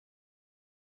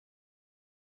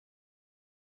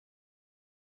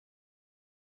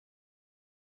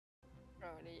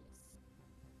Rollies.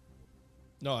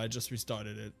 No, I just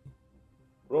restarted it.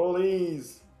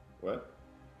 Rollies. What?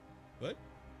 What?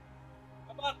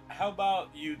 How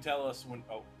about you tell us when?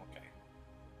 Oh, okay.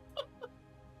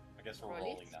 I guess we're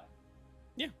rolling now.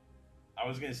 Yeah. I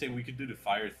was gonna say we could do the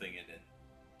fire thing, and then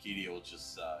Kedio will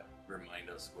just remind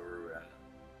us where we're at.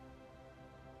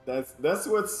 That's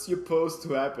what's supposed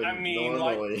to happen. I mean,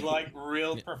 normally. like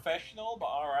real professional, but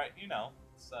all right, you know,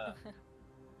 it's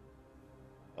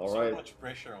All so right. much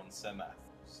pressure on Semath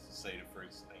just to say the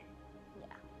first thing.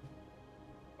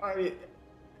 Yeah. I mean,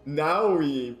 now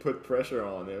we put pressure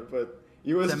on him, but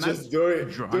he was Semath just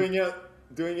doing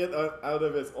it out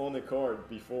of his own accord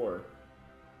before.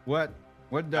 What?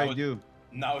 What did I do?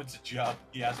 Now it's a job.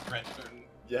 He has pressure.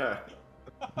 Yeah.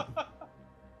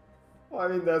 Well, I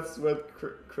mean, that's what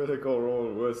Critical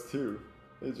Role was too.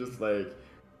 It's just like,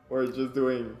 we're just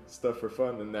doing stuff for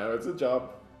fun, and now it's a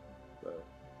job. So,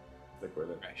 stick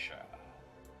with it. Pressure.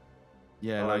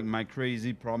 Yeah, All like right. my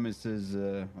crazy promises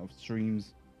of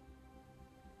streams.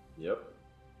 Yep.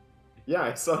 Yeah,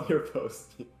 I saw your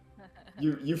post.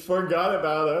 You forgot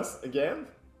about us again?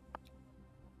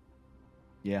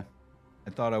 Yeah, I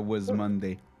thought it was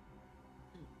Monday.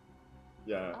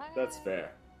 Yeah, that's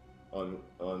fair.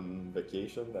 On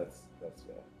vacation, that's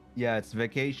fair. Yeah, it's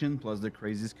vacation plus the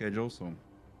crazy schedule, so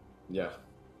Yeah.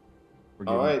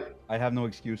 forgive All me. right. I have no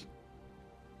excuse.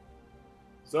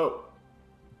 So,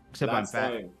 Except I'm last fat.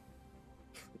 time.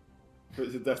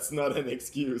 That's not an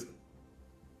excuse.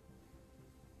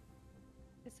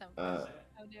 Oh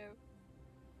no.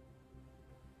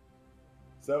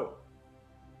 So,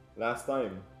 last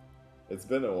time, it's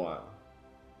been a while,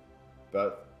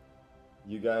 but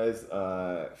you guys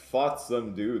fought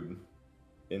some dude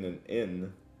in an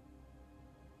inn.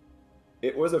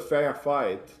 It was a fair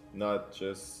fight, not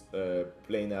just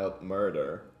plain out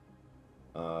murder.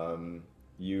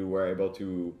 You were able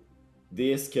to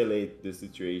de-escalate the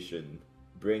situation,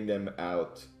 bring them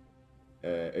out,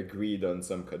 agreed on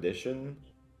some condition,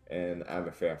 and have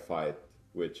a fair fight,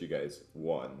 which you guys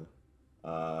won.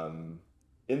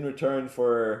 In return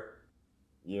for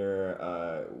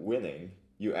your winning,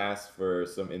 you asked for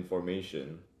some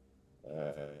information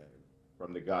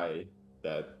from the guy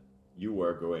that you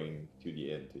were going to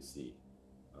the inn to see.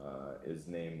 His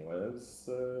name was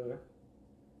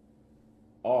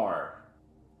R.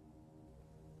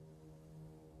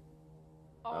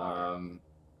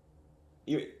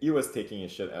 He was taking a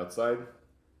shit outside.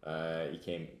 He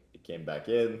came back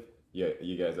in.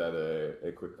 You guys had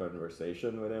a quick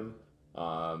conversation with him.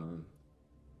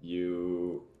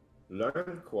 You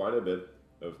learned quite a bit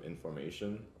of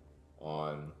information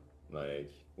on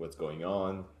like what's going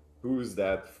on. Who's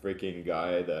that freaking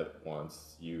guy that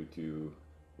wants you to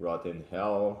rot in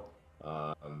hell?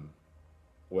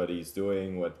 What he's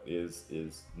doing, what is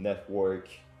his network,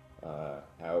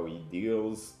 how he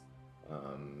deals,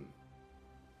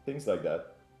 things like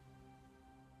that.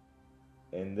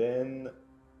 And then,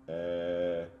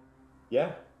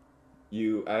 yeah,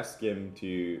 you ask him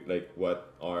to, like,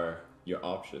 what are your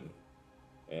options?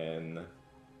 And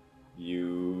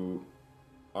you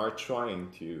are trying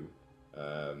to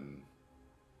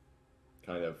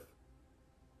kind of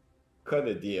cut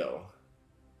a deal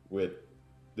with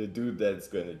the dude that's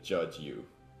going to judge you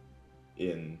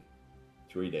in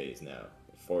 3 days now,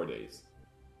 4 days.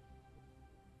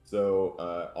 So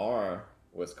R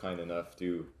was kind enough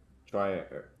to try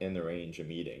and arrange a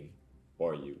meeting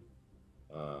for you.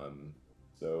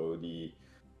 So the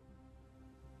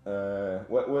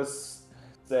what was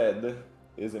said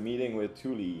is a meeting with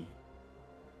Tuli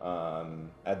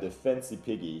at the Fancy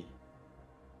Piggy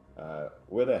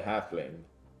with a halfling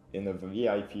in a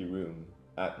VIP room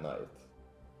at night.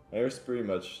 Here's pretty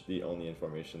much the only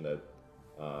information that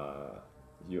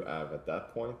you have at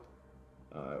that point.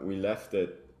 We left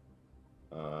it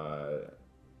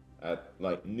at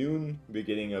like noon,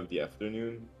 beginning of the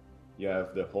afternoon. You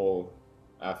have the whole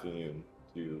afternoon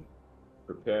to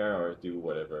prepare or do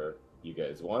whatever you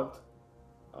guys want.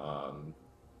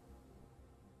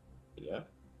 Yeah.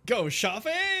 Go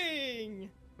shopping!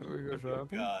 Oh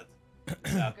God.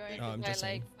 Going to buy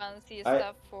like fancy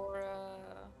stuff for.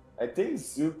 I think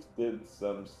Zook did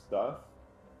some stuff,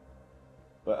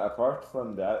 but apart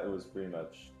from that, it was pretty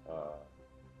much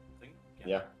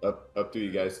yeah, up to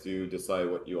you guys to decide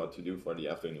what you want to do for the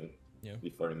afternoon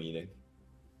before the meeting.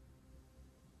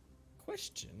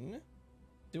 Question: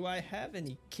 do I have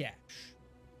any cash?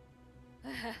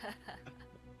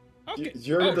 Okay.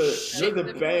 You're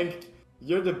the bank.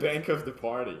 You're the bank of the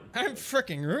party. I'm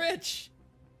freaking rich.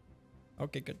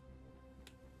 Okay, good.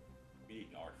 We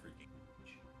are freaking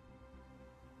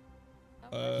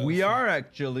rich. We are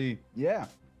actually, yeah.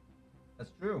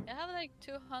 That's true. I have like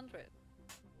 200.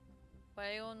 But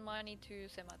I own money to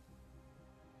Semath.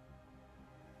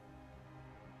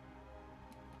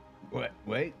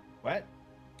 Wait, what?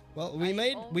 Well, I we owe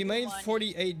made you money.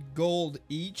 48 gold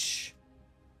each.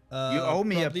 You owe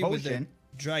me a probably with the potion.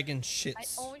 dragon I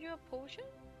shits. owe you a potion?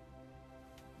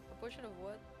 A potion of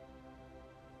what?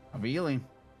 Of healing.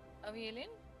 Of healing?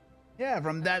 Yeah,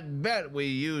 from that bet we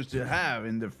used to have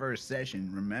in the first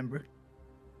session, remember?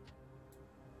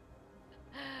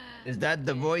 Is that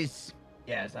the voice?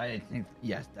 Yes, I think,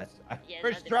 yes, that's, Yes,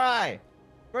 first that's it. try!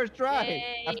 First try!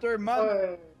 Yay. After a month!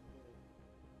 Hey.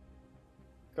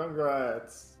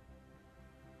 Congrats.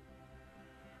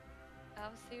 I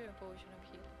have 0 potion of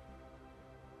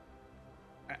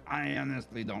healing. I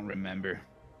honestly don't remember.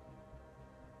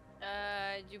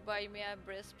 You buy me a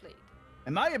breastplate.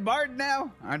 Am I a bard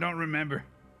now? I don't remember.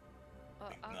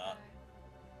 Okay. not.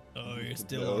 Oh, you're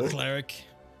still No. a cleric.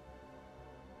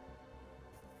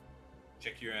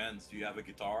 Check your hands. Do you have a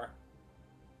guitar?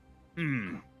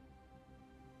 I'm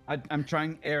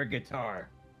trying air guitar.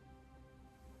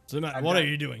 So, Matt, I what got- are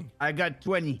you doing? I got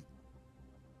 20.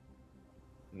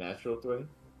 Natural 20?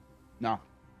 No.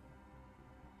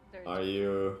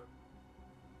 30.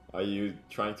 Are you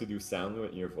trying to do sound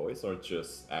with your voice or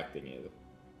just acting it?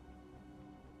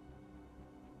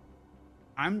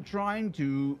 I'm trying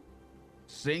to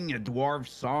sing a dwarf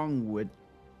song with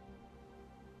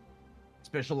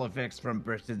special effects from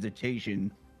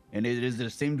prestidigitation, and it is the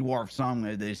same dwarf song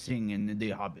that they sing in The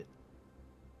Hobbit.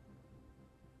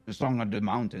 The Song of the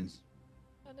Mountains.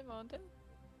 On the mountain?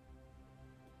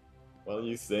 Well,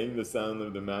 you sing the sound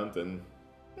of the mountain.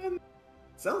 And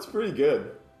sounds pretty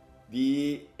good.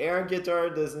 The air guitar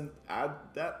doesn't add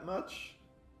that much,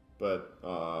 but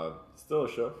still a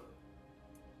show.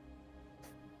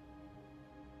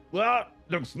 Well,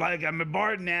 looks like I'm a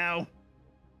bard now.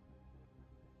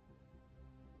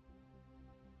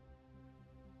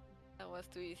 That was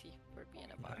too easy for being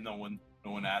a bard. No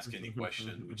one asked any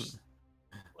question. Which,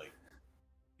 like,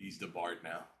 he's the bard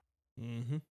now.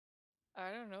 Mm-hmm.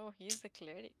 I don't know, he's the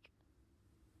cleric.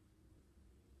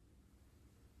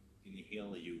 Can he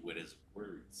heal you with his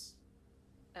words?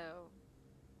 Oh.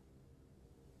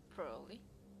 Probably.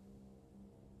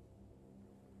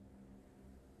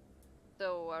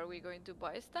 So, are we going to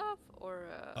buy stuff or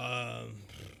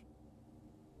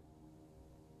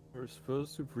We're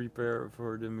supposed to prepare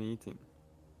for the meeting.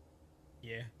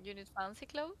 Yeah. you need fancy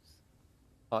clothes?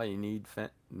 I need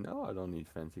No, I don't need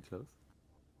fancy clothes.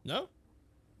 No?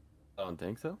 I don't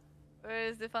think so. Where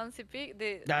is the fancy pig?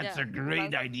 That's a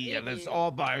great idea. Let's all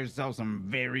buy ourselves some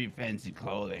very fancy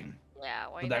clothing Yeah,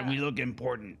 why so not? that we look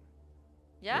important.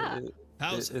 Yeah.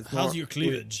 How's it's how's more- your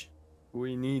cleavage?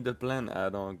 We need a plan. I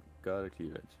don't got a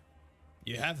cleavage.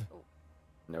 You have?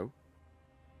 No.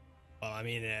 Well, I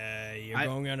mean, you're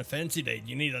going on a fancy date.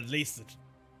 You need at least.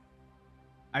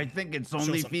 I think it's Show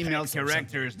only some female pecs or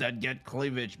characters that get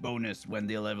cleavage bonus when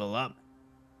they level up.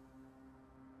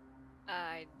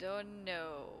 I don't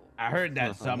know. I heard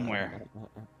that somewhere.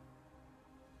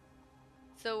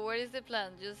 So what is the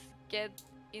plan? Just get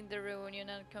in the reunion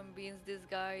and convince this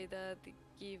guy that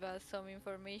give us some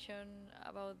information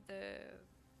about the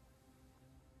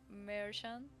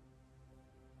merchant?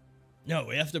 No,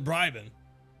 we have to bribe him.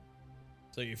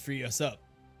 So you free us up.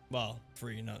 Well,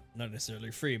 free, not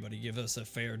necessarily free, but he gives us a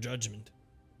fair judgment.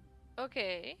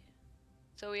 Okay.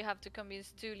 So we have to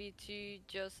convince Tuli to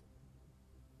just...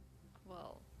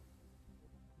 Well...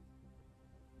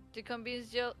 To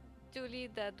convince Tuli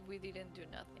that we didn't do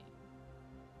nothing.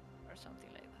 Or something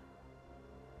like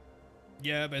that.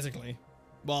 Yeah, basically.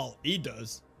 Well, he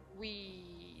does.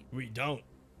 We... We don't.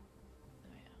 Oh,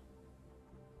 yeah.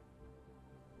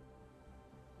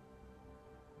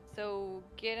 So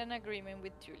get an agreement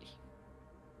with Tuli.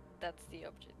 That's the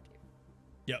objective.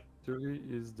 Yep. Tuli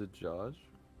is the judge.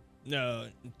 No,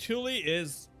 Tuli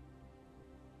is...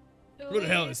 Who the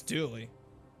hell is Tuli?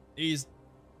 He's...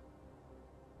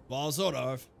 Well, sort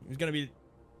of. He's gonna be...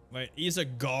 Wait, he's a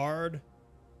guard.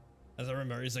 As I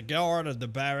remember, he's a guard of the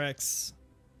barracks.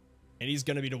 And he's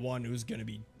gonna be the one who's gonna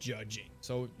be judging.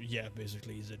 So, yeah,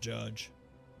 basically he's a judge.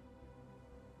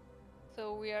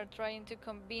 So we are trying to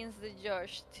convince the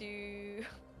judge to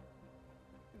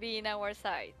be in our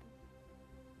side.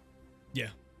 Yeah.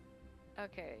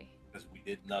 Okay. Because we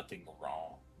did nothing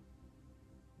wrong.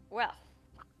 Well,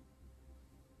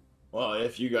 Well,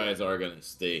 if you guys are gonna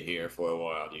stay here for a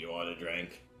while, do you want a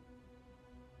drink?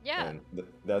 yeah. And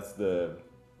that's the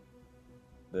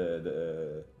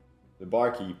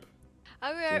barkeep. We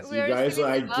are, Since we you are guys, still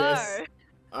in I the guess-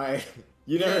 bar.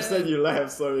 You never Yeah. said you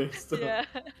left, so you're still. Yeah.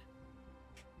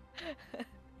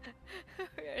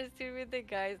 We are still with the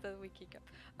guys that we kick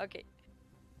up. Okay.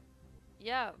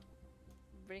 Yeah.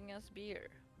 Bring us beer.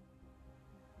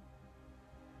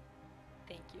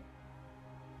 Thank you.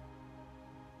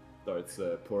 Starts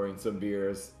pouring some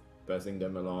beers, passing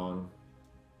them along.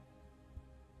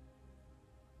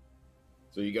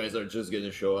 So you guys are just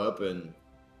gonna show up and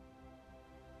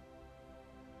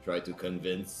try to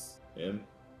convince him?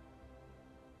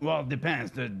 Well, it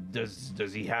depends.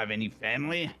 Does he have any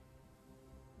family?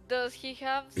 Does he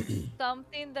have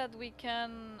something that we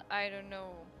can, I don't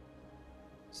know,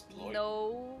 Exploit.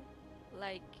 know,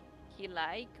 like he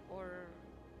like, or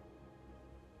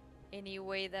any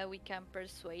way that we can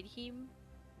persuade him?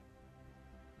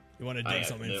 You want to I dig have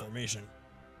some no- information?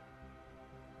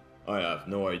 I have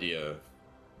no idea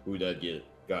who that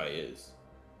guy is.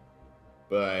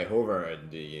 But I overheard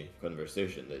the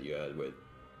conversation that you had with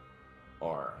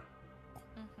R.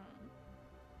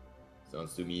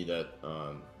 Sounds to me that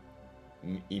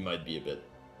he might be a bit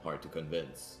hard to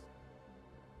convince,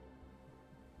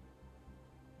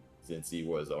 since he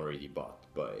was already bought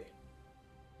by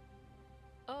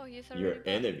Oh, he's already your back.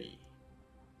 enemy.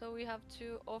 So we have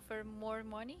to offer more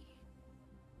money?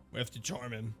 We have to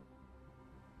charm him.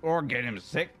 Or get him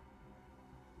sick?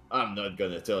 I'm not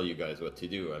gonna tell you guys what to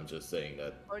do. I'm just saying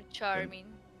that Or charming?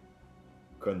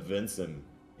 convince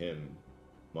him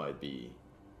might be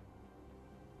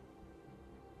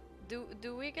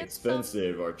Do we get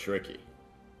expensive or tricky.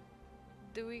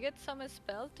 do we get some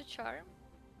spell to charm?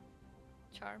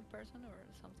 Charm person or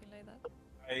something like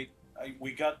that?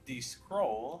 We got the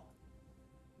scroll.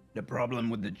 The problem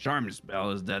with the charm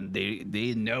spell is that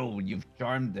they know you've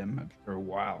charmed them after a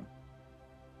while.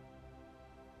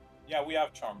 Yeah, we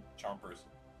have charm person.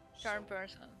 Charm So,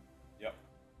 person. Yep.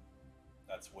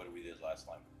 That's what we did last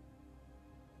time.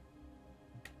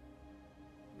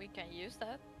 We can use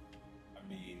that. I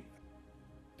mean,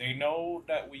 they know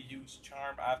that we use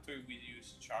charm after we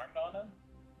use charmed on them.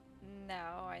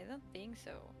 No, I don't think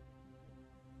so.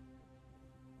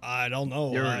 I don't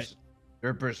know. There's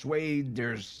persuade,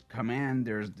 there's command,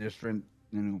 there's different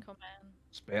Command.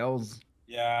 spells.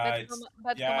 Yeah, But, it's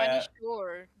but yeah, command is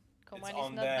short. Command is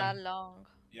on not that them. long.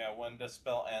 yeah. When the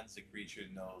spell ends, the creature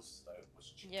knows that it was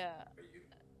charmed Yeah. for you.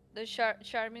 The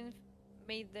charming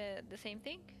made the same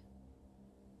thing?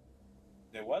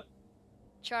 The what?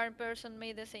 Charm person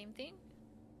made the same thing?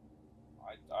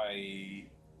 I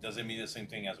does it mean the same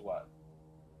thing as what?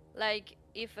 Like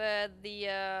if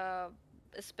the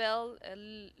spell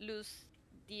lose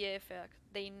the effect,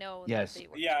 they know Yes. that they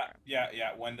were Yeah, charmed.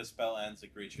 yeah. When the spell ends, the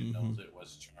creature knows it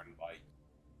was charmed by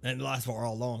And it lasts for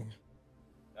how long?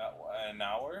 an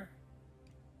hour.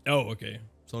 Oh, okay.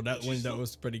 So that Which is window still-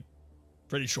 was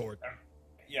pretty short.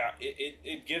 Yeah,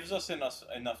 it gives us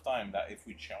enough time that if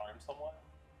we charm someone,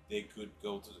 they could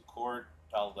go to the court,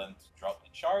 tell them to drop the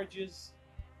charges,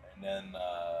 and then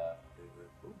they would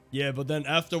move. Yeah, but then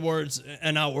afterwards,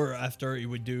 an hour after, you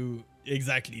would do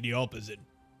exactly the opposite.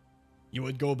 You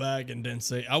would go back and then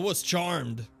say, "I was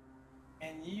charmed."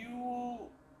 And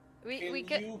We can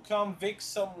can you convict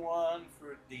someone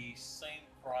for the same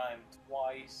crime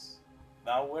twice?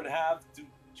 Now would have to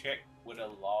check with a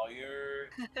lawyer.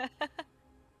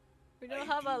 we don't I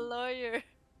have a do. lawyer.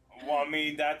 Well, I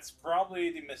mean, that's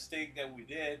probably the mistake that we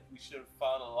did. We should have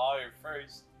found a lawyer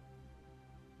first.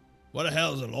 What the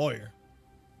hell is a lawyer?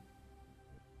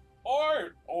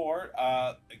 Or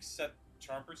except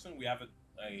charm person, we have a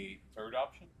third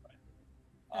option.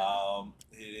 Right?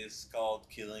 It is called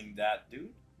killing that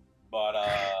dude, but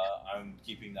I'm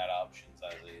keeping that option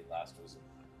as a last resort.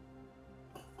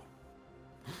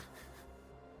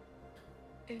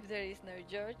 If there is no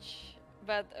judge,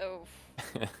 but oh,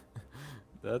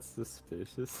 That's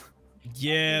suspicious.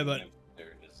 Yeah, I mean, but if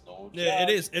there is no yeah,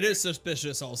 judge, it is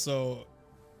suspicious. Also,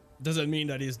 doesn't mean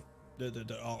that he's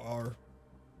our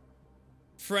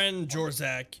friend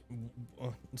Jorzak.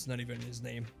 It's not even his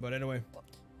name, but anyway.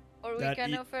 or we That can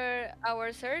e- offer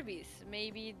our service.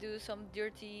 Maybe do some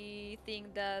dirty thing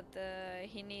that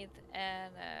he needs,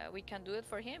 and we can do it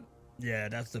for him. Yeah,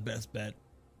 that's the best bet.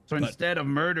 So But- instead of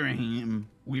murdering him,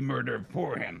 we murder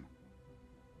for him.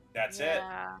 that's it.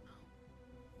 Yeah.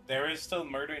 There is still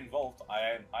murder involved. I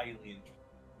am highly interested.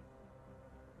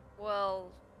 Well,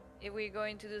 if we're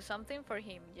going to do something for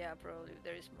him, yeah, probably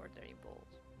there is murder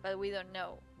involved. But we don't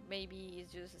know. Maybe he's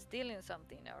just stealing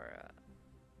something, or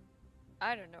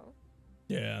I don't know.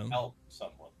 Yeah. Help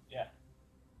someone. Yeah.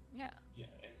 Yeah. Yeah.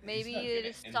 and he's Maybe not it gonna-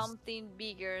 is and he's- something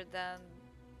bigger than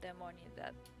the money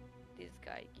that this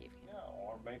guy gave him. Yeah,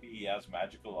 or maybe he has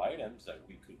magical items that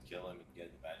we could kill him and get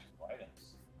the magical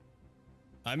items.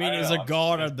 I mean, I as know, a I'm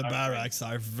guard just- at the I'm barracks,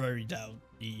 I very doubt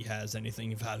he has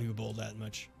anything valuable that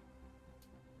much.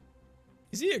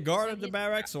 Is he a guard at the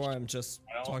barracks, or I'm just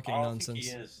talking I don't nonsense?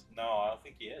 think he is. No, I don't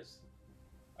think he is.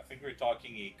 I think we're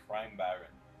talking a crime baron.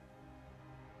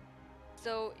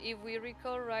 So if we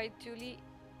recall right, Tuli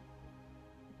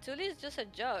is just a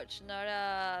judge, not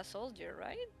a soldier,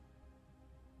 right?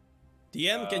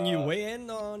 DM, can you weigh in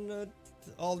on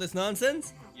all this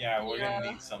nonsense? Yeah, we're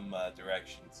gonna need some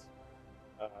directions.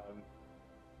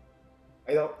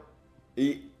 I don't.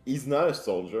 He's not a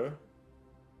soldier.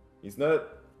 He's not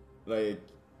like.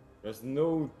 There's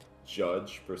no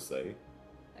judge per se.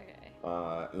 Okay.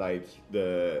 Like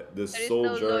the There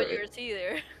soldier. is no lawyers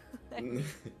either.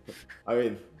 I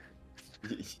mean,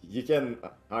 you can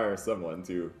hire someone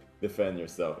to defend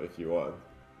yourself if you want.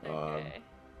 Okay.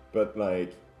 But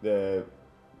like the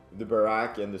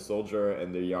barrack and the soldier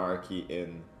and the hierarchy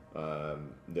in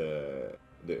the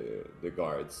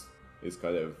guards is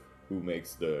kind of who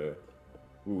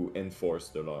enforce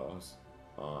the laws.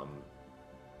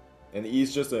 And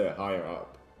he's just a higher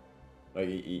up. Like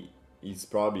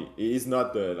he's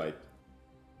not the like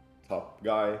top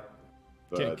guy,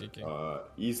 but Okay.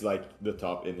 he's like the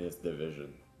top in his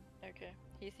division. Okay,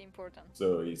 he's important.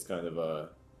 So he's kind of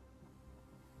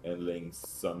handling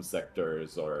some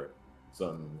sectors or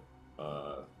some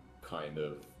kind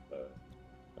of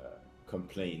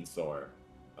complaints or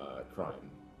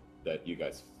crime that you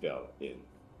guys fell in.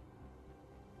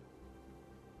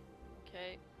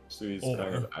 Okay. So he's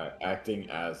kind of acting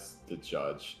as the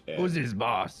judge. And Who's his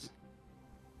boss?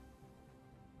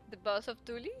 The boss of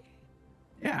Tuli?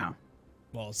 Yeah.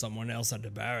 Well, someone else at the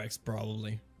barracks,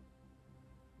 probably.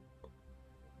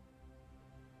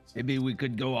 Maybe we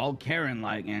could go all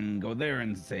Karen-like and go there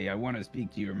and say, I want to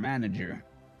speak to your manager.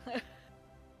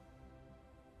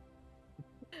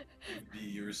 Be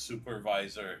your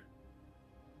supervisor.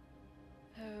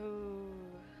 Oh.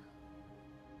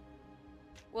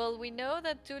 Well, we know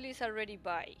that Tuli's already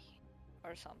by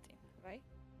or something, right?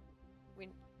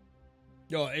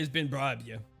 Yo, it's been bribed,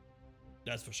 yeah.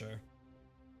 That's for sure.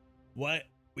 What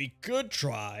we could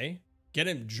try, get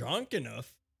him drunk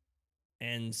enough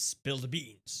and spill the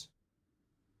beans.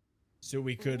 So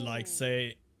we could like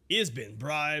say he's been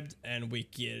bribed and we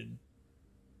could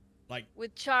like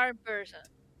with charm person.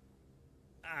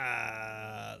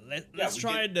 Let's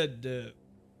try the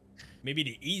maybe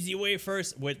the easy way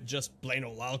first with just plain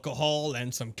old alcohol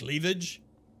and some cleavage.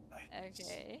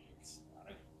 Okay.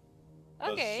 Does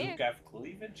Okay. Zook have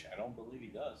cleavage? I don't believe he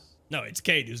does. No, it's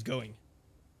Cade who's going.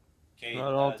 Cade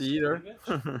Not all has either.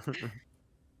 cleavage?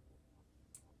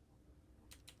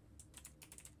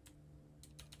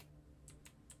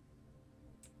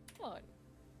 Come on.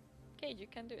 Cade, you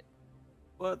can do it.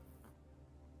 What?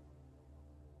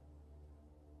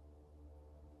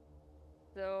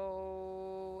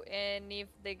 So, and if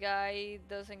the guy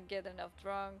doesn't get enough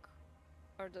drunk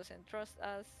or doesn't trust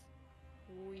us,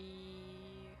 we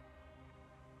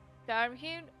charm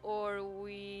him or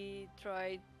we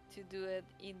try to do it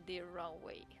in the wrong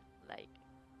way. Like,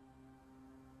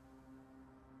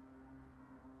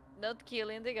 not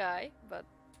killing the guy, but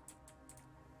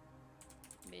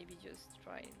maybe just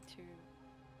trying to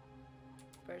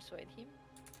persuade him.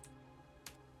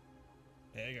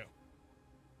 There you go.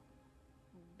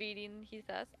 Beating his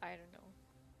ass? I don't know.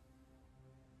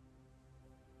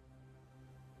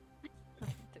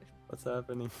 What's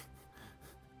happening?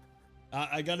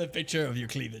 I got a picture of your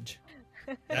cleavage.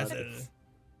 That's a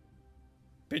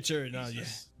picture. No, yeah,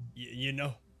 Jesus. you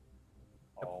know.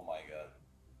 Oh my god.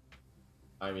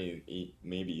 I mean,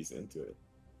 maybe he's into it.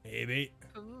 Maybe.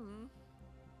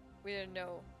 We don't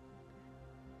know.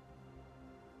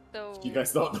 So You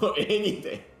guys don't know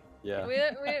anything. Yeah. we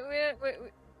don't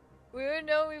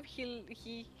know if he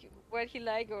what he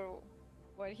like or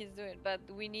what he's doing, but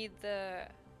we need to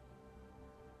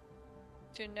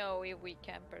know if we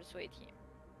can persuade him.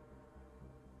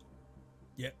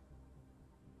 Yep.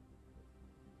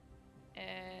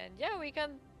 And yeah, we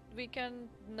can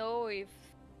know if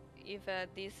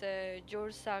this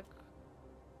George Sack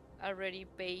already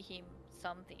pay him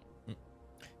something.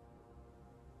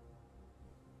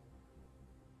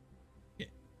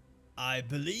 I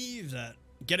believe that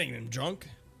getting him drunk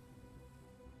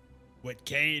with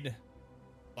Cade,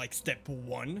 like step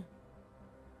 1.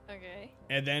 Okay.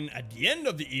 And then at the end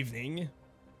of the evening,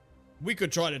 we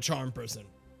could try the charm person.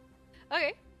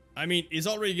 Okay. I mean, he's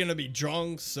already gonna be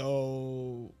drunk,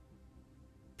 so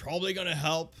probably gonna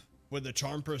help with the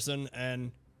charm person,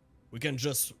 and we can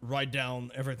just write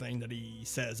down everything that he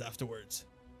says afterwards.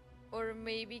 Or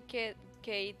maybe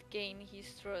Cade gain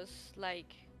his trust,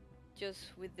 like,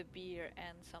 just with the beer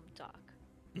and some talk.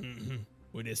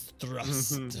 With his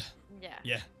thrust. Yeah.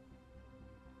 Yeah.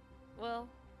 Well,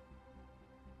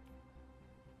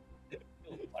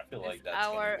 I feel It's like that's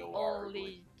our gonna go our way.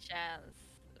 only chance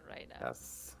right now.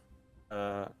 Yes.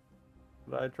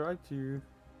 But I tried to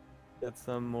get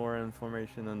some more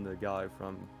information on the guy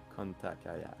from contact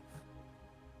I have.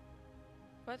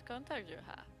 What contact you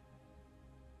have?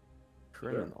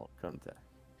 Criminal contact.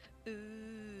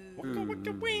 Ooh.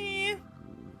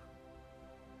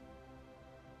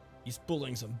 He's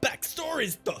pulling some backstory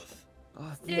stuff.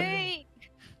 Oh, Yay!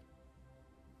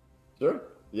 Sure.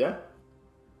 Yeah.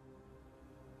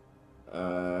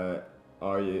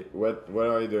 Are you what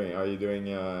are you doing? Are you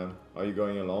doing are you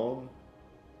going alone?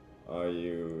 Are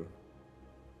you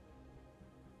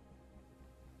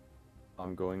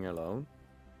I'm going alone.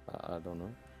 I don't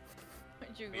know. Are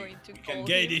you going to we can call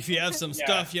Cade, him? if you have some Yeah.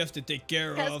 stuff you have to take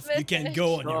care Has of, you can message.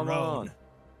 go on Come your on. own.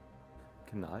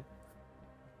 Can I?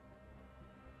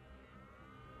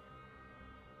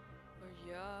 Oh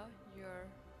yeah, you're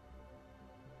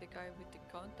the guy with the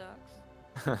contacts.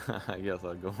 I guess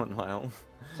I'll go on my own.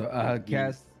 So,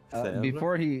 Cass, Sam?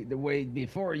 before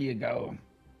you go,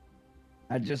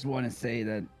 I just want to say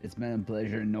that it's been a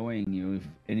pleasure knowing you if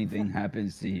anything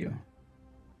happens to you.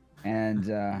 And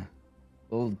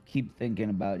we'll keep thinking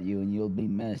about you and you'll be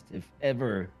missed if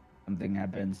ever something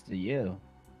happens to you.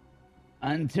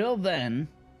 Until then,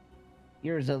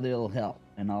 here's a little help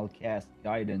and I'll cast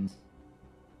guidance.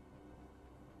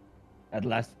 At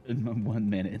last 1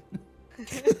 minute.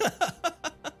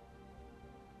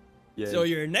 Yeah. So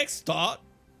your next thought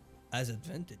has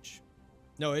advantage.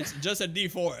 No, it's just a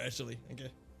D4 actually. Okay.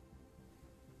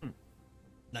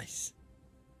 Nice.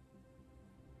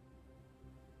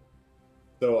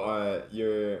 so are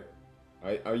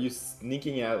you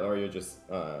sneaking out, or you're just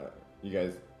you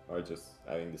guys are just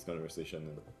having this conversation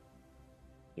and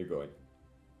you're going?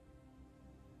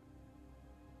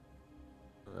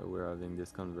 We're having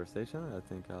this conversation. I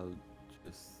think I'll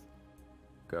just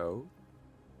go.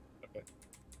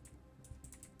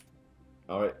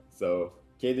 All right. So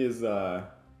Cade is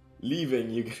leaving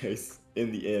you guys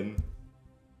in the inn.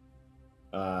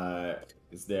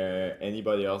 Is there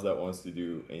anybody else that wants to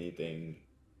do anything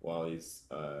while he's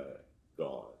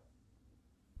gone?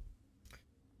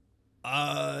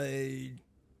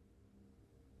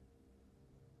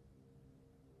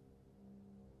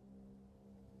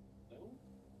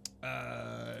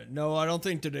 No, I don't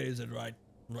think today is the right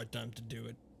time to do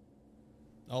it.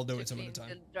 I'll do To it some other clean time.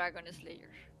 the Dragon Slayer.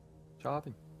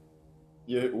 Shopping.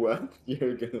 You what?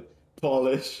 You're gonna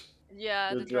polish?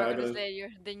 Yeah, The the Dragon Dragon- Slayer,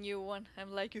 the new one.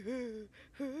 I'm like, Me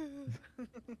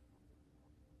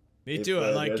If, too. I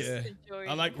like there's-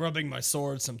 I like rubbing my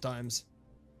sword sometimes,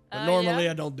 but Ah, normally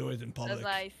yeah? I don't do it in That's public.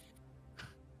 nice.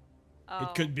 Oh.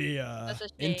 It could be that's a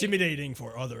shame. intimidating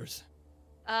for others.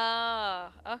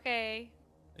 Ah, okay.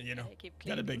 You know, I keep got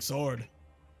a cleaning. big sword.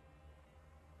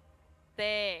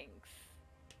 Thanks.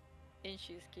 And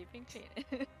she's keeping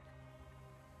clean.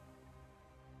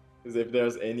 Because if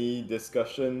there's any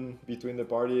discussion between the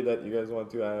party that you guys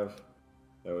want to have,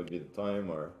 that would be the time.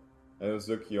 Or I know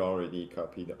Zook, you already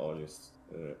copied all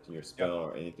your spell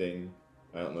or anything.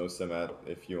 I don't know, Semath,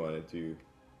 if you wanted to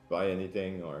buy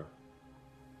anything or.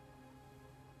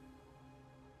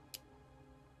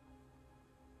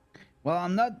 Well,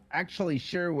 I'm not actually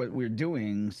sure what we're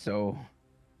doing, so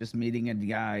just meeting a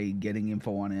guy, getting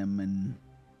info on him, and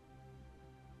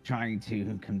trying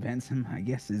to convince him, I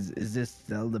guess, is this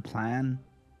still the plan?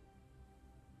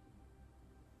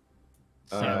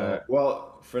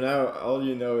 Well, for now, all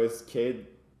you know is Cade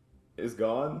is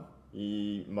gone.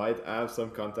 He might have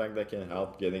some contact that can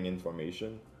help getting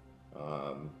information,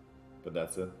 but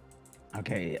that's it.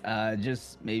 Okay,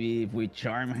 just maybe if we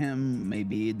charm him,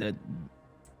 maybe the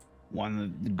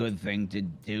good thing to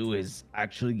do is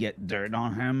actually get dirt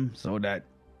on him so that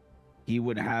he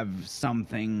would have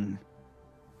something,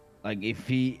 like if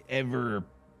he ever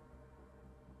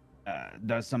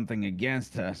does something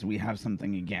against us, we have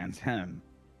something against him.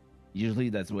 Usually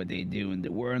that's what they do in the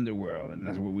underworld, and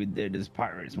that's what we did as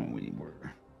pirates when we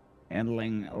were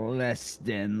handling less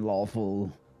than lawful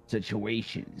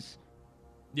situations.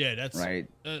 Yeah, that's right.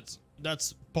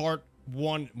 That's part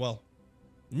one. Well,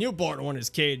 new part one is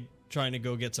Cade trying to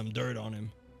go get some dirt on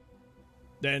him.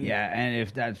 Then Yeah, and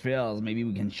if that fails, maybe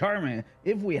we can charm him.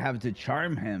 If we have to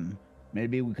charm him,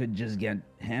 maybe we could just get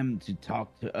him to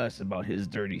talk to us about his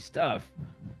dirty stuff,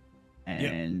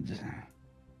 and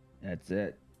that's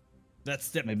it. That's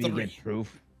step Maybe 3. get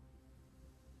proof.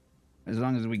 As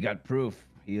long as we got proof,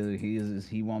 he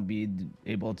won't be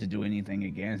able to do anything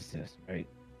against us, right?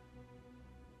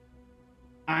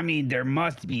 I mean, there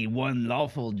must be one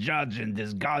lawful judge in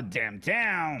this goddamn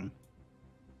town.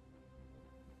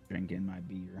 Drinking my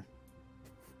beer.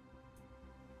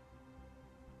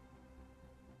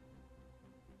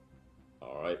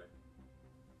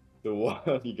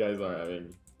 while you guys are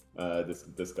having this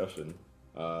discussion,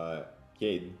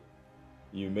 Cade,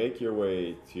 you make your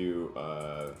way to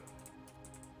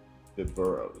the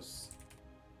burrows.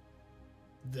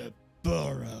 The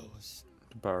burrows.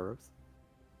 Burrows.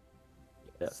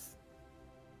 Yes.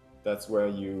 That's where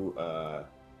you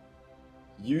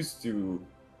used to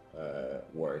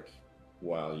work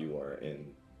while you were in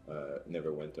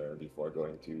Neverwinter before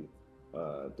going to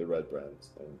the Red Brands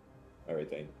and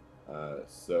everything.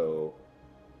 So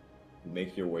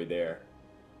make your way there.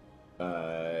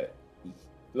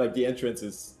 Like the entrance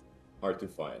is hard to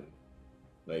find.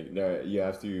 Like there, you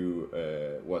have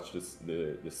to watch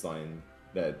the sign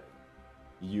that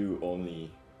you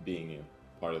only being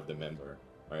part of the member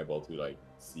are able to like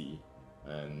see,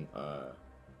 and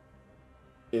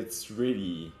it's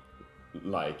really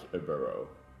like a burrow.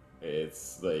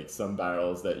 It's like some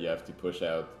barrels that you have to push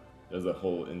out. There's a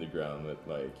hole in the ground with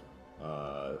like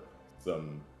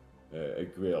some a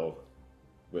grill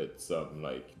with some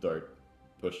like dirt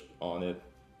pushed on it.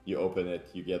 You open it,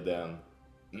 you get down.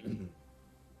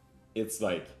 It's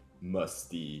like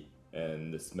musty,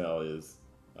 and the smell is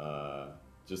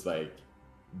just like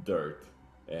dirt,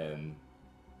 and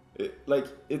the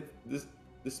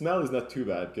smell is not too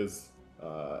bad because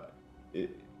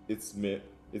it's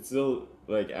still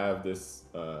like have this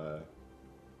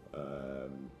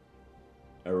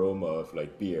aroma of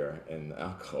like beer and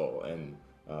alcohol and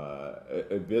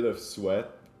a bit of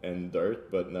sweat and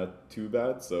dirt, but not too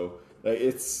bad. So like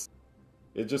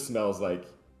it just smells like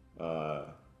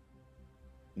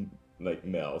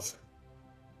males,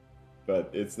 but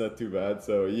it's not too bad.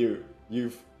 So you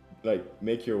like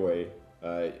make your way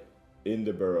in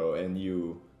the burrow, and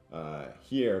you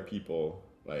hear people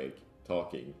like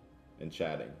talking and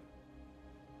chatting,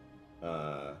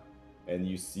 and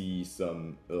you see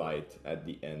some light at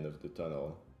the end of the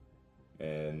tunnel.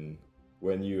 And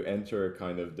when you enter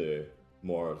kind of the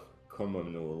more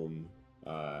common room,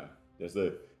 there's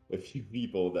a few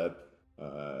people that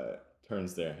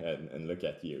turns their head and look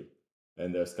at you,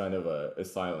 and there's kind of a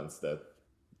silence that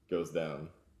goes down,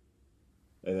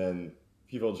 and then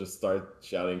people just start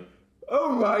shouting,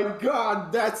 "Oh my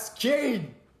god, that's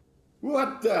Cade!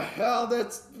 What the hell?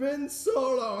 That's been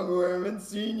so long we haven't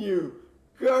seen you!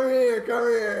 Come here, come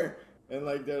here!" And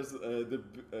like there's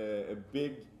a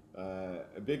big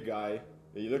guy.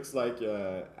 He looks like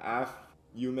half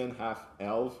human, half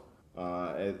elf.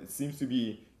 It seems to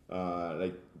be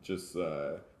like just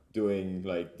doing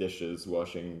like dishes,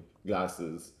 washing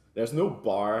glasses. There's no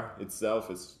bar itself.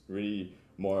 It's really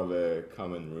more of a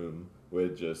common room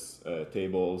with just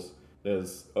tables.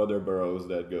 There's other burrows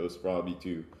that goes probably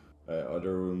to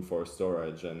other room for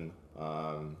storage and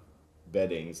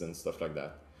beddings and stuff like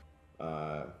that.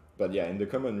 But yeah, in the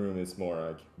common room, it's more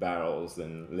like barrels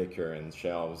and liquor and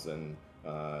shelves and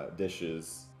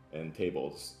dishes and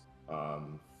tables.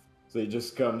 So he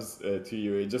just comes to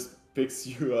you. He just picks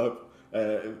you up,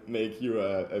 make you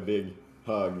a big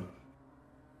hug.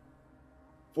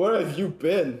 Where have you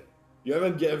been? You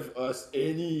haven't given us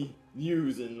any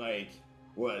news in like,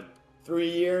 what, 3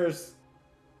 years?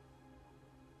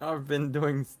 I've been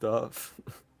doing stuff.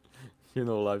 You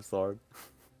know, life's hard.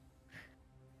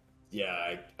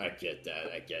 Yeah, I get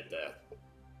that, I get that.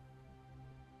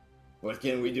 What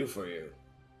can we do for you?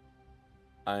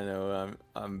 I know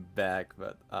I'm back,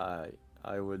 but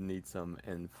I would need some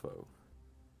info.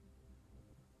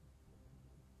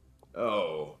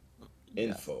 Oh,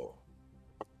 info.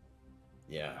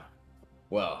 Yeah.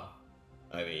 Well,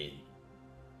 I mean,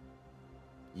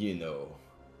 you know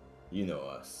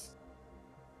us.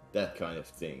 That kind of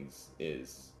things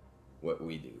is what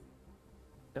we do.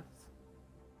 Yes.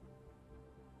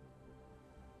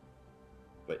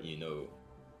 But you know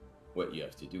what you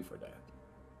have to do for that.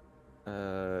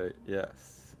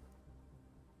 Yes.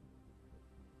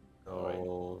 Alright.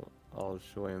 So I'll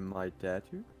show him my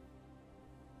tattoo.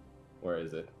 Where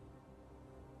is it?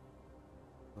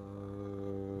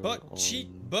 Butt cheek,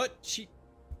 butt cheek.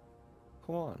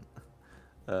 Come on.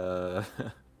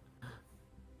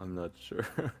 I'm not sure.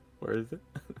 Where is it?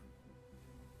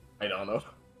 I don't know.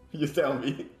 You tell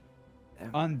me.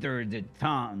 Under the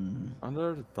tongue.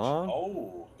 Under the thumb?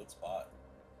 Oh, good spot.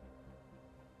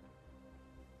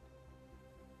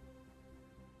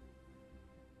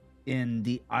 In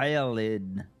the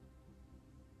eyelid.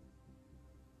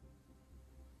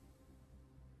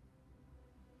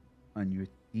 On your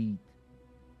teeth.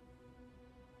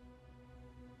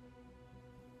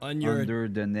 On your Under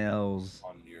the nails.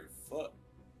 On your foot.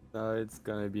 It's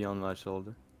gonna be on my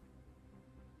shoulder.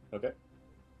 Okay.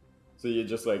 So you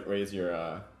just like raise your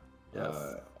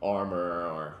Yes. armor,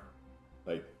 or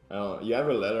like I don't know, you have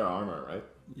a leather armor, right?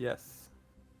 Yes.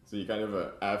 so you kind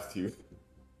of have to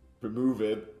remove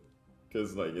it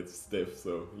because like it's stiff,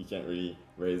 so you can't really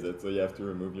raise it. So you have to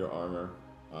remove your armor.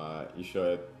 You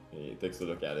show it. He takes a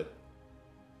look at it.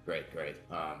 Great.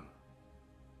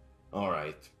 All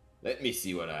right. Let me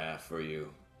see what I have for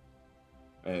you.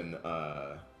 And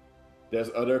there's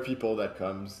other people that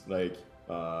comes. Like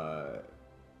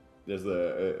there's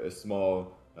a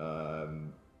small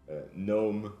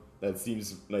gnome that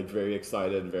seems like very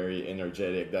excited, very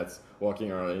energetic. That's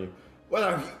walking around you. What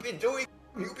have you been doing?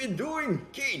 What have you been doing,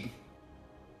 Cade?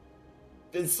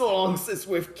 Been so long since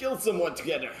we've killed someone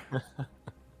together.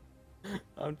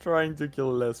 I'm trying to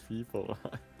kill less people.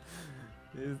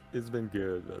 It's been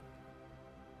good, but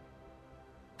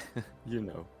you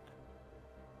know.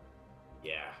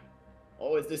 Yeah,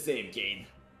 always the same, Cade.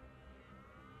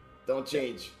 Don't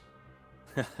change.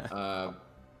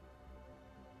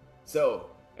 So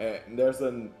there's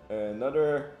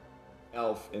another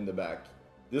elf in the back.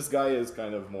 This guy is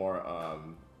kind of more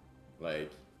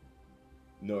like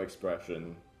no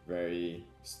expression, very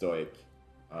stoic.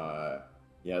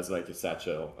 He has like a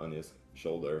satchel on his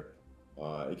shoulder.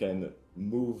 He can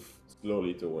move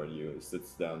slowly toward you. He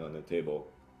sits down on the table,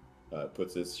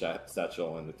 puts his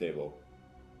satchel on the table.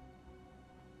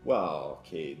 Well,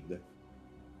 Cade.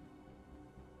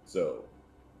 So,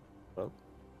 Well,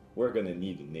 we're gonna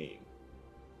need a name.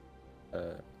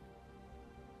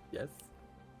 yes.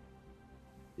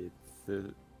 It's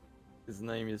his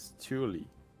name is Thule.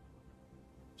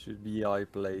 Should be I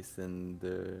place in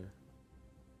the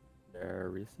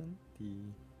recent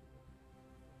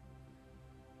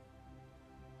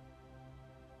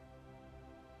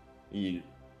He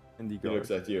in the He looks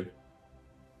guard. at you,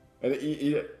 and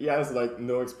he has like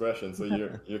no expression. So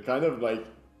you're kind of like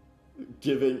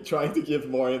trying to give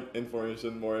more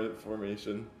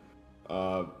information.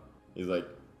 He's like,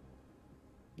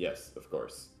 yes, of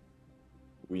course,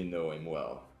 we know him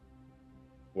well.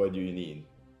 What do you need?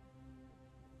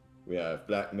 We have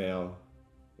blackmail,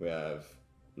 we have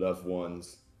loved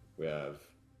ones, we have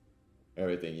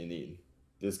everything you need.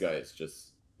 This guy is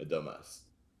just a dumbass.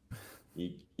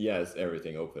 He has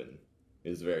everything open.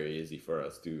 It's very easy for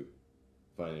us to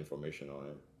find information on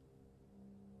him.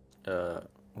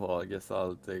 Well, I guess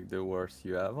I'll take the worst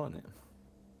you have on him.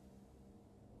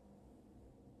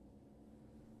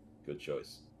 Good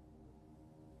choice.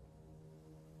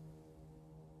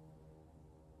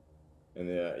 And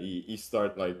he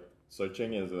start like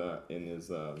searching in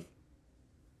his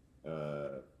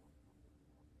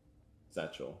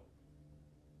satchel,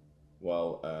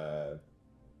 while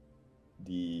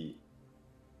the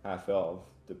half elf,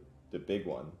 the big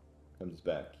one, comes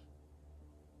back.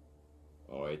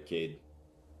 All right, Cade.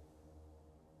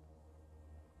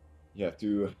 You have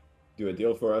to do a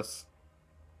deal for us.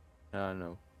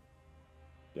 No.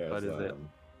 There's, What is it?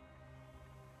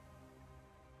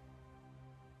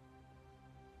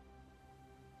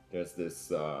 There's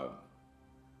this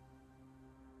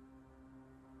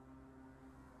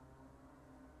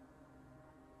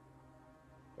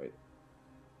wait.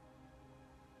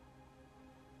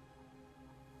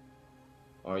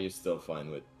 Are you still fine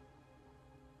with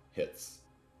hits?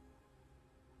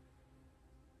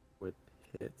 With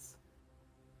hits?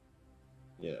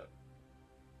 Yeah.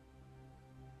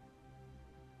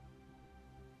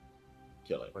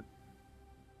 Killing. What?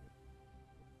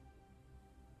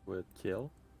 With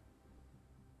kill?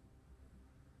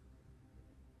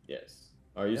 Yes.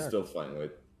 Are you Yeah. still fine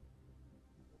with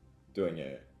doing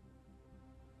a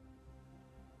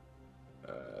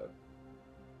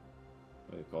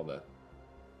what do you call that?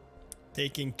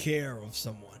 Taking care of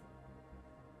someone.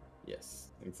 Yes,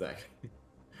 exactly.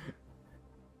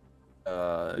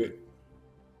 Uh,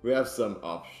 We have some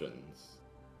options.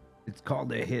 It's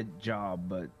called a hit job,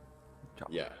 but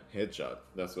Yeah, hit job.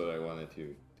 That's what I wanted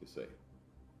to say.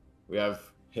 We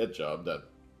have hit job that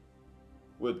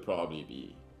would probably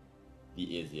be the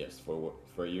easiest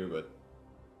for you, but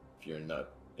if you're not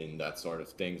in that sort of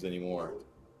things anymore,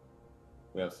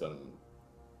 we have some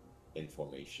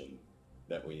information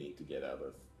that we need to get out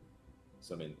of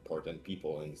some important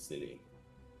people in the city.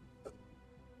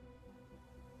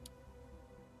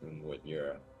 And what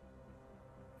you're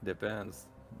depends.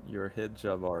 Your hit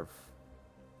job are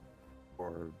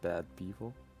for bad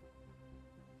people.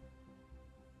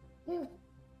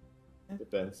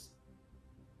 depends.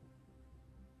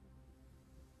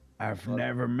 I've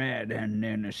never met an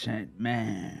innocent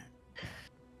man.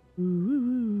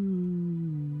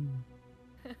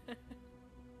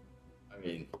 I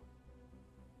mean,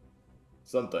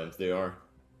 sometimes they are,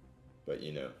 but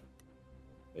you know,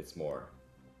 it's more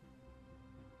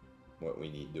what we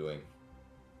need doing.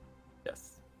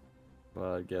 Yes.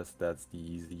 Well, I guess that's the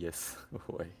easiest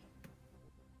way.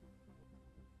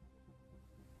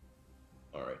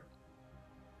 All right.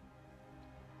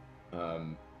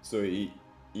 So he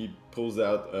pulls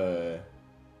out a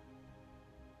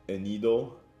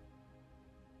needle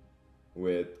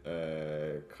with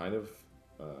a kind of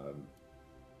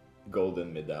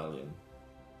golden medallion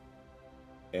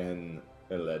and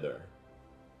a letter.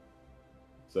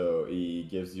 So he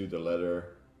gives you the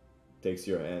letter, takes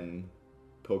your hand,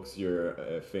 pokes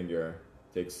your finger,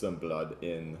 takes some blood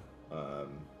in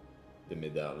the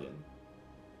medallion,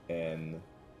 and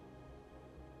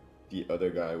the other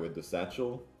guy with the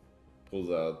satchel pulls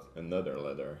out another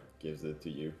letter, gives it to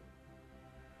you.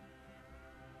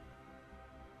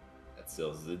 That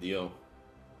seals the deal.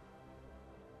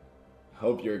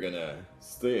 Hope you're gonna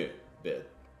stay a bit.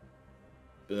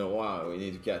 Been a while, we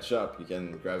need to catch up. You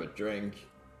can grab a drink.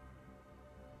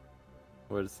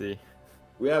 We'll see.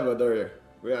 We have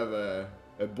a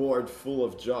board full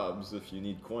of jobs if you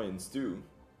need coins too.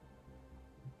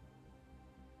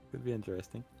 Could be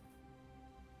interesting.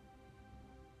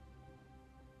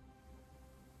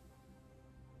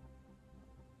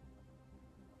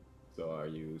 So are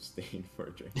you staying for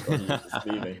a drink or are you just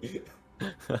leaving?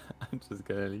 I'm just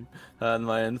gonna leave. And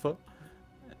my info.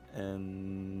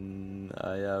 And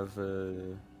I have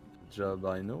a job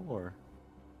I know, or?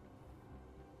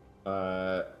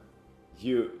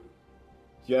 You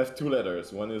have two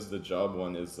letters. One is the job,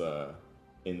 one is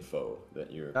info that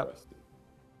you requested.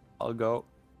 I'll go.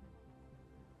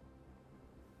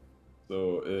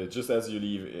 So just as you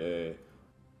leave,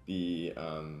 the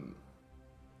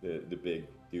big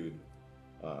dude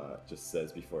just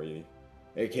says before you,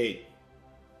 "Hey Cade,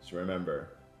 just remember,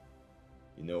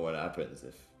 you know what happens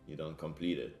if you don't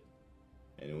complete it,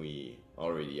 and we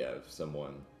already have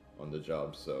someone on the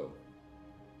job, so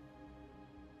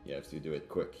you have to do it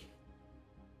quick."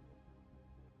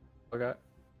 Okay.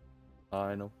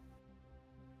 I know.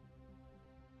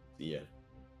 See ya.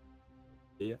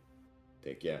 See ya.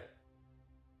 Take care.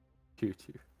 Choo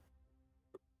choo.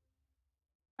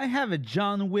 I have a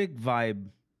John Wick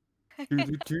vibe. Choo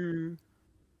choo choo.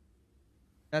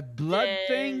 That blood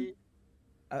thing.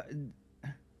 Yay.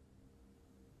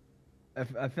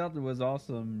 I felt it was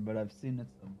awesome, but I've seen it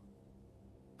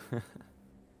somewhere.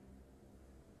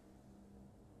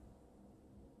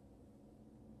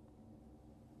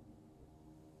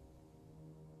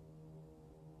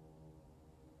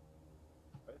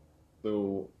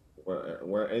 So,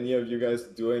 were any of you guys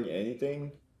doing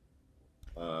anything?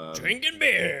 Drinking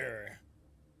beer.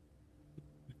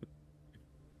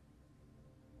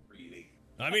 Reading.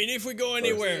 I mean, if we go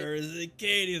anywhere,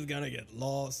 Cade is gonna get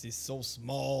lost. He's so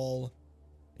small.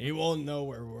 He won't know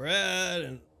where we're at,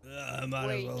 and I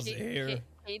might as well stay here.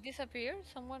 Cade disappeared?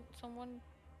 Someone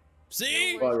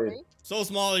See? know where he's Well, So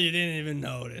small you didn't even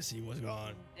notice he was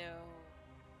gone. No.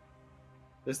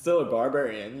 there's still a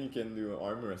barbarian. You can do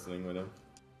arm wrestling with him.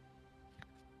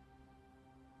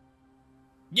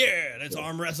 Yeah, let's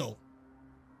arm wrestle.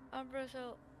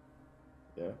 Brazil.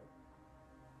 Yeah.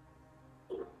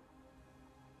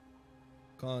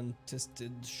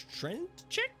 Contested strength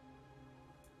check,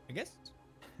 I guess.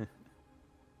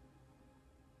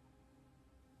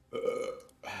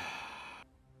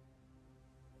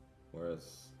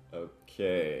 Where's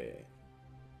okay?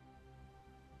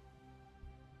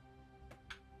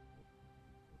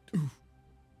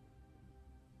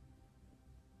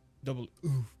 Double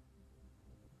oof.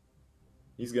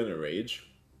 He's gonna rage.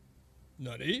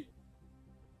 Nutty.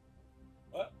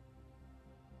 What?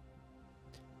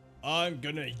 I'm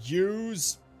gonna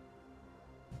use.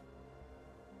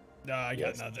 Nah, I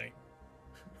got Yes. nothing.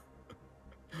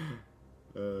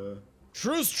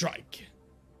 True strike.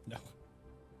 No.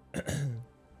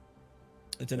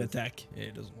 It's an attack. Yeah,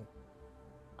 it doesn't work.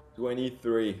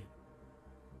 23.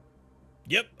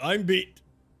 Yep, I'm beat.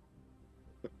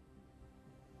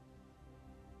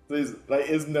 So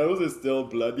his nose is still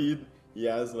bloodied. He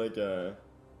has like a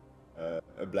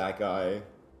black eye,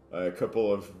 a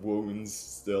couple of wounds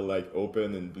still like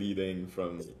open and bleeding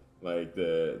from like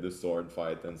the sword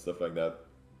fight and stuff like that.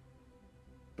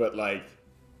 But like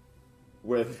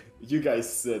when you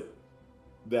guys sit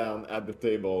down at the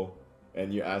table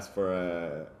and you ask for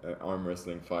a arm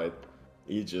wrestling fight,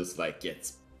 he just like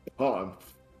gets pumped,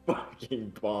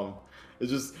 fucking pumped. It's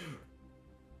just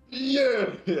yeah,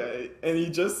 and he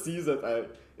just sees that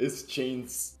his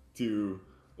chains to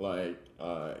like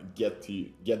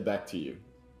get back to you,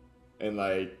 and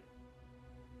like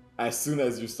as soon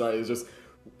as you start, it's just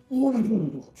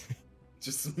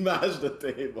just smash the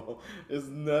table. It's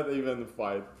not even a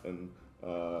fight, and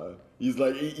he's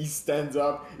like he stands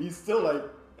up. He's still like,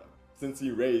 since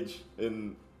he raged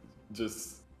and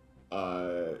just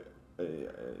uh, uh,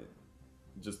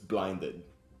 just blinded,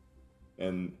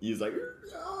 and he's like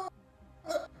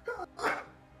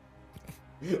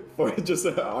for just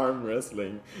an arm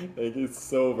wrestling. Like it's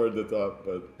so over the top,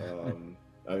 but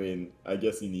I mean, I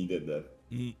guess he needed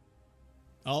that.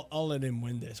 I'll let him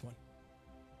win this one.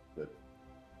 But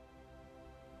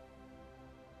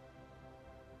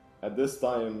at this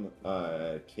time,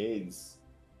 Cade's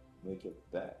make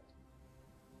it back.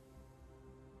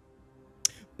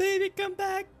 Baby, come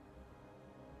back.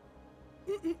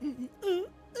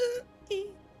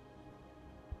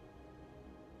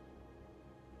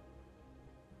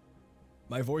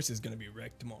 My voice is gonna be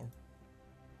wrecked tomorrow.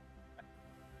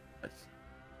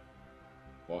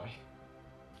 Why?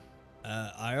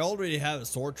 I already have a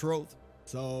sore throat,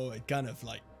 so it kind of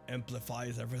like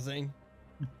amplifies everything.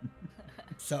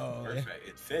 So Perfect.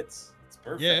 It fits. It's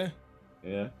perfect. yeah,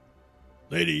 Yeah.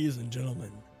 ladies and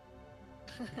gentlemen,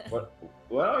 What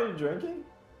are you drinking?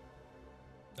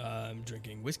 I'm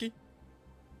drinking whiskey.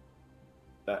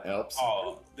 That helps.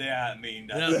 Oh, yeah, I mean,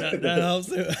 Yeah, that's, that helps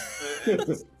too.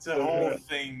 it's a whole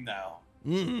thing now.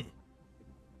 Mm.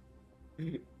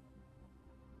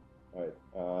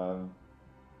 Alright.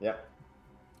 Yeah.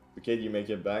 Okay, you make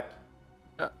it back.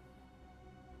 Yeah.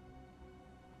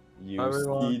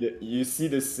 You see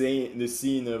the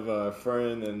scene of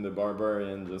Fern and the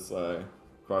barbarian just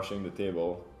crushing the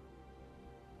table.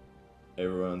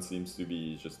 Everyone seems to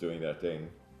be just doing their thing,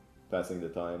 passing the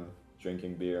time,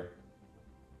 drinking beer.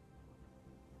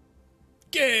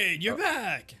 Cade, you're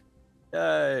back.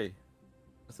 Yay!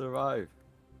 I survived.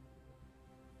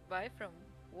 Buy from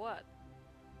what?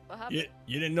 What happened?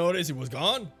 You didn't notice he was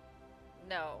gone?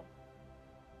 No.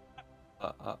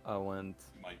 I went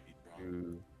You might be wrong.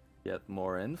 to get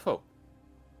more info.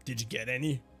 Did you get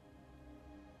any?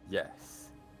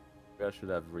 Yes. I should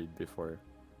have read before.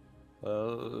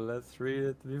 Well, let's read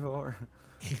it before.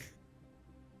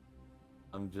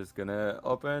 I'm just gonna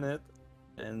open it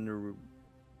and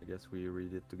I guess we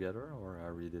read it together, or I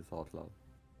read it out loud.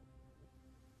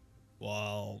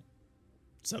 Well,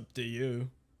 it's up to you.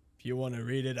 If you want to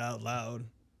read it out loud,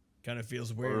 kind of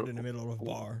feels weird in the middle of a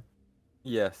bar.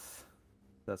 Yes,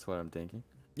 that's what I'm thinking.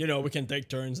 You know, we can take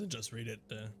turns and just read it.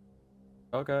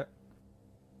 Okay.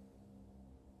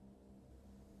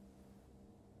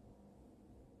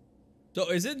 So,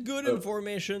 is it good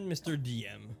information, Mr.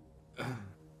 DM?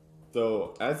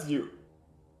 So as you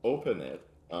open it,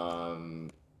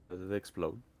 Does it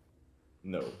explode?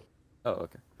 no, Oh,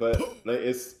 okay. but like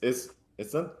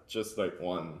it's not just like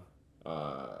one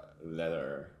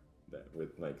letter that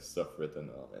with like stuff written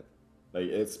on it. Like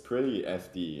it's pretty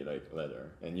FD like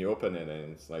letter, and you open it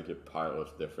and it's like a pile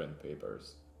of different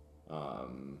papers.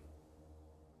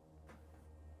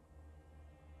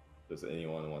 Does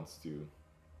anyone wants to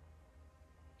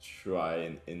try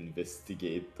and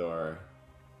investigate or?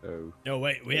 Oh. No,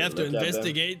 wait, we Yeah, have to look at them.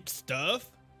 investigate stuff?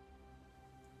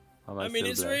 Am I mean,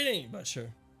 still it's blank? reading, but sure.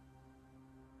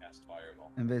 Cast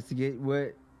fireball. Investigate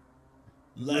what?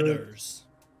 Letters.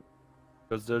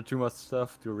 Because there's too much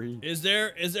stuff to read. Is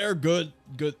there good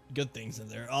things in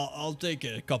there? I'll take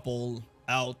a couple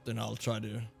out and I'll try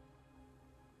to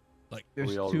like There's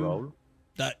we all two. roll?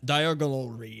 that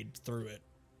diagonal read through it.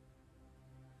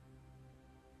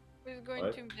 Who's going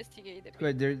What? to investigate it?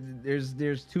 But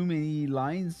there's too many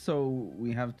lines, so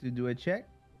we have to do a check.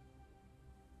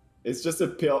 It's just a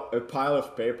pile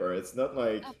of paper. It's not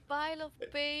like A pile of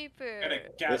paper. Gonna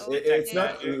it- cast it's detect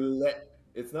not magic.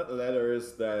 it's not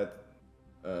letters that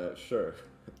sure.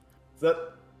 It's not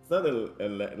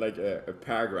like a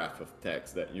paragraph of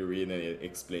text that you read and it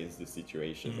explains the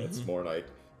situation. It's more like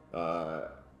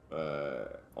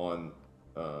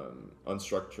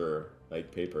unstructured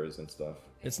like papers and stuff.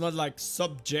 It's not like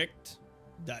subject,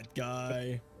 that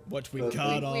guy, what we But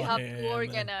got We on have him. to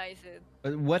organize it.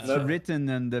 But what's No. written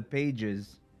on the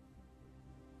pages?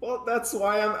 Well, that's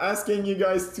why I'm asking you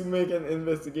guys to make an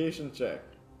investigation check.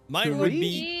 Mine To would read?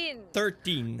 be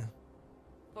 13.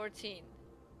 14.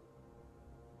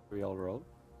 We all roll?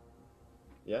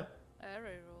 Yeah? I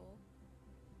roll.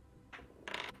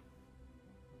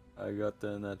 I got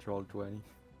a natural 20.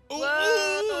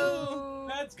 Whoa!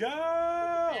 Let's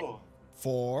go!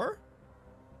 4.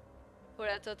 For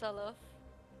a total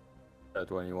of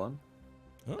 21.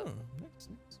 Oh, nice.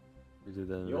 We did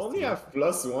an You only have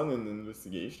 +1 in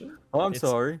investigation? Oh, I'm It's-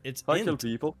 sorry. it's I kill int.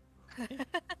 people.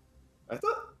 I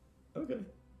thought. Okay.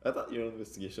 I thought your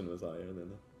investigation was higher than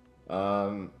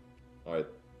that. Alright.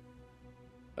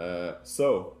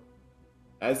 So,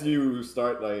 as you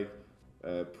start like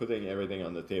putting everything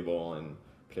on the table and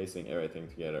placing everything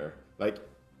together, like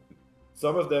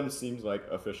some of them seems like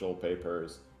official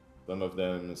papers, Some of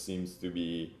them seems to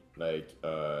be like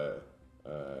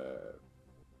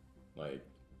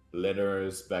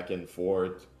letters back and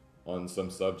forth on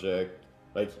some subject.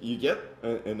 Like you get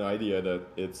an idea that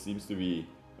it seems to be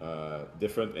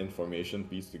different information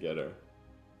pieced together,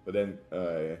 but then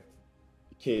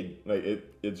Cade, like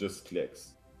it just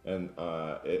clicks, and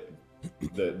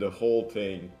the whole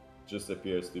thing just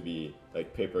appears to be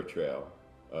like paper trail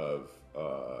of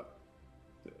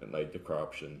like the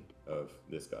corruption of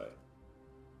this guy.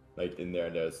 Like in there,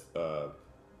 there's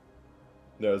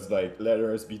like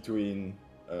letters between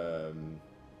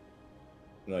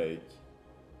like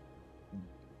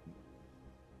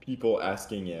people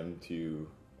asking him to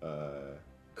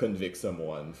convict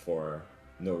someone for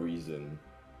no reason.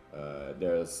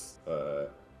 There's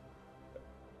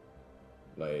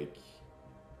like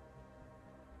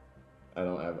I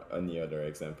don't have any other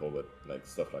example, but like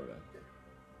stuff like that.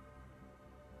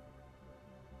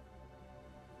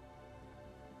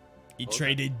 He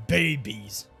traded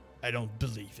babies. I don't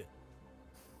believe it.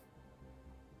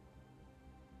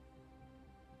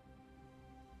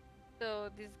 So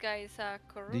this guy is a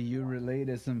corrupt Do you one. relay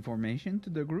this information to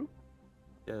the group?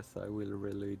 Yes, I will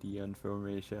relay the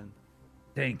information.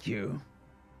 Thank you.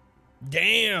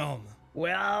 Damn.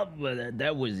 Well,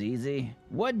 that was easy.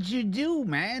 What'd you do,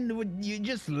 man? You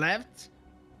just left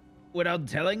without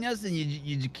telling us, and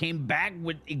you came back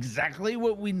with exactly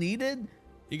what we needed?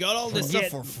 You got all this stuff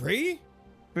for free?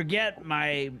 Forget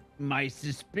my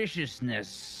suspiciousness,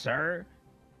 sir.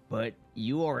 But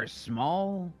you are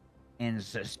small and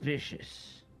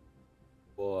suspicious.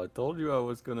 Well, I told you I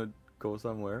was gonna go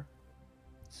somewhere.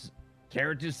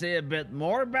 Care to say a bit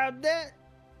more about that?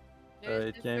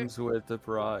 There's It comes with a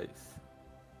price.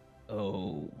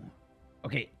 Oh.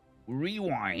 Okay,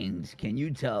 rewind. Can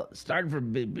you start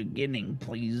from the beginning,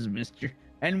 please, mister?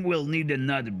 And we'll need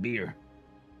another beer.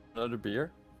 Another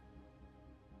beer?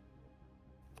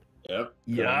 Yep.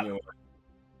 Yeah.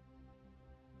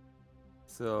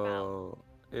 So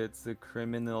it's a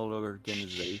criminal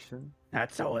organization.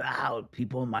 Not so loud.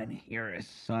 People might hear us.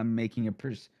 So I'm making a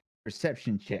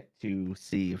perception check to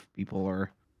see if people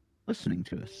are listening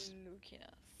to us. looking at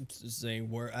us. It's just saying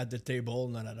we're at the table,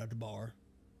 not at the bar,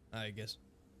 I guess.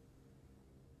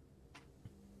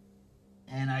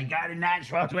 And I got a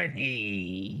natural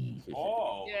 20.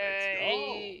 Oh,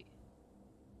 Yay!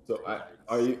 So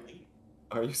are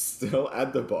you still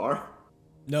at the bar?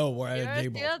 No, we're at You're a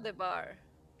table. still at the bar.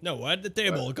 No, we're at the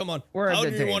table. Come on. We're at How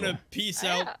the do you want to table. piece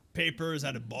Yeah. out papers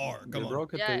at a bar? Come They on.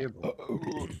 broke a Yeah.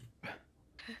 table.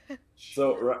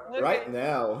 So Okay. right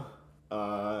now,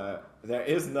 there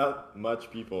is not much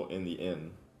people in the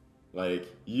inn. Like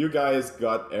you guys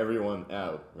got everyone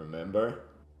out, remember?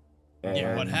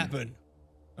 Yeah, what And- happened?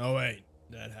 Oh, wait.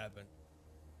 That happened.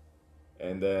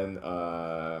 And then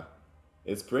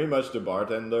it's pretty much the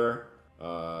bartender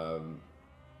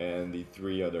and the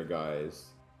three other guys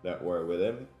that were with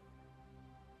him.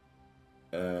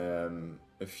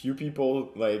 A few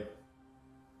people like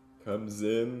comes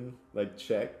in, like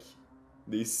check.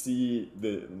 They see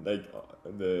the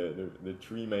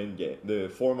the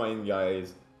four main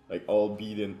guys like all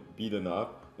beaten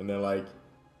up, and they're like,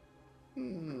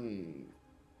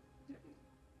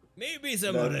 Maybe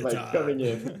some That's other like time. coming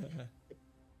in.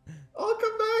 I'll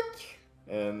come back.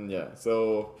 And yeah,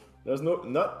 so there's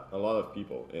not a lot of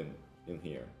people in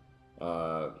here.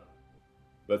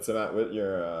 But Semath, with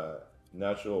your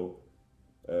natural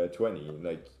 20,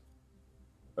 like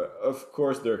of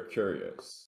course they're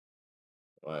curious.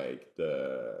 Like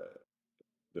the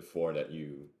four that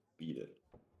you beat it.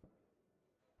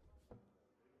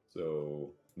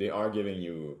 So they are giving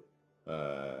you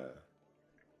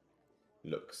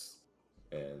looks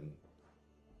and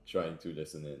trying to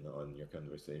listen in on your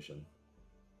conversation,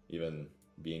 even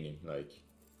being like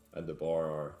at the bar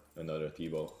or another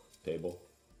table.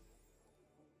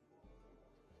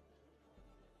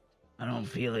 I don't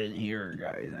feel it here,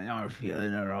 guys. I don't feel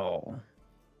it at all.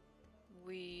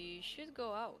 We should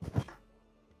go out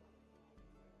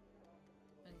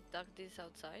and duck this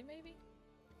outside, maybe.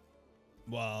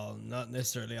 Well, not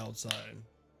necessarily outside.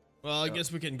 Well, I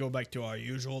guess we can go back to our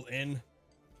usual inn,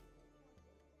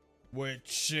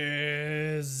 which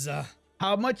is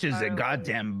How much is Far a away.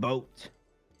 goddamn boat?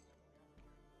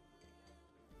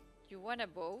 You want a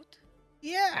boat?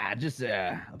 Yeah, just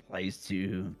a place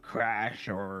to crash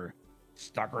or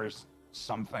stuck or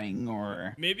something,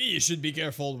 or maybe you should be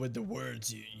careful with the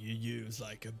words you use,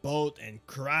 like a boat and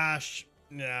crash.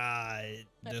 Nah, it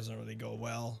doesn't really go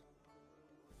well.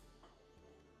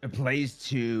 a place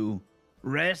to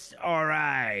rest our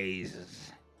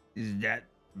eyes. Is that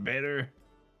better?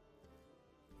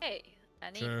 Hey,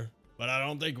 I need. Sure, but I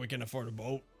don't think we can afford a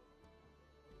boat.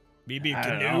 Maybe a I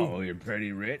don't canoe. know. You're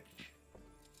pretty rich.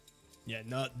 Yeah,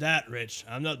 not that rich.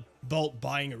 I'm not bulk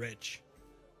buying rich.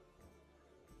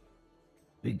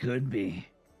 We could be.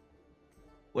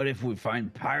 What if we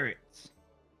find pirates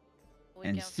We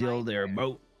and can steal find their her.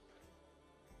 boat?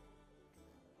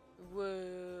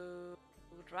 Whoa.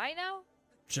 Right now?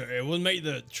 Sure, it will make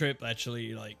the trip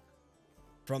actually like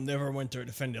from Neverwinter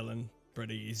to Fendilin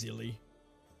pretty easily.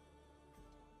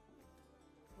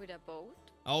 With a boat?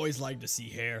 I always like to see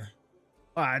hair.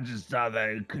 Well, I just thought that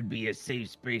it could be a safe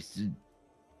space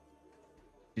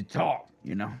to talk,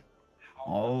 you know,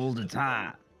 all the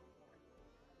time.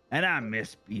 And I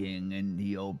miss being in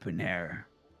the open air.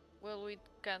 Well, we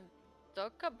can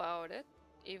talk about it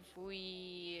if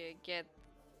we get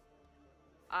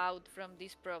out from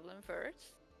this problem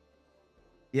first.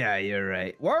 Yeah, you're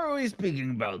right. Why are we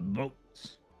speaking about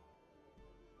boats?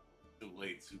 Too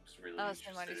late. Zook's really Oh, interested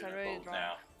somebody's in a already boat drunk.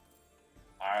 now.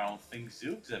 I don't think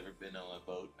Zook's ever been on a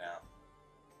boat now.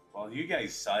 Well, you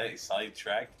guys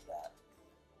sidetracked that.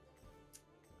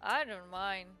 I don't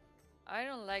mind. I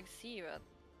don't like sea, but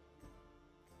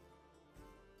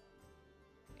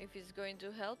if it's going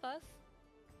to help us.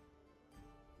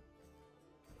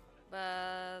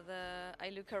 But I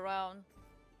look around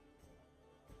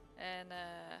and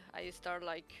I start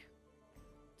like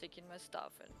taking my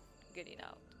stuff and getting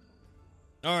out.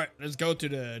 All right, let's go to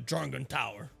the Drunken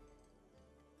Tower.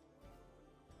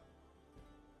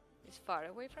 It's far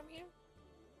away from here.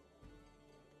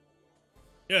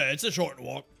 Yeah, it's a short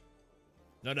walk.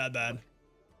 Not that bad.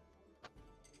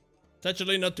 It's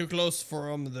actually not too close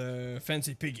from the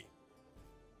Fancy Piggy.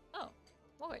 Oh,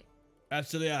 okay.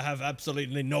 Actually, I have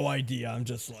absolutely no idea. I'm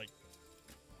just like,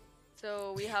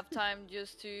 So we have time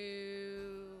just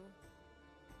to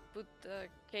put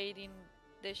Cade in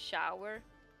the shower.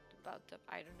 About the,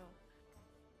 I don't know.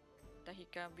 That he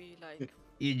can be like.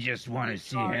 You just want to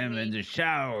see him in Charming. the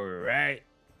shower, right?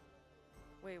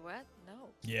 Wait, what? No.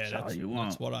 yeah, That's all that's you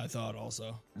want. what I thought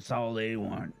also. That's all they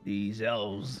want, these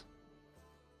elves.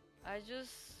 I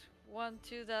just want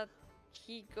to that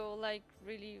he go like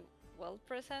really well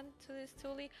present to this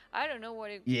Thule. I don't know what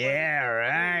it. Yeah,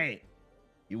 right.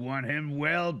 You want him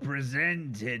well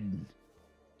presented.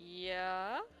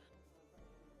 Yeah.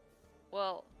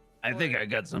 Well. I think for- I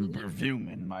got some perfume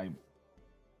in my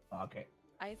pocket.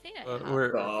 I think I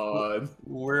have. God.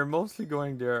 We're mostly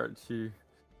going there to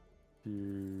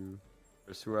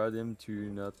persuade him to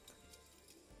not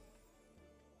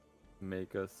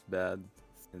make us bad,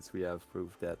 since we have proof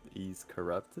that he's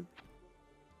corrupted.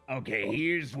 Okay,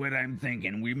 here's what I'm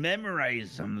thinking. We memorize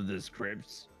some of the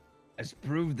scripts as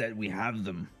proof that we have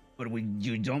them, but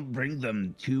you don't bring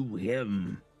them to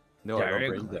him No, I don't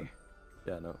directly. bring them.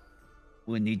 Yeah, no.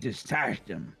 We need to stash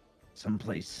them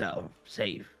someplace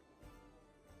safe,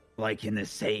 like in a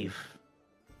safe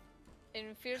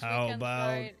And first How we can about-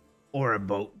 try. or a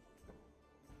boat.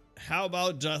 How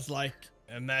about just like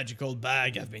a magical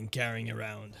bag I've been carrying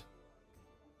around?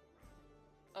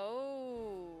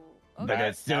 Oh. But Okay.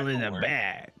 that's still that in could a work.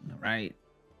 bag, right?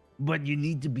 But you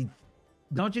need to be,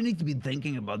 don't you need to be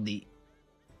thinking about the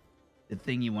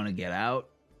thing you want to get out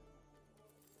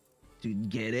to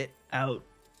get it out?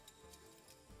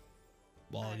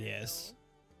 Well, I don't yes. know.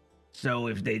 So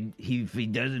if he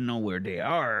doesn't know where they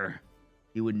are,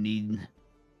 he would need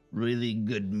really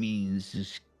good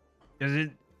means. Does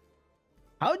it?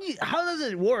 How does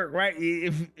it work, right?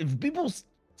 If people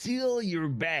steal your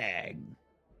bag,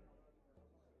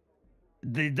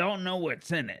 they don't know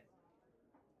what's in it.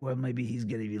 Well, maybe he's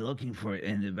gonna be looking for it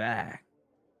in the bag,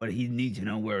 but he needs to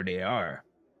know where they are.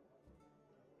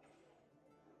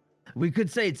 We could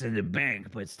say it's in the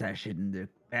bank, but stash it in the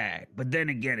bag. But then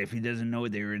again, if he doesn't know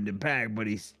they're in the bag, but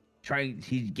he's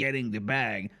getting the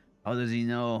bag, how does he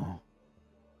know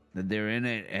that they're in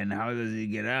it? And how does he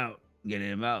get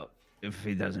him out if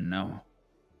he doesn't know?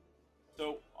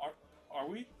 So, are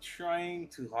we trying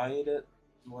to hide it?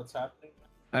 What's happening?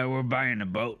 We're buying a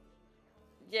boat.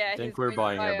 Yeah, think he's we're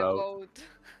going to buying buy a a boat. boat.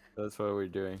 That's what we're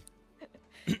doing.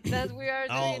 That we are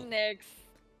I'll- doing next.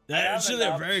 That's have actually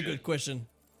an a very option. good question.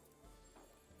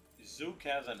 Zook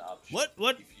has an option.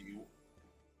 What If you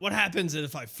what happens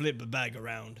if I flip the bag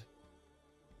around?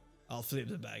 I'll flip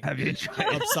the bag Have you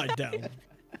tried? upside down.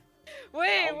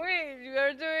 Wait, Um, you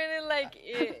are doing it like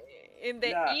in the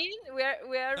Yeah. inn? We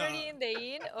are already in the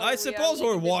inn. Or I we suppose are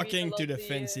we're in the walking middle to of the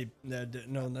fancy.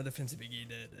 No, not the fancy piggy.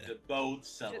 the boat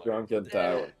seller. Drunken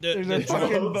Tower. The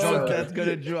fucking boat that's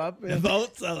gonna drop the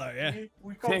boat seller. Yeah.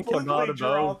 We Think completely about a boat.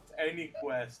 dropped any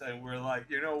quest, and we're like,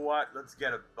 you know what? Let's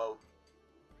get a boat.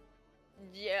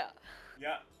 Yeah.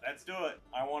 Yeah, let's do it.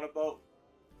 I want a boat.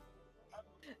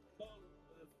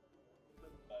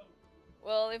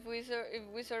 Well, if we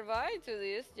survive to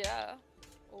this, yeah,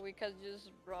 or we can just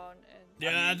run and.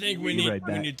 Yeah, I mean, think we- we right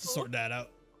back. need to sort that out.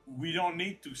 We don't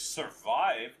need to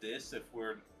survive this if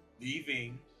we're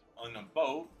leaving on a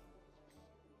boat.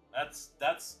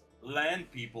 That's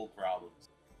land people problems,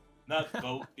 not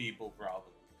boat people problems.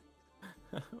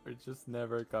 We're just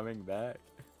never coming back.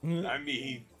 I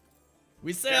mean,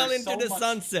 We sail There's into so the much-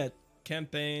 sunset.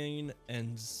 Campaign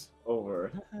ends.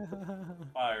 Over.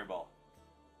 fireball.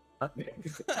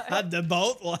 At the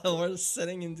boat while we're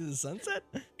sitting into the sunset?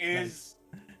 Is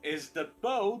the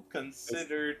boat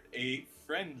considered a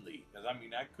friendly? Because I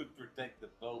mean, I could protect the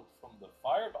boat from the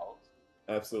fireballs.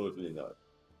 Absolutely not.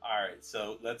 All right,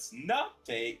 so let's not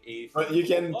take a. But you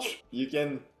friendly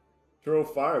can boat. throw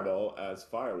fireball as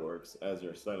fireworks as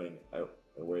you're sailing out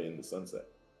away in the sunset.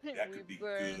 That we could be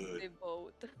burn good. the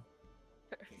boat.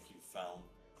 I think you found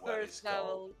what is First called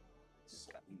level.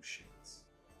 solutions.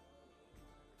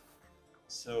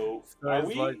 So So are it's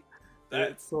we? like,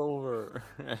 that, It's over.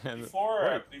 And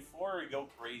before we go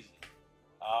crazy,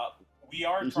 we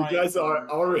are You trying. guys are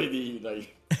already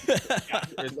like.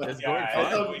 it's going I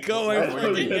fine. don't, Going I don't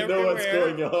fucking even know what's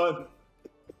everywhere. going on.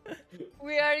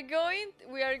 We are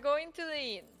going to the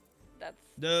inn. That's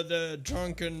The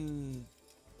drunken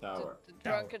Tower. the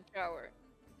drunken tower.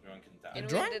 Drunken tower. And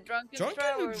drunk- with the drunken drunken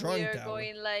or tower, drunk we are tower?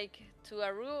 going like to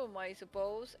a room, I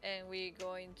suppose, and we're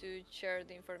going to share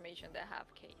the information that have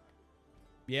Cade.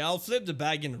 Yeah, I'll flip the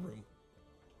bag in the room.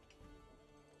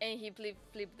 And he flip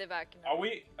the back. In the Are room.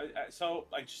 we? So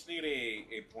I just need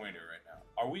a pointer right now.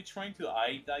 Are we trying to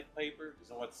hide that paper? Is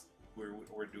that what's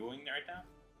we're doing right now?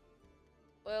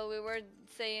 Well, we were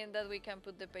saying that we can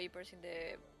put the papers in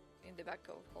the back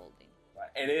of holding.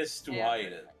 It is to Yeah. hide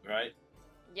it, right?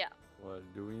 Yeah. Well,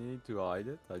 do we need to hide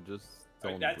it? I just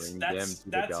Right, don't that's bring them that's to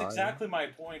the that's guy. exactly my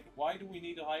point. Why do we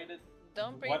need to hide it?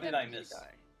 Don't bring What them did I to the miss?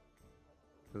 guy.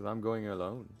 Because I'm going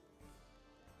alone.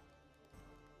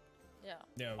 Yeah.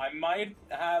 No. I might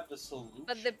have a solution.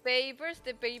 But the papers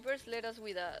let us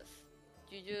with us.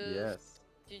 You just Yes.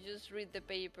 you just read the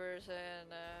papers and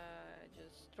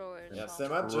just throw it. Yeah,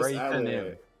 somewhere. Semath just Right added in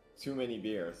him. too many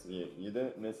beers. You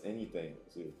didn't miss anything.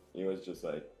 So he was just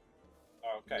like,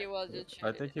 Okay. He was just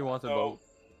I think he wants a So, boat.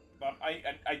 but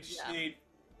I just Yeah. need.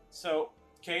 So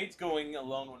Cade's going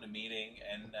alone on the meeting,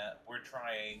 and we're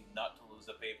trying not to lose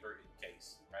the paper in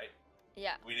case, right?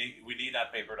 Yeah, We need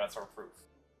that paper. That's our proof.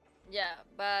 yeah,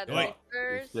 but Wait.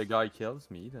 first, If the guy kills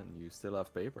me, then you still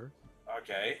have paper.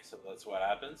 Okay, so that's what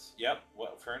happens. Yep.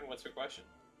 Well, Fern, what's your question?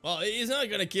 Well, he's not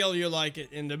gonna kill you like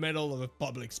in the middle of a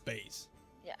public space.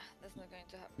 yeah, that's not going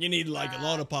to happen. You need like a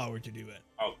lot of power to do it.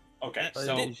 Oh, okay. Uh,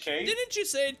 So did- Cade. Didn't you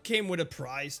say it came with a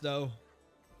price though?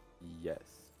 Yes.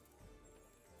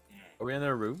 Are we in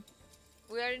a room?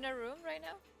 We are in a room right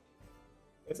now.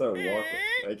 it's a walk.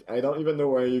 Like I don't even know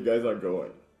where you guys are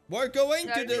going. We're going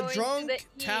We to are the going to drunk the inn.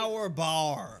 tower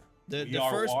bar. The We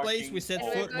are first place walking we set And Oh.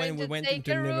 we're foot going when we to went take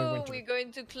into a room. Neverwinter. We're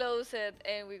going to close it,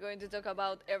 and we're going to talk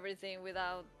about everything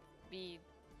without being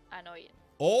annoying.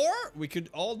 Or we could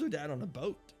all do that on a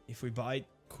boat if we buy it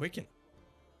quicken.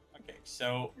 Okay,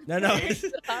 so No, no.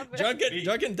 Cade, drunken, Be-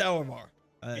 drunken tower bar.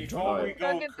 before we go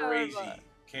Drunken tower crazy, bar.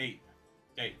 Kate,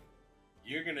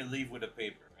 you're gonna leave with a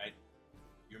paper, right?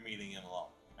 You're meeting him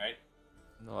alone, right?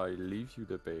 No, I leave you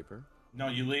the paper. No,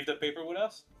 you leave the paper with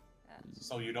us, Yeah.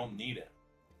 so you don't need it.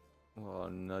 Well,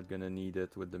 I'm not gonna need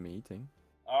it with the meeting.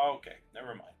 Okay,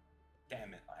 never mind.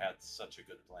 Damn it, I had such a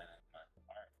good plan.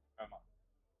 Alright, never mind.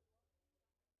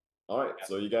 All right,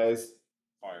 so you guys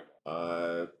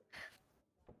Fireball.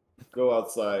 go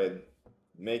outside,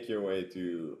 make your way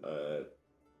to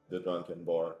the drunken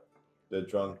bar, the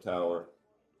drunk tower.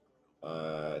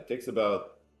 It takes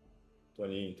about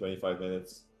 20-25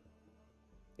 minutes.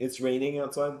 It's raining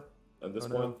outside at this Oh,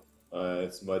 no. point.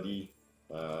 It's muddy.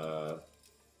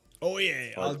 Oh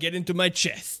yeah, I'll get into my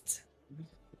chest.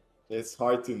 It's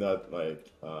hard to not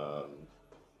like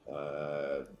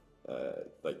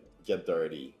get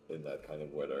dirty in that kind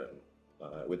of weather.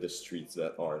 With the streets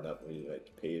that are not really like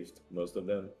paved, most of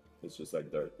them, it's just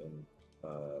like dirt and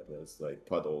there's like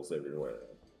puddles everywhere.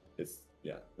 It's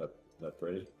not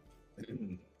pretty.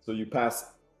 So you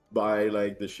pass by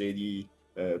like the shady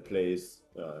place.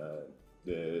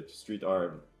 The street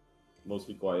are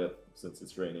mostly quiet since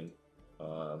it's raining.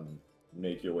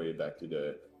 Make your way back to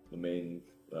the main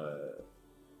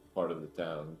part of the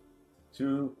town,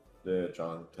 to the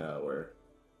drunk tower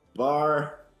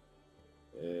bar.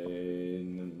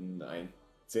 And I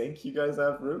think you guys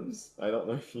have rooms. I don't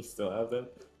know if you still have them.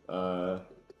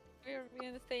 We're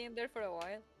gonna stay in there for a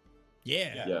while.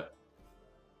 Yeah.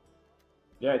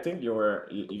 Yeah, I think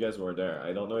you guys were there.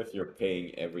 I don't know if you're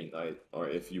paying every night or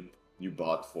if you you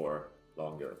bought for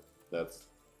longer. That's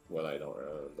what I don't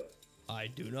remember. I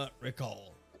do not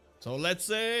recall. So let's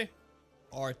say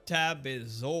our tab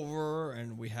is over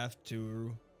and we have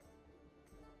to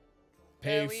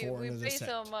pay for we another pay set.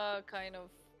 some kind of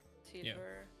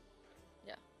silver.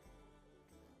 Yeah.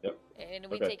 Yep. And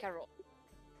we Okay. take a roll.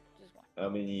 Just one. How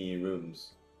many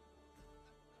rooms?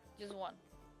 Just one.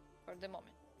 For the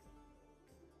moment.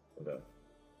 Okay.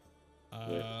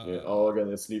 Uh, We're all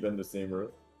gonna sleep in the same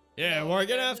room. yeah, No, we're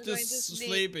gonna we're have to going to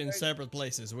sleep in sleep. separate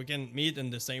places. We can meet in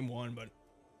the same one, but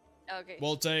Okay.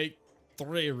 we'll take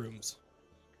 3 rooms.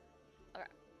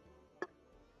 It's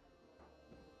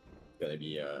gonna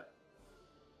be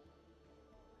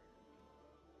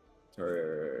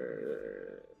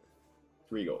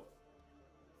 3 gold.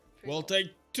 We'll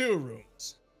take 2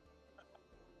 rooms.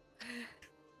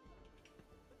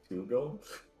 2 gold.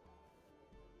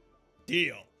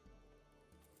 Deal.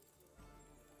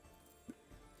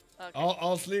 Okay.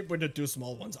 I'll sleep with the 2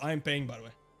 small ones. I'm paying, by the way.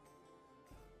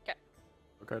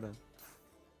 Okay then.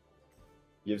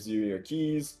 Gives you your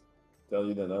keys, tell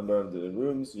you the number of the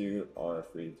rooms. You are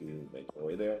free to make your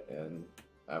way there and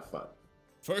have fun.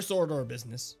 First order of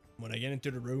business. When I get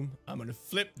into the room, I'm gonna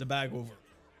flip the bag over.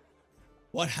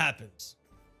 What happens?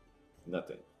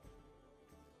 Nothing.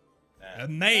 Nah.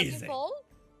 Amazing. Fall?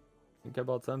 Think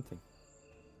about something.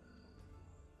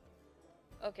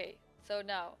 Okay. So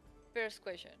now, first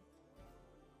question.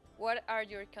 What are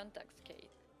your contacts, Cade?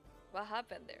 What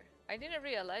happened there? I didn't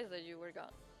realize that you were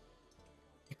gone.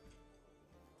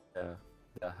 Yeah,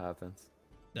 that happens.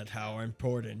 That's how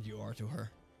important you are to her.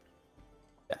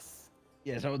 Yes.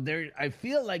 Yeah, so I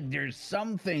feel like there's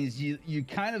some things you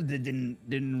kind of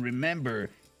didn't remember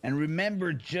and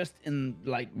remember just in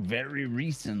like very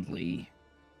recently,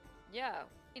 Yeah.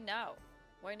 Why now?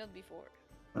 Why not before?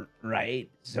 right?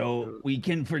 So we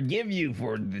can forgive you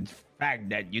for the fact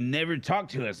that you never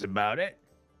talked to us about it.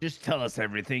 Just tell us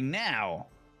everything now.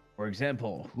 For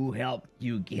example, who helped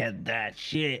you get that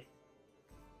shit?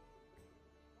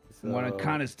 What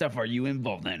kind of stuff are you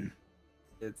involved in?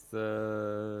 It's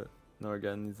an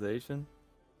organization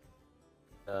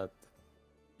that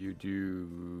you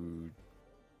do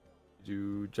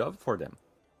job for them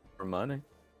for money,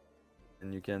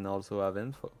 and you can also have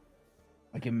info.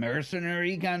 Like a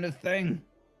mercenary kind of thing?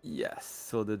 Yes,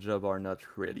 so the job are not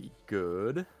really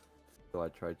good, so I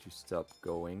tried to stop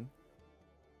going,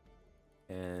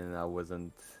 and I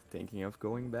wasn't thinking of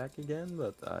going back again,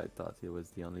 but I thought it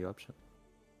was the only option.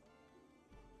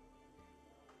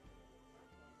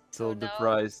 So the now-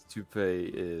 price to pay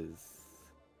is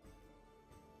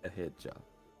a hit job.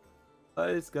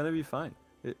 It's gonna be fine.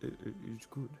 It's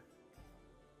good.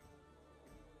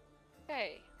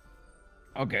 Okay.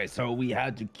 Okay, so we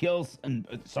had to kill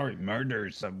murder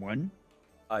someone.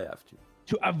 I have to.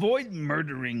 To avoid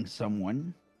murdering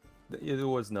someone, It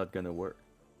was not gonna work.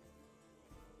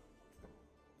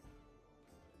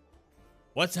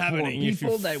 What's for happening if you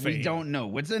people that we fail? don't know.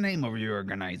 What's the name of your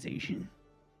organization?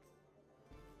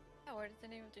 Yeah, what is the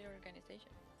name of the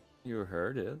organization? You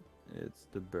heard it. It's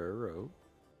the Burrow.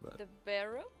 But The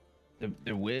Barrow?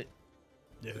 The wit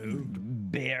No.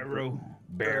 Barrow.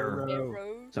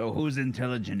 Barrow. So who's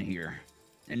intelligent here?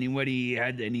 Anybody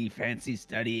had any fancy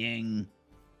studying?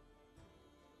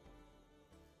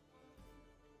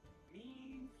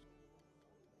 Me?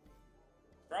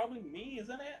 Probably me,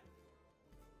 isn't it?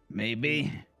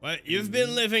 Maybe. Well, you've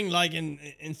been living like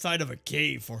inside of a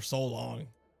cave for so long.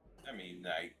 I mean,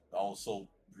 I also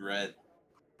read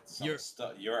some You're-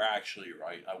 stuff. You're actually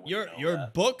right. I wouldn't You're know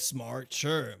that. book smart,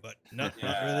 sure, but not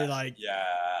really like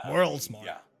yeah, world smart.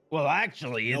 Yeah, Well,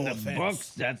 actually, in No the offense. books,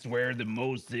 that's where the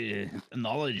most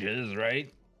knowledge is,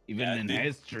 right? Even Yeah, in did-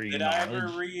 history Did I knowledge.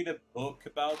 ever read a book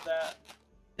about that?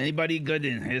 Anybody good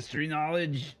in history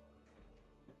knowledge?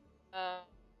 I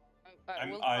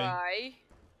I'm- will I- try.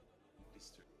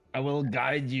 I will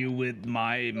guide you with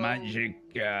my magic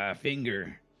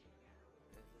finger.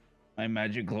 My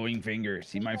magic glowing finger.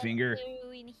 See my finger?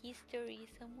 In history,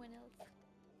 someone else.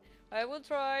 I will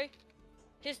try.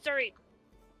 History.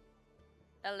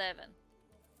 11.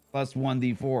 Plus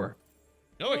 1d4.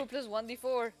 No, Oh, plus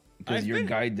 1d4. Because I've you're been-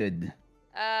 guided.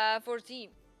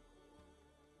 14.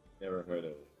 Never heard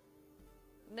of it.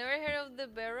 Never heard of the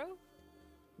Barrow?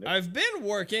 I've been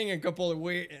working a couple of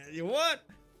weeks. What?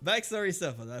 Backstory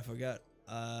stuff, but I forgot.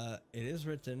 It is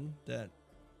written that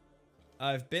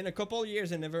I've been a couple of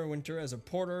years in Neverwinter as a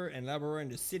porter and laborer in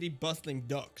the city bustling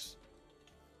docks.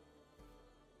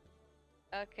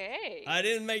 Okay. I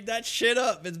didn't make that shit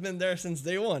up. It's been there since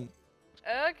day one.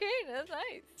 Okay, that's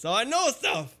nice. So I know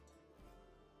stuff.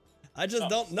 I just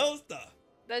don't know stuff.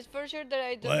 That's for sure that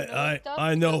I don't Well, know stuff.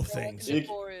 I know because I was things. in the You-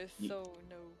 forest, you- so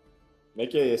no.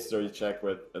 Make a history check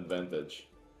with advantage.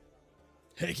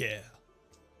 Heck yeah.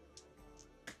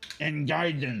 And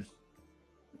guidance.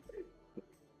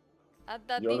 At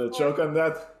that You wanna D4. choke on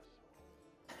that?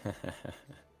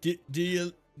 Do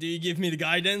you give me the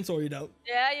guidance or you don't?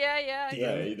 Yeah.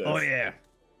 Yeah, he does. Oh yeah.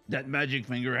 That magic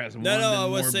finger has No, one no, and I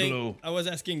was more saying, blue. I was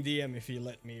asking DM if he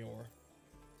let me or.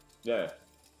 Yeah.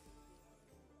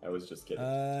 I was just kidding.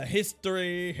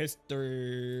 History.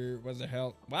 What the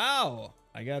hell? Wow,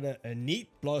 I got a neat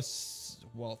plus,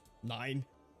 well, 9,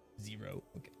 0.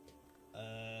 Okay.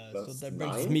 So Plus that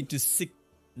brings 9? me to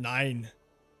 9.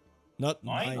 Not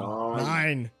 9.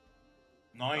 Nine?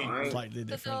 9. 9. Slightly Total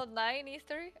different. 9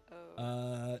 history?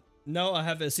 Oh. No, I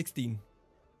have a 16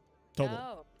 total.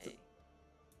 Oh, okay.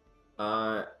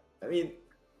 I mean,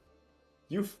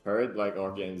 you've heard like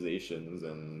organizations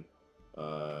and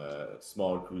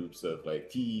small groups of like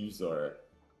thieves or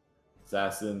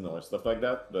assassin or stuff like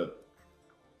that, but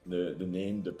the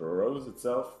name the Burrows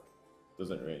itself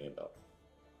doesn't ring a bell.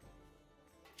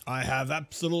 I have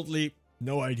absolutely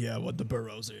no idea what the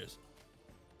Burrows is.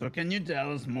 So can you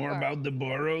tell us more Sure. about the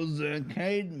burrows,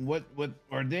 Cade? What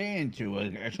are they into?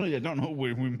 Actually, I don't know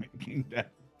where we're making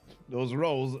those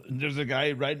rolls. There's a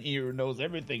guy right here who knows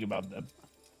everything about them.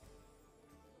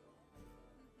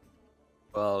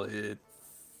 Well, it's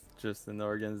just an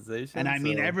organization. And I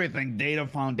mean so- everything. Data What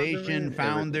do you Foundation, mean,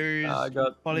 founders, everything? I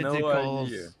got political no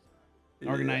idea. Yeah.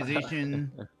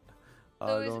 organization. I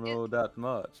So is don't it- know that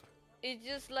much. It's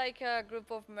just like a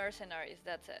group of mercenaries,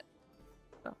 that's it.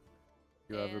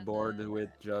 You have a And, board with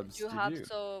jobs You to have do.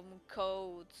 some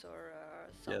codes or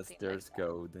something Yes, there's like that.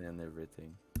 code and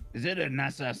everything. Is it an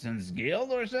assassin's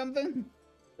guild or something?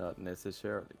 Not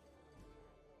necessarily.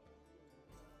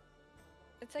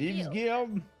 It's a Thieves guild.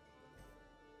 guild?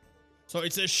 So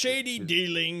it's a shady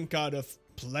dealing kind of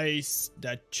place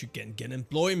that you can get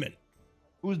employment.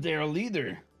 Who's their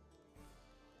leader?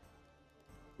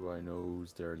 Do I know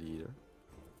who's their leader?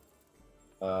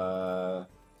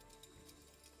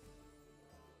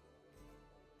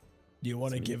 Do you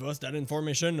want to me. give us that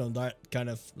information, or that kind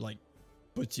of like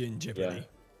puts you in jeopardy? Yeah.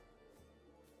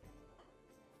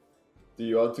 Do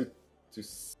you want to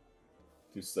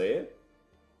say it?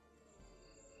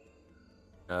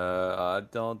 I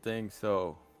don't think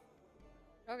so.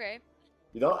 Okay.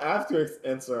 You don't have to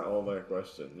answer all their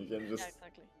questions. You can Yeah, just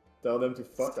exactly. tell them to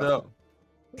fuck So,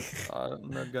 off.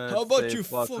 I'm not gonna How about say you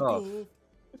fuck fuck off, off?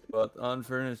 but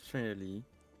unfortunately,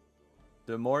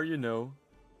 the more you know,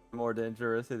 the more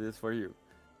dangerous it is for you.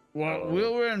 Well, Oh. we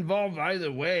were involved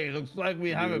either way. It looks like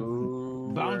we have a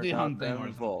You bounty were not hunting or something.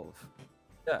 involved.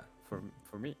 Yeah,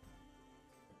 for me.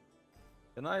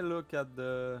 Can I look at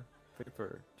the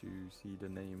paper to see the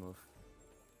name of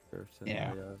person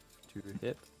Yeah. I have to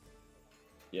hit?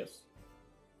 Yes.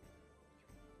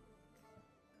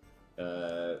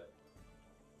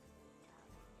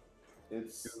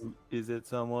 It's Is it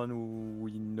someone who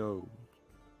we know?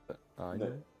 I No.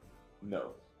 know.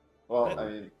 no. Well, Let- I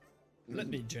mean, Let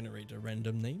me generate a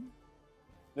random name.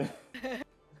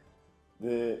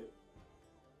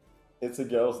 it's a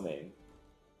girl's name.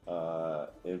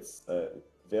 It's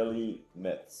Veli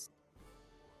Metz.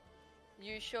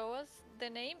 You show us the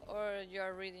name or you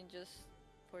are reading just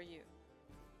for you?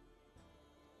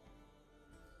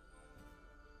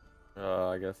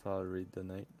 I guess I'll read the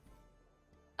name.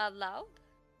 Out loud?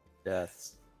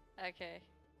 Yes. Okay.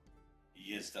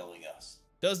 He is telling us.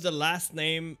 Does the last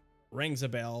name rings a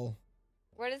bell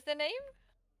What is the name?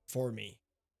 for me?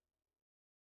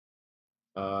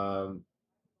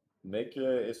 Make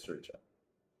a history check.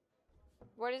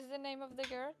 What is the name of the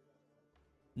girl?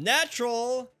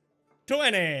 Natural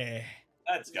 20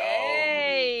 Let's go.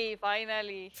 Yay!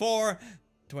 Finally. for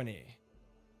 20.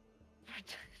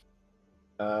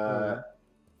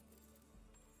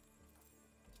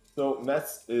 So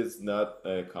Metz is not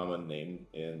a common name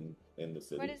in the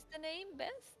city. What is the name?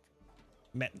 Best?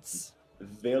 Metz.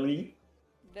 Veli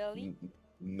Belly?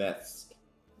 Metz.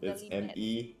 It's Veli Metz.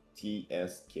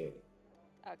 METSK.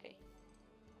 Okay.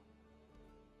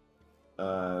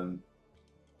 So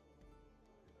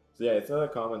yeah, it's not a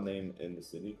common name in the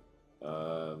city.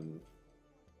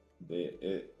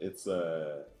 It's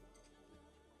a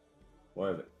more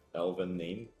of an elven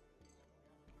name.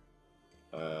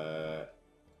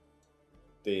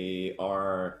 They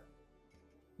are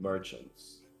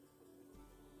merchants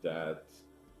that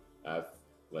have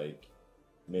like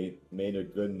made a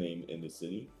good name in the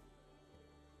city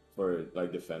for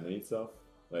like the family itself,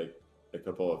 like a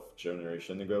couple of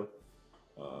generations ago.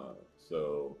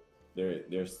 So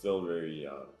they're still very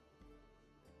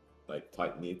like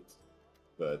tight knit,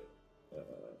 but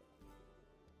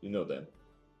You know them.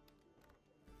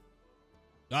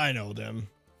 I know them.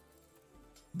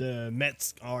 The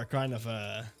Mets are kind of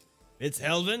it's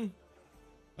Elven,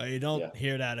 but you don't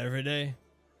hear that every day.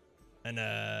 And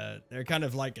they're kind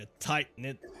of like a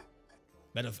tight-knit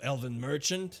bit of Elven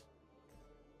merchant.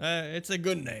 It's a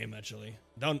good name actually.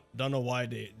 Don't know why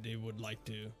they would like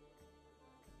to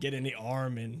get any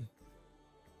arm in.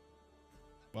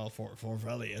 Well, for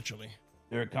Valley actually.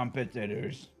 They're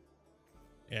competitors.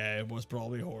 Yeah, it was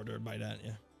probably ordered by that.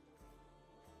 Yeah.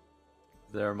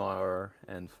 They're my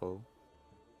info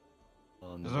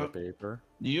on the paper.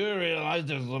 Do you realize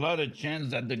there's a lot of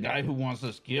chance that the guy who wants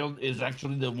us killed is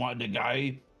actually the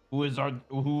guy who is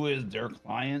their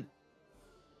client?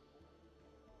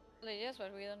 Well, yes,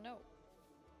 but we don't know.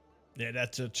 Yeah,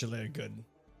 that's actually a good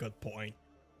point.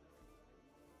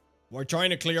 We're trying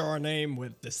to clear our name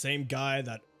with the same guy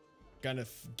that kind of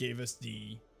gave us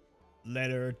the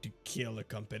letter to kill a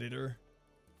competitor.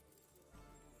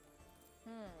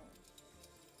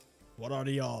 What are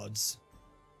the odds?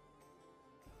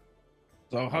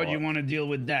 So how do you want to deal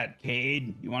with that,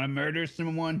 Cade? You want to murder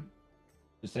someone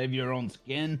to save your own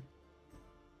skin?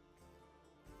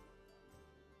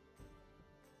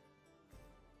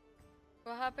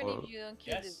 What happened if you don't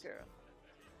kill this girl?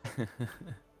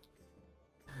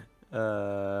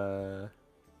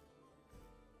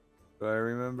 Do I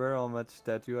remember how much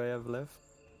tattoo I have left?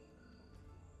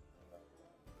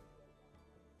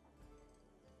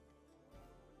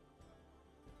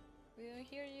 We don't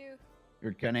hear you.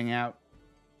 You're cutting out.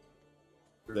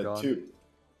 You're gone. 2.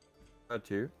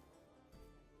 Got you.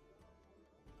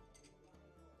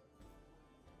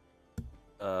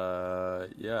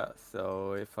 Yeah,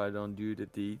 so if I don't do the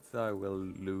deeds, I will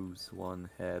lose one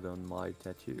head on my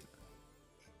tattoo.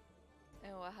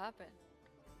 And what happened?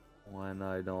 When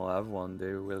I don't have one,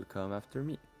 they will come after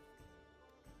me.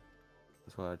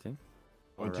 That's what I think.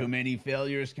 Or too many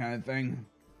failures kind of thing?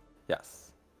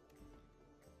 Yes.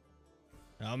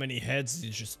 How many heads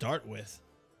did you start with?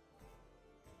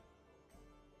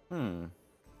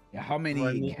 Yeah, how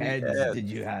many heads did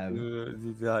you have?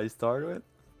 Did I start with?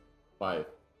 5.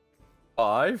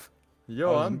 5?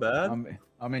 Yo, I'm bad.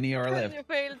 How many are left? You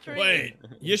failed 3. Wait,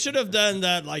 you should have done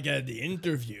that like at the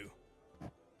interview.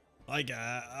 Like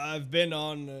I've been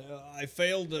on, I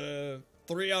failed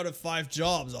 3 out of 5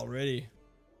 jobs already.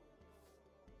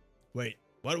 Wait,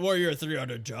 what were your 3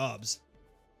 other jobs?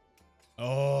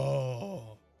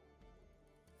 Oh.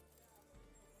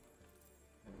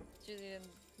 You didn't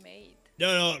made.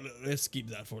 No, let's keep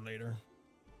that for later.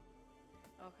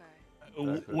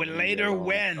 Okay. Well, later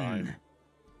when? Time.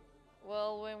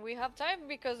 Well, when we have time,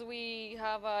 because we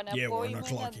have an Yeah, we're on appointment our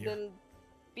clock at here. the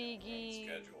Biggie,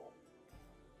 Schedule.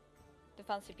 the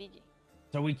fancy Biggie.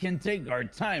 So we can take our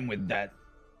time with that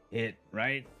hit,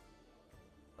 right?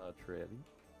 Not really.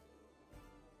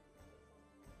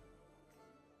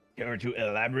 Care to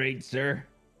elaborate, sir?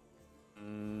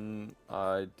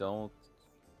 I don't.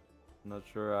 Not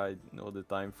sure I know the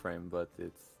time frame, but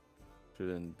it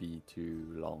shouldn't be too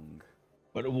long.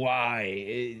 But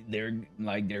why? They're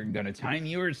gonna time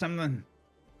you or something?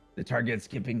 The target's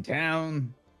skipping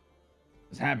town?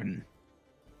 What's happening?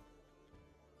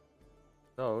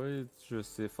 No, it's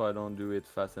just if I don't do it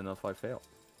fast enough, I fail.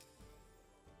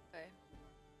 Okay.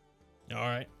 All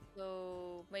right.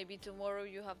 So maybe tomorrow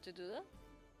you have to do that.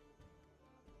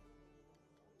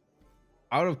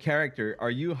 Out of character, are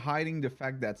you hiding the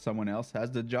fact that someone else has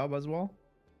the job as well?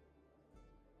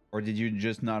 Or did you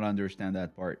just not understand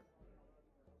that part?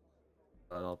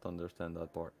 I don't understand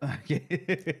that part.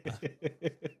 Okay.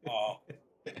 Oh,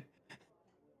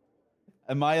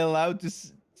 Am I allowed to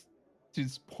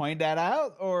point that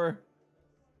out, or?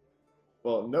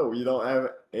 Well, no, you don't have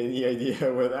any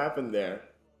idea what happened there.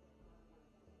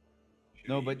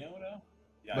 No, should but- you know now?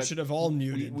 Yeah, I should have all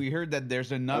muted. We heard that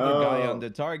there's another guy Oh. on the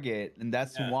target, and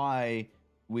that's Yeah. why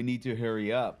we need to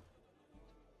hurry up.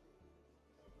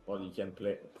 Well, you can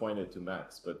point it to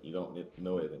Max, but you don't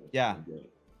know it. Yeah. In the game.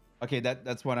 Okay,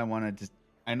 that's what I wanted to.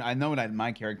 And I know that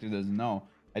my character doesn't know.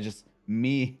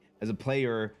 Me as a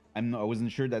player, I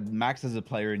wasn't sure that Max as a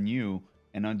player knew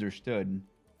and understood,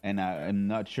 and I'm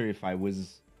not sure if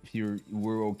you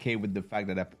were okay with the fact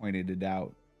that I pointed it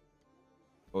out,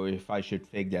 or if I should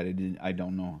fake that it didn't. I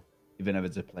don't know, even if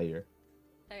it's a player.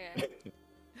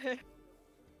 Okay.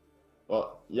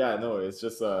 Well, yeah, no, it's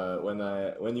just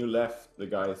when you left, the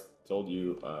guys told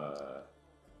you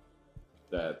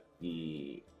that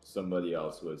somebody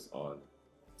else was on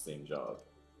the same job,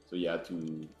 so you had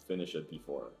to finish it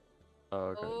before.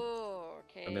 Oh, okay. Oh,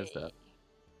 okay. I missed that.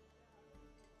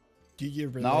 Do you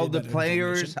relay Now the that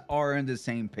players information? are on the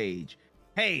same page.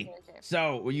 Hey, Okay.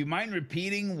 So, will you mind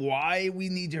repeating why we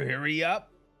need to hurry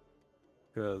up?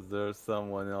 Because there's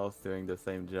someone else doing the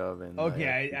same job. And Okay,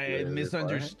 have to I do it before.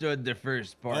 misunderstood the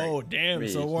first part. Oh, damn. Me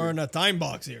So too. we're in a time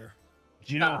box here.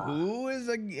 Do you know who is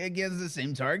against the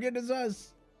same target as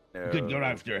us? We could go No.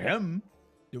 after him.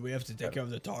 Do we have to take care of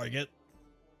the target?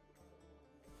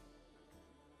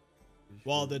 We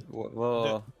Well, should- the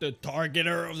well, the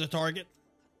targeter of the target?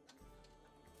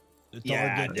 The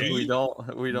Yeah, targetee? we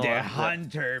don't The have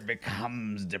hunter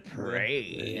becomes the prey.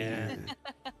 Yeah.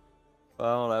 I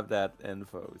don't have that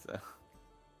info. So.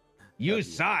 You That'd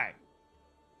be- saw it.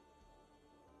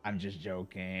 I'm just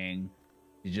joking.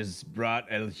 You just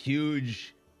brought a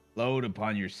huge load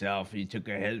upon yourself. You took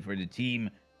a hit for the team,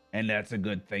 and that's a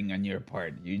good thing on your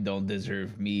part. You don't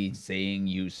deserve me saying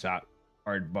you suck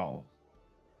hardball.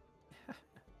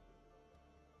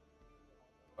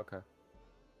 Okay.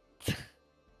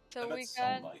 So we That's so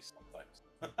can. nice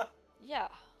sometimes. Yeah.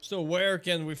 So where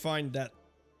can we find that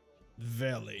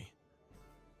valley?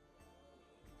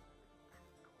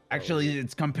 Actually,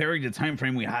 it's comparing the time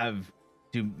frame we have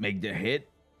to make the hit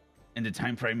and the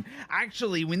time frame.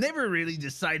 Actually, we never really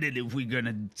decided if we're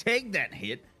gonna take that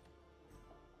hit,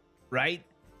 right?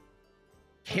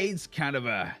 Cade's kind of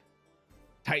a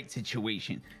tight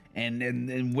situation,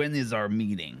 and when is our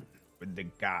meeting with the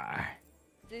guy?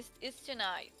 This is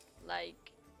tonight, like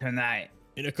Tonight.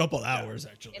 In a couple hours,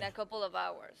 actually. in a couple of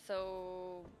hours.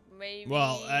 So maybe.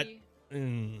 Well,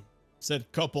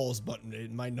 said couples, but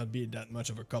it might not be that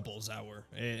much of a couples hour.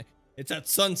 It's at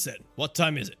sunset. What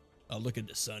time is it? I'll look at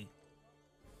the sun.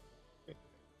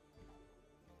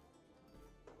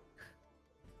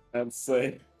 I'd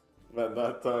say at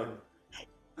that time.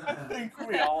 I think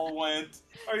we all went.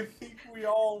 I think we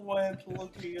all went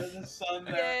looking at the sun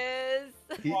there.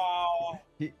 Yes. Wow.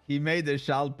 He made a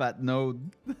Shalpat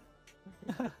node.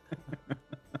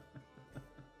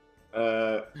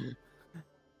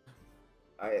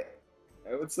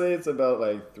 I would say it's about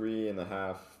like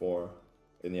 3:30, 4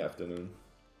 in the afternoon.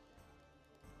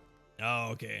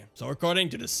 Oh, okay. So according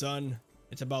to the sun,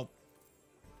 it's about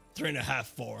 3.5,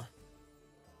 4.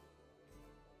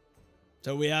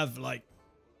 So we have like,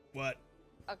 what?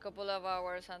 A couple of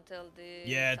hours until the.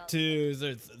 Yeah,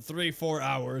 sunset. 3, 4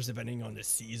 hours depending on the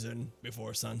season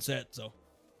before sunset. So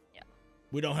Yeah.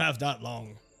 we don't have that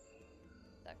long.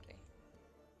 Exactly.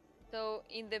 So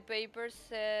in the paper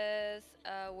says,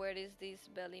 where is this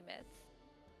belly meds?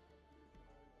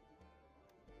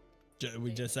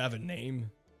 We just have a name.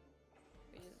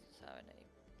 We just have a name.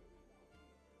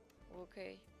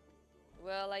 Okay.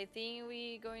 Well, I think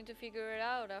we're going to figure it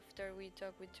out after we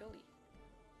talk with Julie.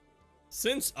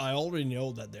 Since I already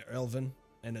know that they're elven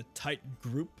and a tight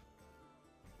group,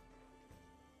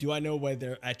 do I know where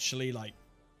they're actually like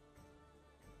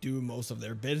do most of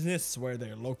their business, where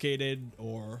they're located,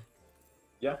 or?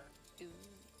 Yeah. Ooh.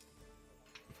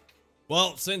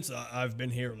 Well, since I've been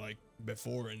here like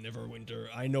before in Neverwinter,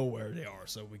 I know where they are,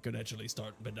 so we could actually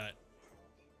start with that.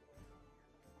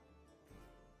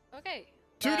 Okay.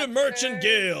 To the but Merchant first-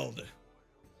 Guild!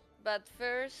 But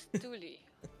first, Tuli.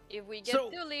 If we get So-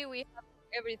 Tuli, we have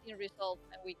everything resolved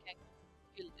and we can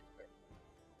kill this person.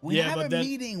 We Yeah, have but a then-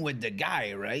 meeting with the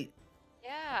guy, right?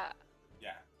 Yeah.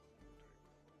 Yeah.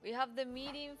 We have the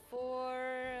meeting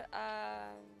for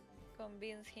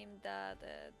convince him that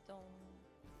don't.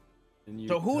 And you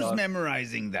So who's thought-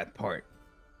 memorizing that part?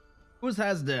 Who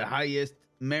has the highest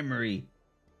memory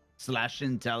 /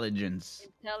 intelligence?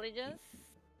 Intelligence?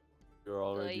 You're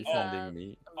already Like, sending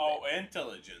me. Oh,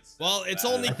 intelligence. Well, it's That's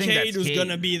only I think Cade that's who's Cade.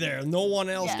 gonna be there. No one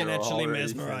else Yeah. can You're actually already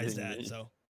mesmerize sending that, me. so.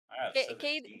 I have Cade,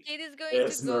 17. Cade is going to go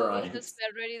Mesmerized. because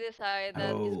we already decided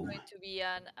that he's Oh. going to be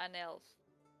an elf.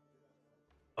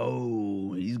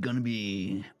 Oh, he's gonna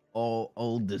be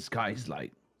all disguised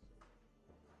like.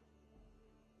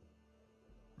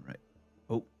 Right.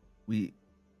 Oh, we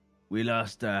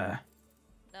lost No,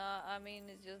 I mean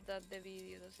it's just that the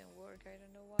video doesn't work. I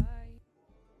don't know why.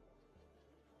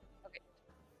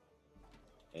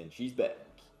 And she's back.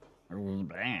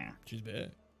 She's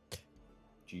bad.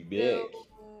 She's back.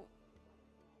 So,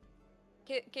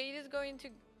 Cade is going to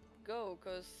go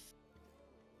because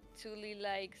Tuli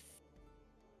likes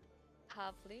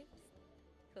halflings,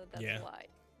 so that's Yeah. why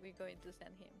we're going to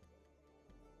send him.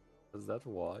 Is that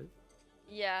why?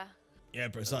 Yeah, Yeah,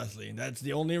 precisely. That's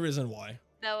the only reason why.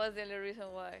 that was the only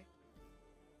reason why.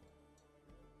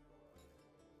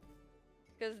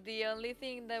 Because the only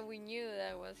thing that we knew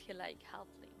that was he liked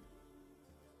halfling.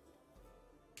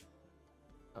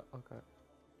 Okay.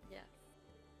 Yes.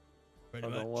 Pretty I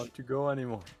much. don't want to go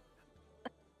anymore.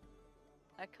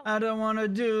 Come I on. don't want to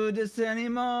do this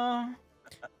anymore.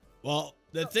 Well,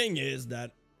 the thing is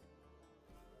that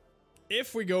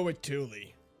if we go with Thule,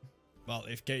 well,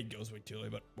 if Cade goes with Thule,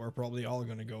 but we're probably all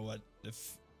gonna go at the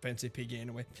fancy piggy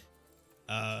anyway.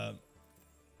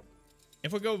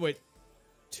 If we go with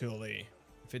Thule,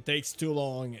 if it takes too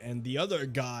long and the other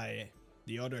guy,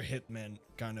 the other hitman,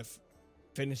 kind of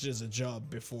finishes a job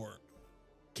before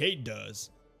Cade does,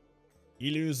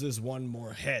 he loses one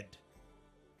more head.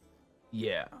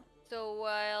 Yeah. So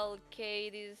while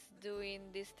Cade is doing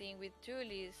this thing with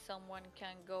Thule, someone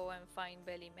can go and find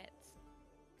belly meds.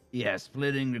 Yeah,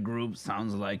 splitting the group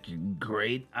sounds like a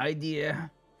great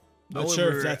idea. Not sure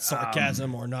if However, that's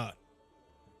sarcasm or not.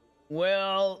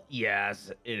 Well,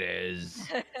 yes, it is.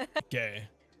 Okay.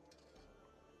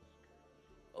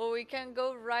 Or we can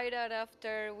go right out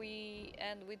after we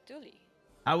end with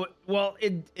Thule. Well,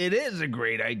 it is a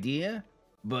great idea,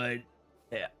 but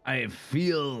I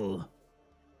feel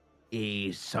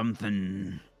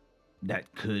something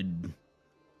that could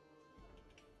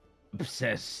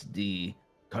obsess the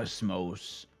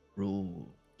cosmos rules.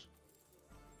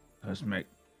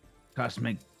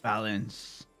 Cosmic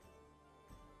balance.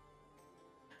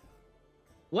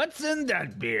 What's in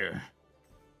that beer?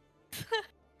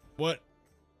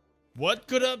 What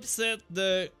could upset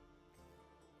the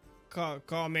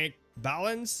comic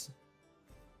balance?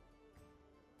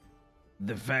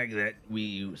 The fact that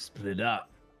we split up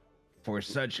for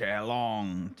such a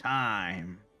long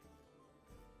time.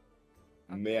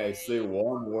 May I say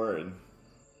one word?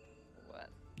 What?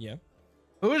 Yeah.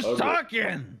 Who's Okay.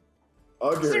 talking?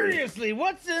 Augury. Seriously,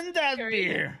 what's in that Augury.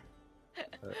 beer?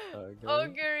 Okay.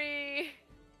 Augury!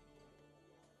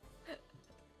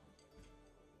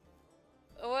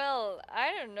 Well,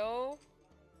 I don't know.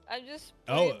 I just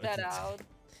Oh, put that out.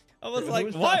 I was Who's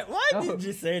like, talk- why Oh. did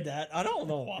you say that? I don't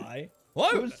know why.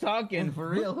 What? Who's talking for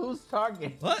real? Who's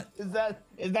talking? What? Is that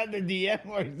the DM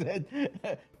or is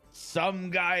that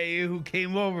some guy who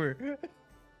came over?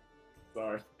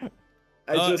 Sorry.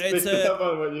 I just it's picked a- up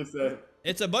on what you said.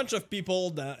 It's a bunch of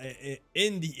people that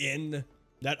in the inn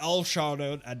that all shout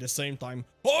out at the same time,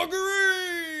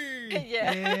 Augury!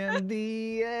 Yeah. In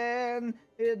the end,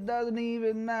 it doesn't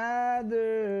even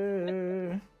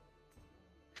matter.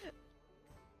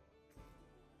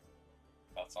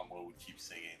 That's not what we keep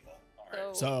singing, but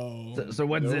alright. So, So So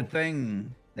what's the No.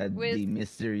 thing that With- the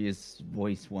mysterious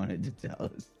voice wanted to tell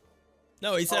us?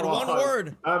 no, he said Oh, one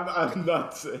word. I'm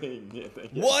not saying anything.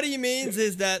 What he means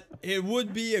is that it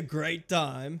would be a great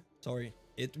time. Sorry,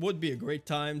 it would be a great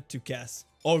time to cast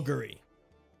Augury.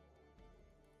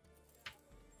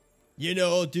 You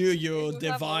know, do your have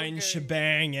divine Augury.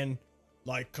 shebang and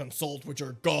like consult with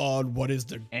your god. What is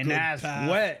the And good ask path?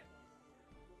 what?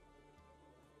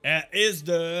 Is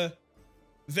the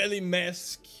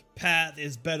Velimesk path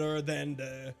is better than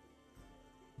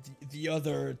the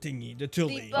other thingy, the Thule?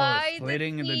 Divide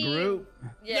Splitting the team. group?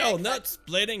 Yeah, No, exactly. not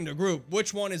splitting the group.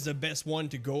 Which one is the best one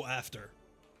to go after?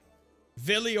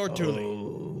 Vili or Thule?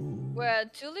 Oh, Well,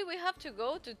 Thule, we have to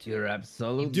go to Thule. you're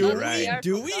absolutely Do Not we right. are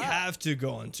do for we that. have to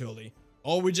go on Thule?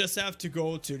 Or we just have to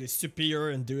go to the superior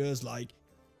and do us like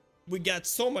we got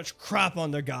so much crap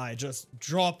on the guy, just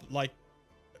drop like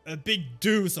a big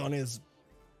deuce on his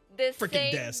The freaking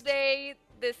same desk. day,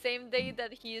 the same day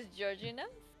that he is judging us.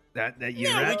 That you're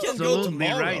Yeah, we can go absolutely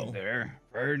tomorrow. right there.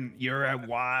 Vern, you're a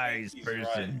wise He's person.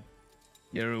 right.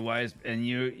 You're a wise,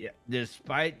 and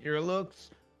despite your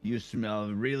looks, you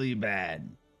smell really bad.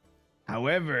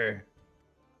 However,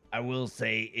 I will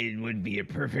say it would be a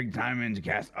perfect timing to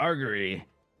cast Augury.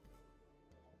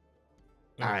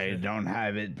 I don't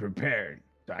have it prepared,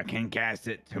 so I can cast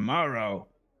it tomorrow.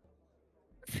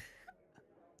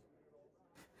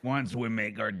 Once we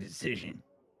make our decision.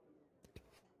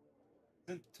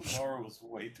 Tomorrow was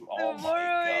way too. Oh Tomorrow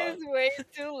my is god! way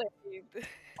too late.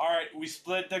 All right, we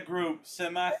split the group.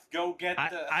 Semath, go get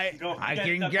the. I get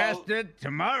can the cast boat. it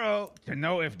tomorrow to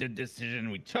know if the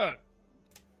decision we took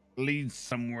leads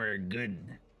somewhere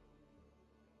good.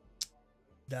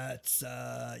 That's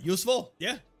useful.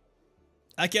 Yeah.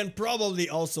 I can probably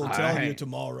also tell you Alright.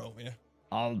 tomorrow. Yeah.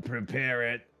 I'll prepare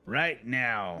it right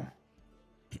now.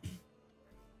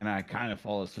 And I kind of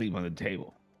fall asleep on the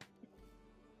table.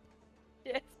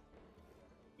 Yes.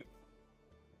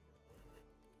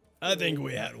 I think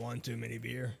we had one too many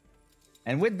beer.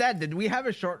 And with that, did we have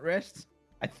a short rest?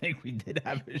 I think we did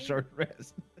have a short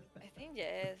rest. I think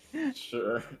yes.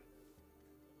 Sure.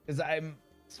 Because I'm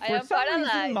I for am some reason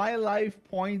paralyzed. my life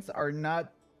points are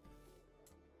not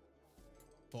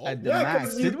Oh, at the Yeah, max.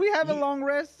 'cause Did we have a you- long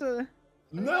rest?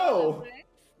 No.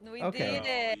 We Okay. did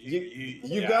it. You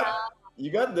Yeah.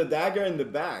 you got the dagger in the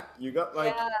back. You got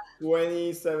like Yeah.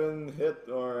 27 hit,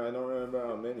 or I don't remember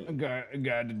how many. Got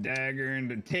a dagger and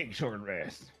to take short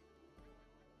rest.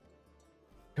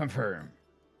 confirm.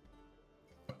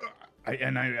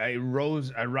 I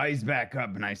rise back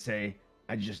up and I say,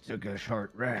 I just took a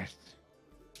short rest.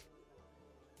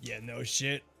 Yeah, no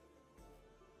shit.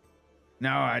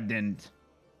 No, I didn't.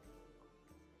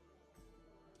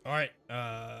 All right.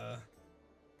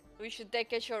 We should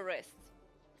take a short rest.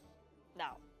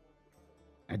 Now.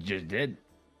 I just did.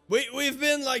 We've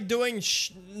been like doing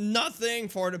nothing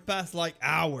for the past like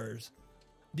hours.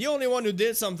 The only one who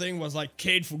did something was like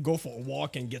Cade go for a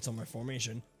walk and get some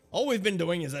information. All we've been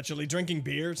doing is actually drinking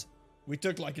beers. We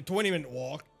took like a 20-minute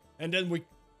walk, and then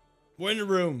we're in the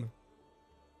room.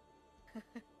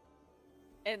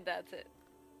 And that's it.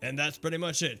 And that's pretty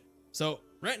much it. So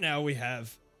right now we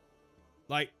have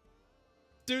like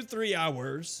 2-3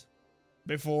 hours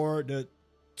before the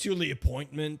Thule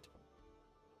appointment,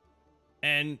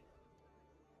 and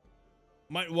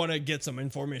might want to get some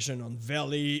information on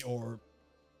Valley or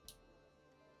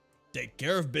take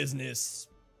care of business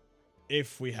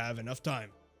if we have enough time.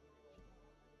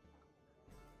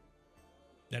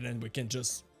 And then we can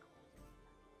just,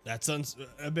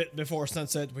 a bit before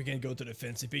sunset, we can go to the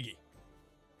Fancy Piggy.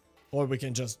 Or we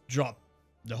can just drop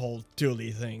the whole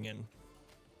Thule thing and...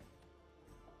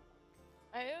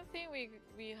 I don't think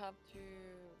we have to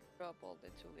drop all the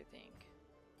Thule thing.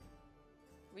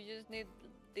 We just need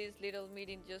this little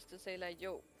meeting just to say like,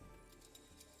 yo,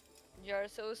 you're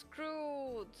so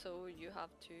screwed, so you have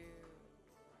to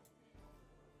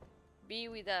be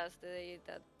with us the day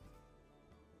that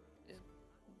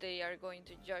they are going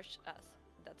to judge us.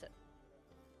 That's it.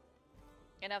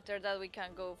 And after that we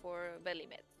can go for belly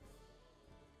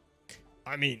meds.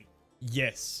 I mean,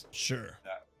 yes, sure.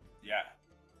 Yeah.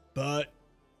 But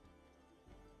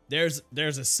there's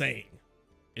a saying.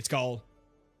 It's called,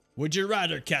 would you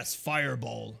rather cast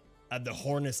Fireball at the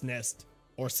hornet's nest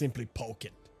or simply poke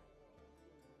it?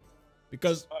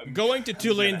 Because going to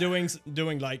Thule and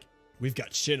doing like, we've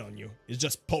got shit on you, is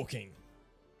just poking.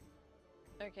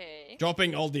 Okay.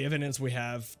 Dropping all the evidence we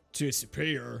have to a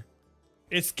superior,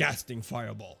 it's casting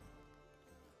Fireball.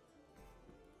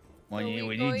 Well, So we we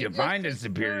need going to just find to a screw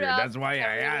superior. up That's why I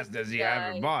Terry asked, does he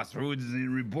have a guy. boss? Who does he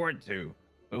report to?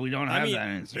 But we don't have I mean, that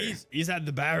answer. he's at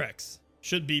the barracks.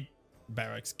 Should be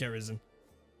barracks garrison.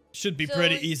 Should be So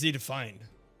pretty y- easy to find.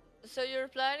 So your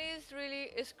plan is really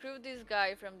screw this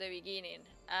guy from the beginning,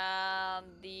 and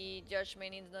the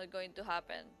judgment is not going to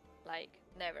happen, like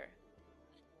never,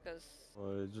 because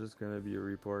Well, it's just gonna be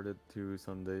reported to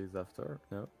some days after,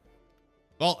 no?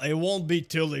 Well, it won't be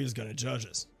Thule who's gonna judge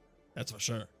us. That's for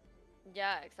sure.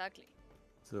 yeah, exactly.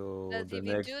 So That's the if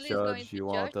next Thule is going judge, to you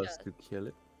want judge us us. to kill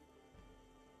it?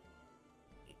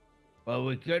 Well,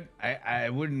 we could. I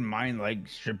wouldn't mind like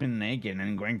stripping naked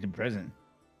and going to prison.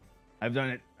 I've done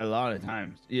it a lot of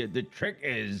times. Yeah, the trick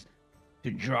is to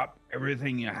drop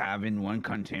everything you have in one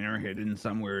container hidden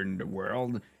somewhere in the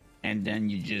world, and then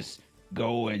you just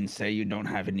go and say you don't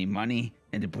have any money,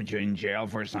 and to put you in jail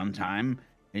for some time.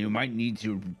 And you might need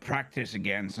to practice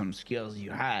again some skills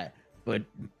you had, but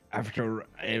after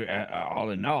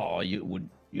all in all, you would,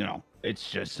 it's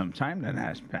just some time that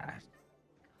has passed.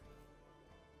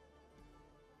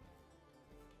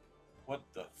 What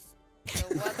the? So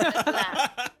what's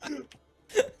the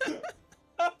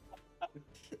plan?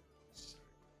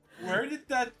 Where did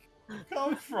that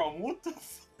come from? What the?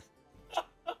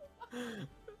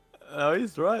 Oh,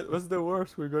 he's right. What's the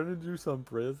worst? We're gonna do some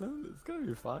prison. It's gonna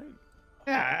be fine.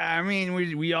 Yeah, I mean,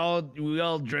 we all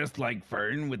dressed like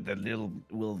Fern with the little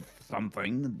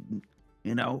something,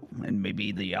 and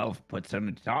maybe the elf puts on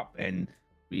the top and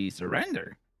we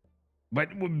surrender.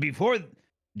 But before,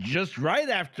 just right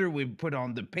after we put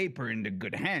on the paper in the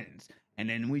good hands, and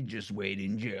then we just wait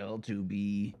in jail to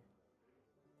be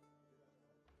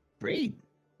freed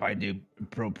by the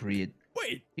appropriate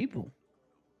people.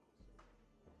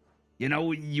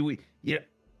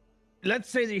 Let's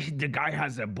say the guy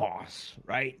has a boss,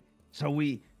 right? So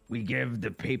we give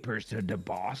the papers to the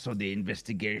boss, so the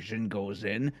investigation goes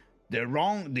in. The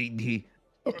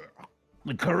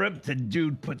corrupted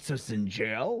dude puts us in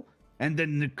jail, and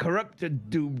then the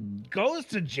corrupted dude goes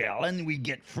to jail, and we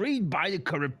get freed by the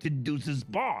corrupted dude's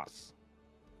boss.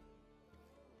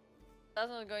 That's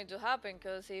not going to happen,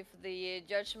 because if the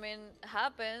judgment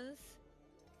happens,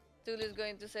 Thule is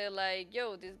going to say like,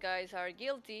 yo, these guys are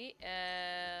guilty,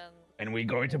 and we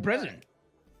go into prison.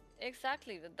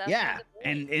 Exactly. That's Yeah, not the point.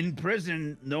 and in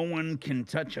prison, no one can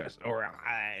touch us, or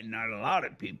not a lot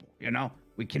of people,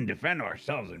 We can defend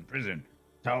ourselves in prison.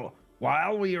 So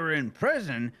while we are in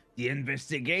prison, the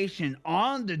investigation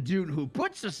on the dude who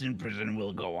puts us in prison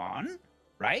will go on,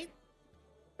 right?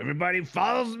 Everybody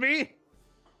follows me?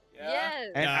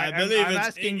 Yes. And I believe I'm it's,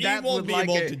 asking he that won't with be like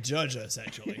able a- to judge us,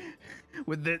 actually.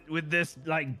 with this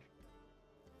like.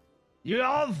 You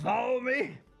all follow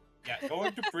me? Yeah,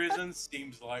 going to prison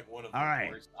seems like one of the All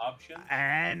right. worst options.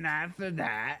 And after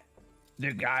that,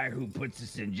 the guy who puts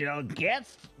us in jail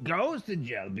goes to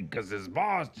jail because his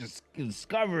boss just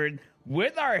discovered,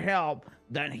 with our help,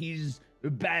 that he's a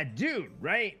bad dude,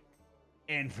 right?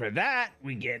 And for that,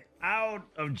 we get out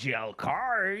of jail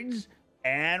cards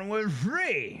and we're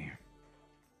free.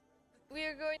 We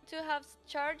are going to have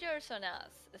chargers on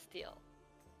us still.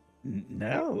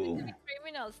 No. To be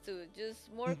criminals too,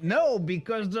 just more. No,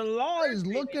 because the law is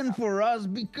looking for us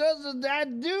because of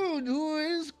that dude who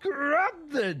is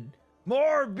corrupted.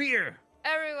 More beer.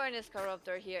 Everyone is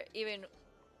corrupted here, even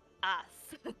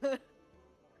us.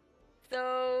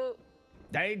 So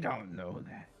They don't know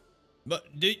that. But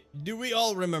do we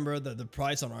all remember that the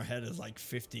price on our head is like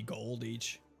 50 gold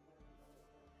each?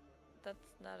 that's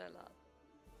not a lot.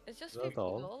 It's just Not 50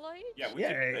 all. gold each? Yeah, we Yeah,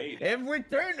 can pay. if we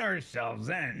turn ourselves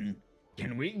in,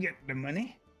 can we get the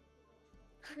money?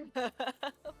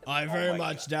 I Oh very my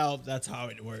much doubt that's how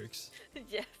it works.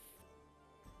 Yes.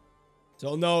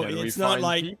 So no, Can we it's not find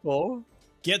like people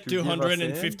get to give us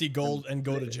 250 in gold and and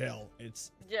go to play? jail.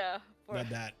 It's Yeah. For not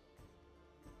that.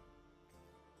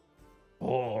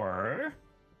 Or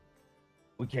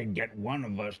we can get one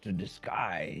of us to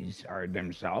disguise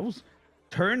themselves,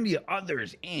 turn the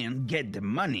others in, get the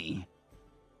money,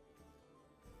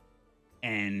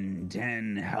 and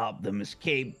then help them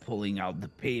escape, pulling out the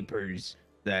papers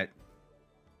that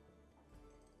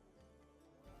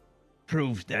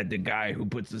proves that the guy who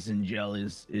puts us in jail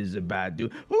is a bad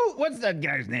dude. What's that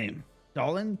guy's name?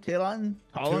 Talon?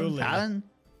 Truly. Talon?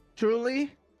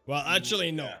 Truly? Well,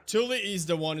 actually, no. Yeah. Tuli is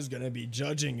the one who's gonna be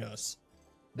judging us.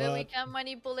 But we But can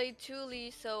manipulate Tuli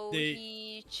so the-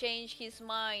 he changed his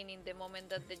mind in the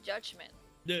moment of the judgment.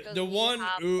 the because the we one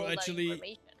have who all that actually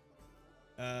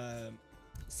information.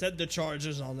 set the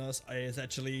charges on us is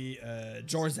actually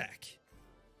Jorzak.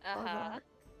 Uh-huh.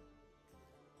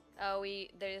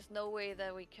 There is no way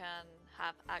that we can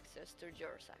have access to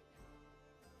Jorzak.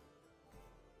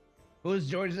 Who's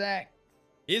George Zach?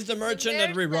 He's the merchant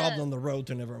that we robbed merchant on the road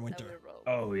to Neverwinter.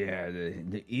 Oh yeah,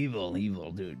 the evil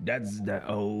dude. That's the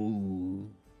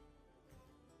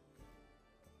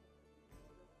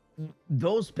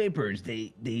Those papers,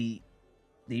 they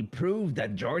prove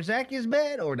that Jorzak is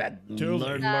bad or that Tuli.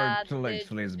 Lord That Tlixl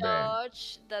the is bad.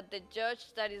 the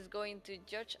judge that is going to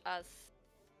judge us,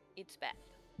 it's bad.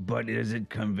 But does it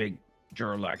convict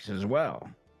Jorlax as well?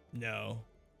 No.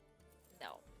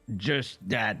 No. Just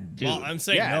that dude. Well, I'm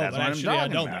saying Yeah, no, that's but what I'm actually I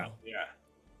talking don't about. know. Yeah.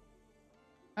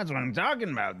 That's what I'm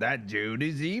talking about. That dude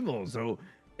is evil. So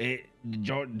it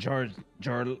Jorzak.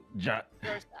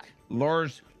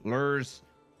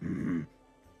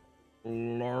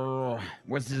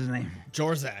 what's his name?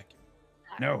 Jorzak.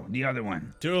 No, the other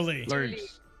one. Tuli.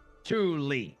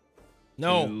 Tuli.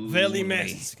 No, Tuli.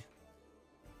 Velimesk.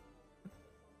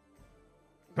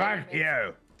 Fuck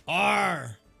you.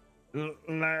 R.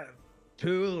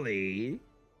 Tuli.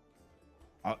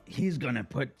 He's gonna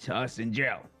put us in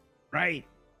jail, right?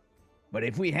 But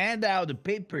if we hand out the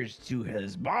papers to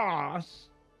his boss,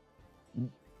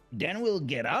 then we'll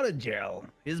get out of jail.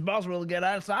 His boss will get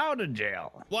us out of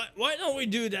jail. Why don't we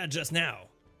do that just now?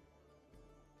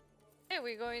 Hey,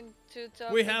 we're going to talk.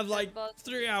 We with have the like boss.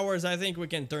 3 hours. I think we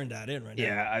can turn that in right now.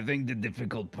 Yeah, I think the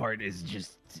difficult part is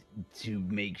just to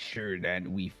make sure that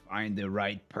we find the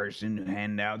right person to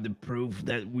hand out the proof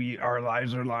that our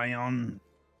lives rely on.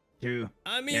 To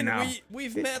I mean, you know,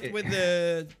 we've met with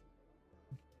the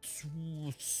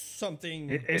something.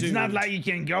 It's dude. not like you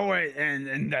can go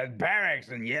in that barracks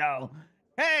and yell,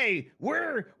 "Hey,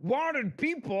 we're wanted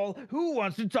people who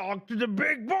wants to talk to the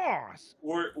big boss."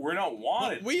 We're not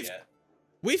wanted we've- yet.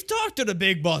 We've talked to the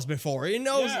big boss before. He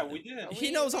knows. Yeah, we did. He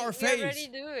knows our face. We already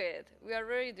do it. We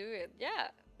already do it. Yeah.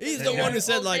 He's Yeah. the one who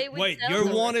said All day like, with "Wait, Zelda.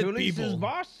 you're wanted Tuli's his people."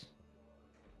 boss?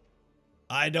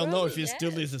 I don't know if Probably, he's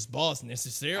still yeah. his boss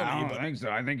necessarily, I don't but think so.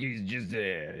 I think he's just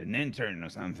an intern or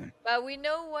something. But we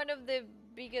know one of the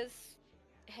biggest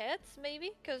heads,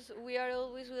 maybe, because we are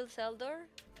always with Zeldor,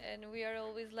 and we are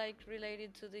always like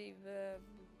related to the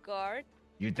guard.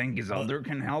 You think Isildur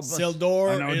can help us? I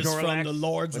Sildor know is from Jorlax. the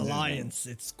Lord's What's his name? Alliance.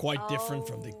 It's quite different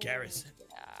from the Oh, garrison.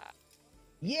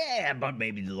 Yeah. Yeah, but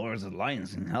maybe the Lord's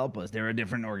Alliance can help us. They're a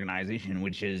different organization,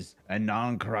 which is a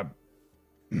non-corrupt...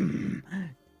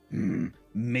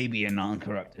 maybe a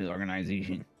non-corrupt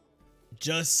organization.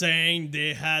 Just saying,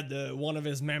 they had one of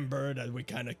his member that we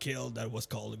kind of killed that was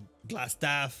called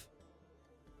Glassstaff.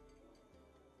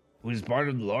 Who's part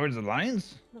of the Lord's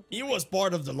Alliance? He was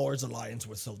part of the Lord's Alliance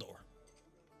with Sildor.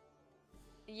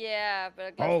 Yeah, but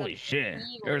I guess Holy that's shit.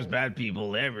 evil. There's bad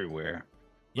people everywhere.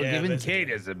 Look, Yeah, even basically. Cade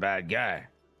is a bad guy.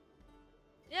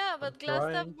 Yeah, but trying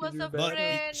Glassstaff to was do a better. But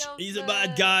friend of he's a the...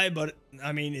 bad guy, but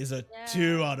I mean, he's a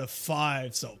 2 Yeah. out of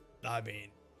 5, so I mean,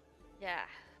 Yeah.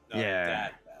 Not Yeah.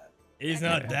 that bad. he's Okay.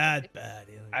 not that bad.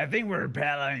 I think we're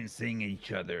balancing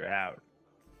each other out.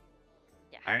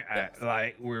 Yeah. I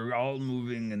like we're all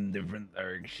moving in different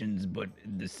directions, but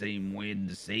in the same way,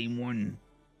 the same one.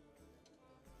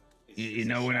 Is You this a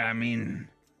know what I shopping- mean?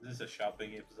 Is this a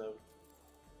shopping episode?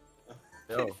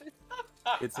 Yo,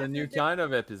 it's a new kind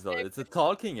of episode. It's a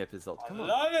talking episode. I Come on.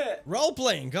 love it. Role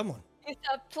playing, come on, It's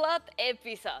a plot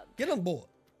episode. get on board.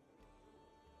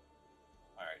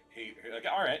 All right, hey, okay,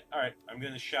 all right. I'm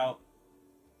gonna shout.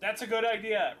 That's a good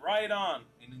idea. Right on,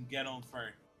 and then get on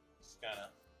Fern. Just kind of.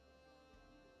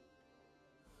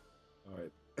 All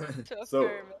right. To So,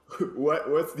 affirm.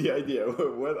 what's the idea?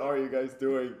 What are you guys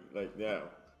doing like now?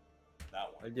 That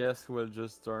I one. guess we'll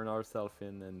just turn ourselves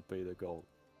in and pay the gold.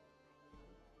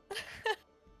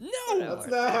 No, That's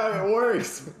not how it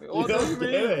works. You What do don't you get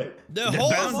mean? it. the The whole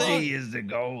bounty thing. is the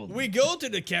gold. We go to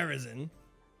the Karazhan,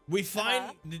 we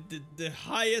find the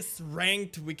highest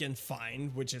ranked we can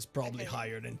find, which is probably Okay.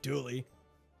 higher than Thule,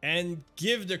 and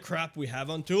give the crap we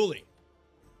have on Thule.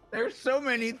 There's so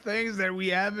many things that we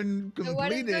haven't So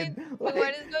what is completed. going, so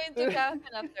what is going to happen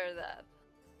after that?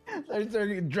 There's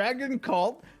a dragon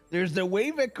cult. There's the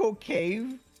Wave Echo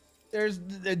Cave. There's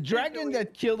the dragon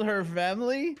that killed her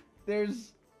family.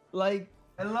 There's like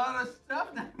a lot of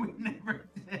stuff that we never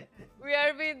did. We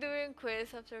are been doing quiz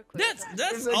after quiz. That's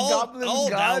There's a all goblin down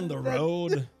god the that-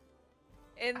 road.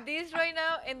 And this right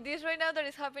now that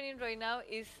is happening right now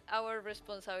is our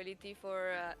responsibility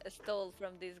for stole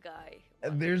from this guy.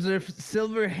 There's a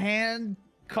silver hand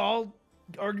cult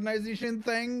organization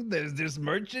thing. There's this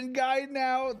merchant guy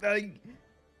now. Like,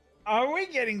 are we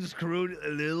getting screwed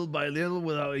little by little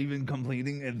without even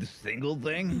completing a single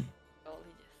thing? Oh,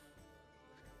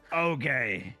 yes.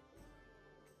 Okay.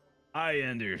 I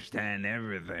understand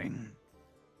everything.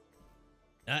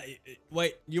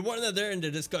 Wait, you weren't there in the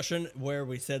discussion where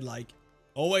we said like,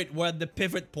 oh wait, we're at the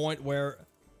pivot point where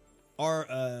our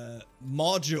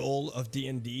module of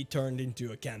D&D turned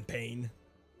into a campaign.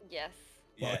 Yes.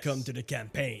 Welcome Yes, to the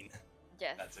campaign.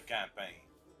 Yes. That's a campaign.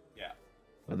 Yeah.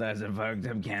 Well, that's a fucked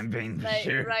up campaign for Like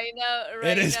sure. right now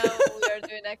It is. we are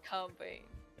doing a campaign.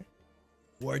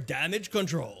 We're damage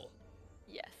control.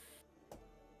 Yes.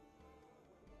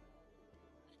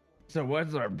 So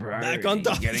what's our priority? Back on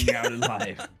topic. Getting out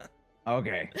alive.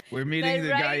 Okay, we're meeting Like the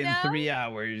right guy now- in 3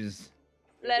 hours.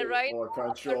 Like right More now, our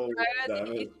control priority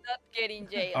damage. is not getting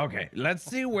jail. Okay, let's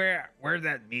see where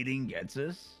that meeting gets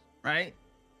us. Right?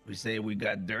 We say we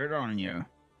got dirt on you,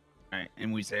 right?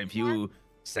 And we say a few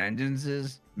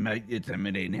sentences might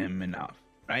intimidate him enough,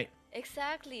 right?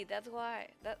 Exactly. That's why.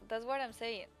 That's what I'm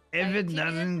saying. If Like, it TV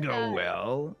doesn't go tonight.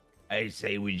 well, I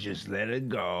say we just let it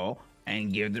go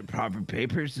and give the proper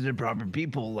papers to the proper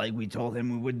people like we told him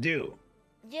we would do.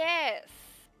 Yes.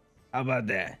 How about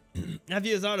that? Have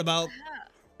you thought about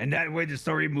And that way the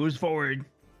story moves forward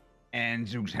and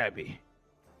Zook's happy.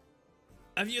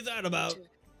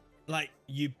 like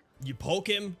you poke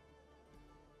him?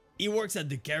 He works at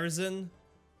the Garrison.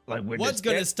 Like with What's the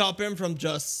gonna stick? stop him from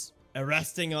just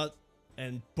arresting us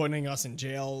and putting us in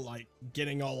jail, like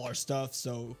getting all our stuff?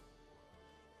 So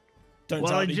turns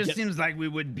Well, out it he just get- seems like we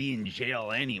would be in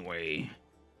jail anyway.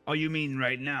 Oh, you mean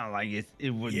right now? Like it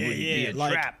would Yeah, be yeah, a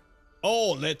like- trap.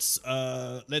 oh, let's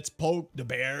poke the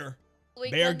bear. We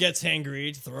Bear can- gets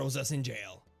angry, throws us in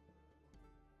jail.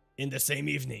 In the same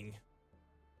evening.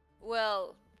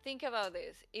 Well, think about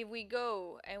this. If we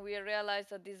go and we realize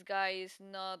that this guy is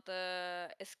not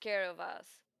scared of us,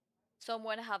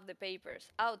 someone have the papers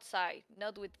outside,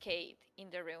 not with Cade in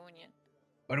the reunion.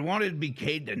 But I wanted to be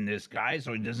Cade than this guy,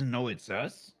 so he doesn't know it's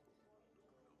us.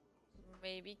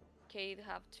 Maybe Cade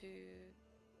have to.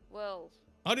 Well,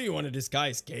 How do you want to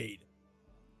disguise Cade?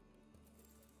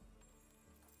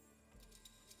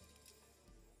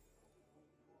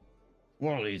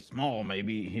 Well, he's small.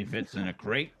 Maybe he fits in a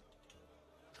crate.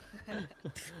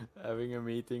 Having a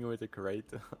meeting with a crate,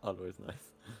 always nice.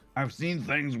 I've seen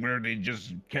things where they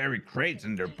just carry crates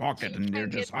in their pocket he and they're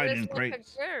can just get hiding dressed like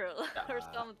crates. a girl or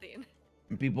Ah. something.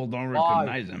 And people don't Why?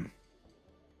 recognize him.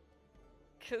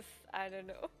 Cause I don't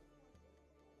know.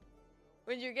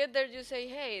 When you get there, you say,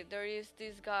 "Hey, there is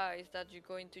these guys that you're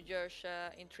going to judge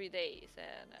in 3 days,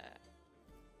 and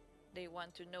they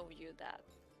want to know you that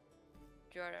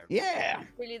you're a Yeah.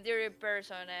 really dirty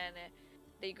person, and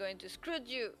they're going to screw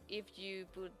you if you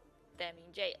put them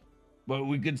in jail." But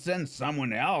we could send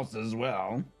someone else as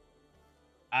well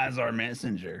as our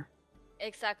messenger.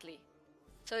 Exactly.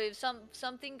 So if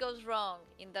something goes wrong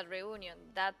in that reunion,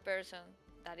 that person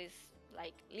that is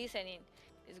like listening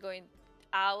is going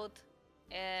out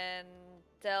and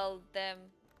tell them,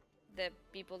 the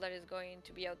people that is going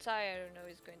to be outside, I don't know,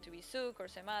 it's going to be Zook or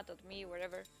Semath or me,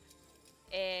 whatever,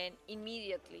 and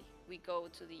immediately we go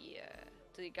to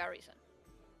the garrison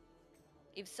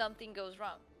if something goes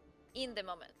wrong in the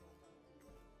moment.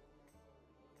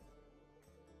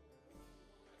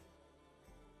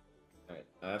 Alright,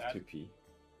 I have to pee.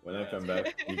 When I come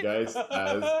back, you guys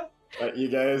you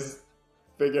guys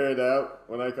figure it out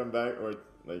when I come back, or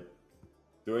like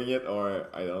doing it, or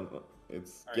I don't know.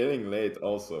 It's getting late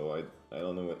also. I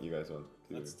don't know what you guys want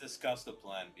to do. Let's discuss the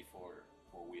plan before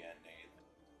we end it.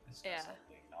 Discuss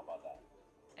something. How about that?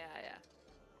 Yeah.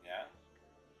 Yeah.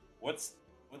 What's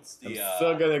the I'm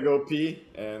still gonna go pee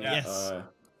and Yes.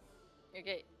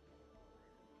 Okay.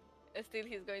 Still,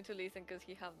 he's going to listen because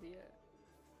he have the.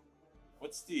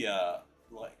 what's the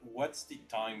what's the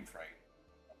time frame?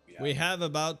 We have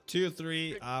about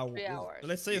 2-3 hours. 3 hours.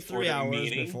 Let's say Before 3 the hours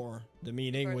meeting? before the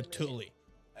meeting Before with the meeting. Tully.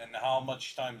 And how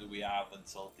much time do we have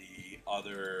until the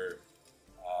other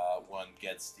one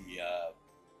gets the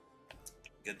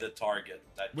target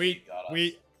that We got us?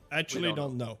 we actually We don't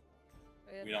don't know.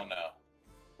 We don't know,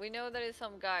 We know there is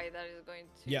some guy that is going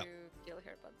to Yeah. kill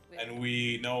her, but we and don't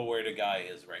we know where the guy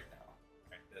is right now.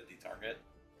 Right, the target.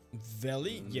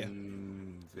 Veli? Yeah.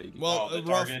 Vaguely. Well, No, the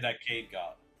rough- target that Cade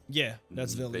got. Yeah,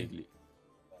 that's Veli. Vaguely.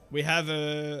 We have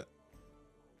a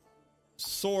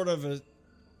sort of a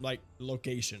like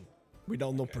location. We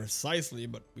don't know Okay. precisely,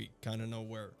 but we kind of know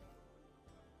where.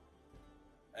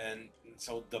 And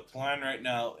so the plan right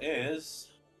now is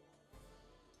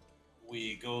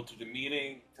we go to the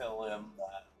meeting, tell him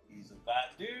that he's a bad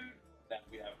dude, that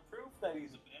we have proof that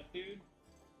he's a bad dude,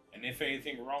 and if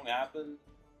anything wrong happened,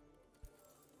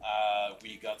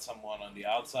 we got someone on the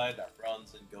outside that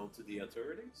runs and go to the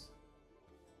authorities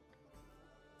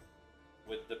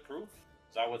with the proof.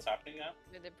 Is that what's happening now?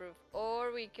 with the proof.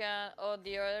 Or we can, or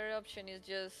the other option is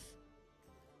just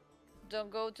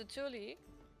don't go to Tully,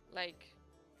 like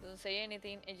don't say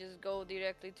anything and just go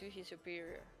directly to his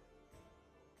superior.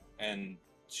 And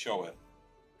show it.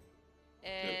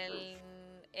 And proof.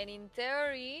 and in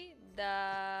theory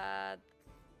that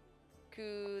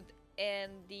could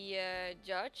end the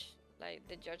judge, like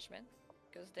the judgment,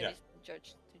 because there is Yeah. a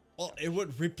judge. Well, it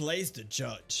would replace the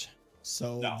judge.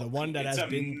 So No, the one that it's has a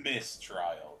been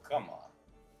mistrial. Come on.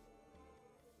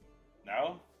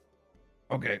 No?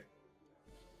 Okay.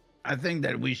 I think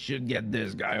that we should get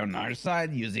this guy on our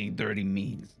side using dirty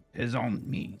means, his own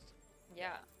means.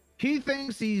 Yeah. He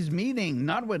thinks he's meeting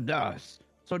not with us,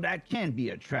 so that can't be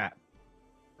a trap,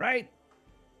 right?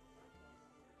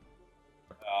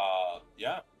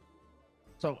 Yeah.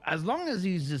 So as long as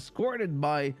he's escorted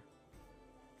by,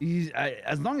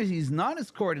 as long as he's not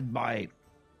escorted by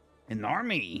an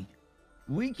army,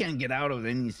 we can get out of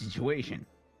any situation,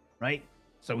 right?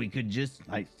 So we could just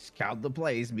like scout the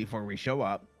place before we show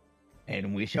up,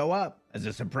 and we show up as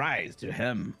a surprise to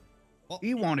him. well,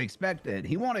 He won't expect it.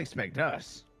 He won't expect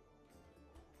us.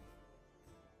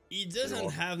 he doesn't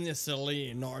have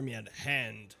necessarily an army at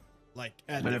hand, like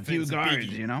at But the a few Fancy guards,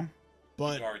 Piggy, you know.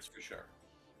 but Guards for sure.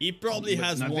 he probably But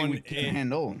has nothing one we can in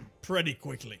handle. pretty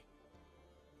quickly.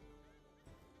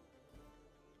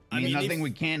 I mean, nothing if-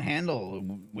 we can't handle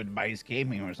with by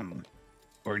escaping or something,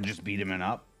 or just beat him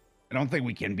up. I don't think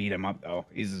we can beat him up though.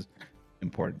 He's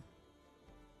important.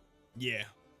 Yeah.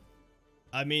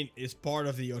 I mean, it's part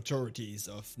of the authorities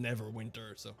of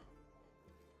Neverwinter, so.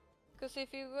 Because if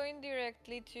you're going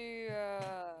directly to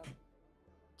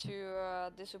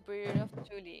the superior of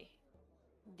Tully,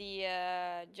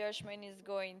 the judgment is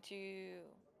going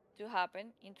to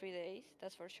happen in 3 days.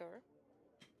 That's for sure.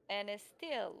 And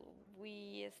still,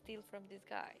 we steal from this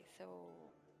guy, so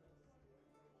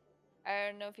I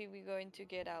don't know if we're going to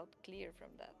get out clear from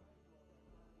that.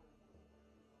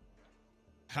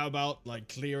 How about like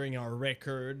clearing our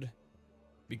record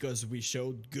because we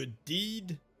showed good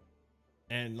deed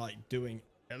and like doing,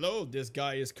 hello, this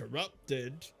guy is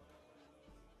corrupted.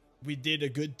 We did a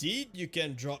good deed, you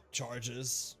can drop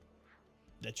charges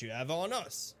that you have on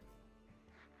us.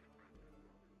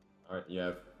 Alright, you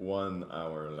have 1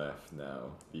 hour left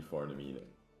now before the meeting.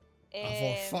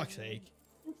 For fuck's sake.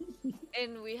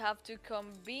 And we have to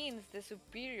convince the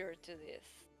superior to this.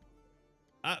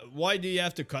 Why do you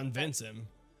have to convince him?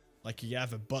 Like you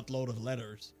have a buttload of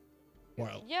letters.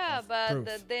 Well, Yeah, of but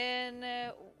proof.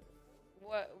 then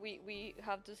what we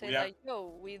have to say We have- like,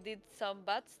 yo, we did some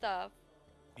bad stuff.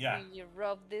 Yeah. We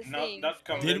robbed this Not, thing. not Did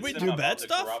convince we him do about bad the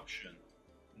stuff? corruption.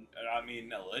 I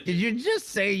mean, allegedly. Did you just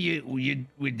say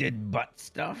we did butt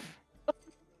stuff?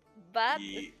 Bad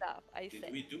Ye- stuff, I Did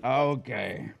said. we do?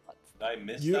 Okay. Bad stuff. Did I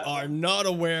miss You that are one? not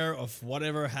aware of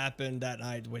whatever happened that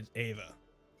night with Ava.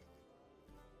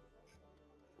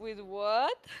 With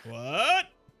what? What?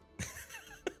 Is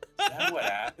that what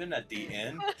happened at the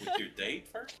end with your date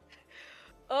first?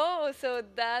 Oh, so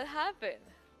that happened.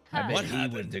 I Huh. bet What he was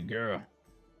happened? the girl.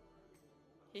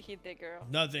 He hit the girl.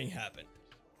 Nothing happened.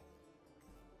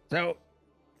 So,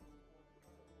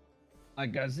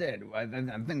 like I said, I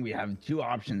think we have two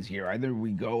options here. Either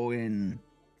we go in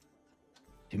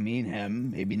to meet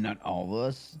him, maybe not all of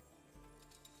us,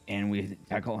 and we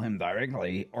tackle him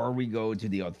directly, or we go to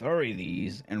the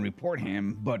authorities and report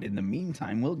him, but in the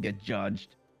meantime, we'll get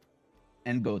judged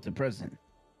and go to prison.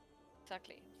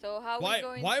 Exactly. So how Why? we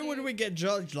going Why to... would we get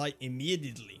judged like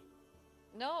immediately?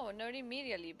 No, not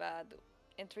immediately, but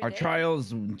in 3 Our days.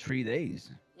 trial's in 3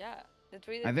 days. Yeah, the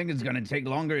 3 days. I think it's gonna take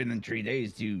longer than 3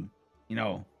 days to, you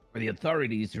know, for the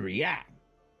authorities to react.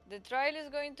 The trial is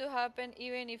going to happen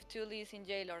even if Tully is in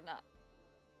jail or not.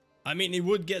 I mean, it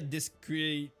would get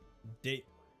discredited.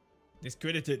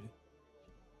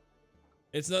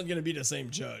 It's not gonna be the same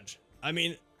judge. I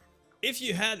mean, if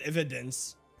you had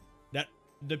evidence that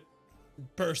the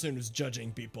person who's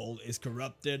judging people is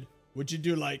corrupted, would you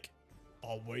do like,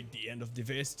 I'll wait the end of the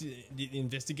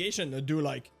investigation, or do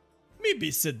like, maybe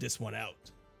sit this one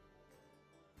out?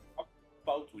 How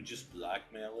about we just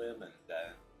blackmail him and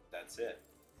that's it?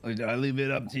 I leave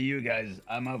it up to you guys.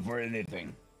 I'm up for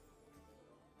anything.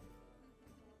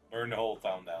 Burn the whole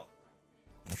town down.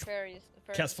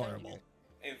 Cast fireball.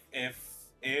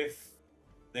 If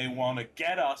they want to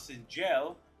get us in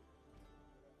jail,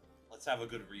 let's have a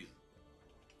good reason.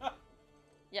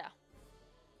 Yeah.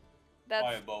 Buy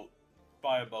That's a boat.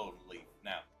 Buy a boat and leave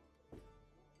now.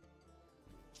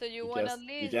 so you want at You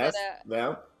least guess that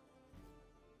now?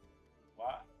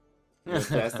 What? You're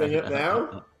testing it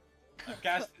now?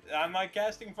 Am I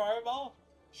casting fireball?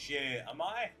 Shit, am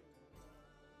I?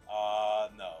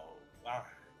 No. Ah,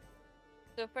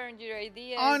 so Fern, your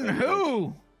idea On is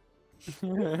who?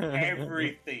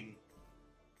 everything.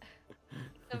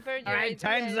 so Fern, All your right, idea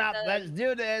time's is up. that- Let's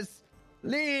do this.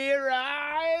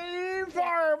 Leroy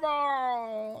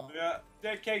Fireball.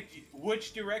 Yeah, Kate,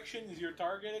 which direction is your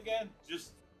target again?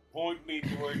 Just point me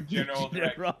towards general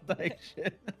direction. General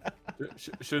direction.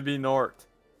 Should be north.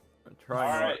 Try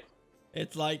All north. right.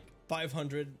 It's like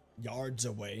 500 yards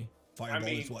away. Fireball is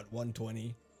mean- what,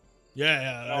 120?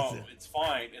 Yeah, that's No, it. it's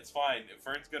fine. It's fine.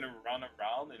 Fern's gonna run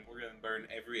around and we're gonna burn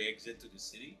every exit to the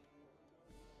city.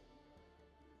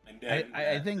 And then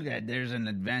I think that there's an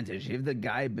advantage. If the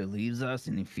guy believes us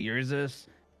and he fears us,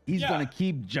 he's gonna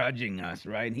keep judging us,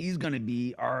 right? He's gonna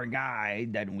be our guy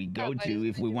that we go but to he's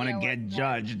if we gonna want be to our get guy.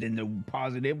 judged in the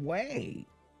positive way.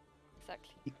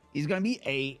 Exactly. He's gonna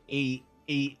be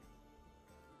a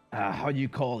how do you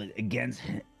call it, against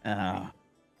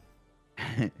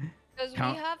Because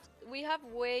Count- we have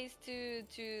ways to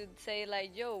say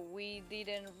like, yo, we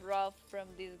didn't rob from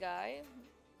this guy.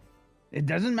 It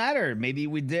doesn't matter. Maybe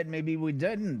we did, maybe we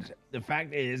didn't. The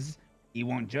fact is, he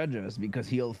won't judge us because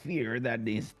he'll fear that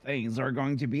these things are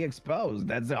going to be exposed.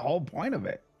 That's the whole point of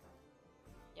it.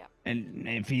 Yeah. And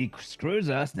if he screws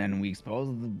us, then we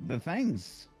expose the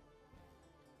things.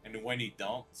 And when he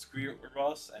don't screw it with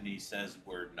us and he says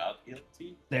we're not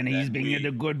guilty, Then he's being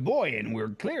a good boy and we're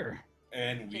clear.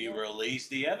 and we Yeah. release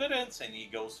the evidence and he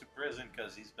goes to prison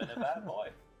because he's been a bad boy.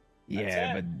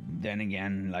 Yeah, it. but then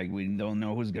again, like, we don't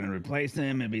know who's going to replace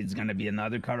him. Maybe it's going to be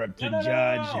another corrupted No.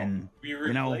 judge. And we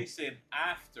you know- replace him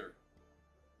after.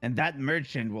 and that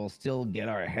merchant will still get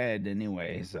our head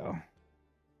anyway, so.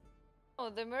 Oh,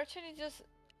 the merchant is just.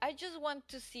 I just want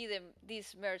to see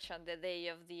this merchant the day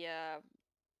of the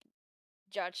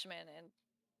judgment and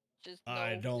just.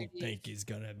 I know who don't it think is. he's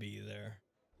gonna be there.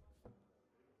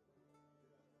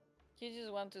 He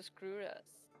just want to screw us.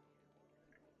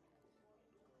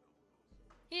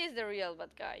 He is the real bad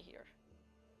guy here.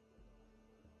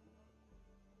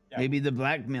 Yeah. Maybe the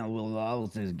blackmail will allow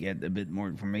us to get a bit more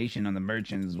information on the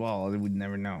merchant as well. We'd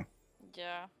never know.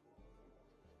 Yeah.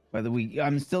 But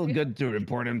I'm still good to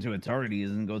report him to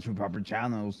authorities and go through proper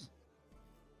channels.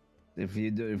 If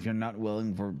you're not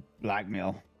willing for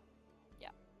blackmail.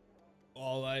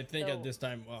 Well, I think So- at this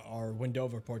time, our window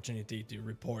of opportunity to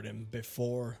report him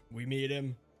before we meet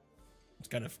him, it's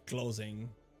kind of closing.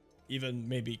 Even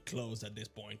maybe closed at this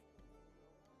point.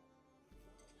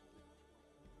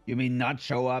 You mean not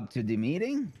show up to the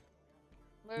meeting?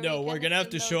 Where No, we we're can gonna have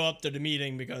to still show know- up to the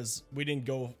meeting because we didn't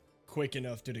go quick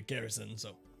enough to the garrison,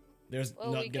 so there's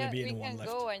Well, not gonna be we anyone can left.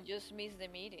 go and just miss the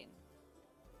meeting.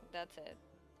 That's it.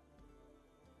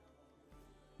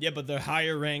 Yeah, but the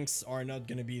higher ranks are not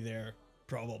gonna be there,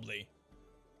 probably.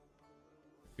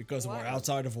 Because we're Why?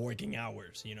 outside of working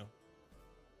hours, you know.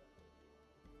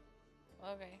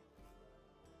 Okay.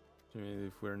 I mean,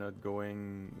 if we're not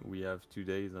going, we have 2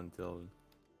 days until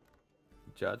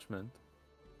judgment.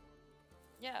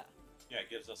 Yeah. Yeah, it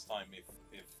gives us time if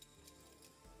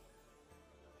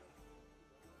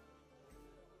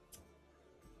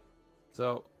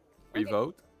So we Okay.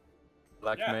 vote,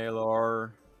 blackmail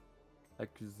or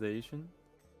accusation.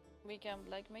 We can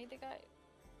blackmail the guy.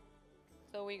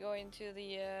 So we go into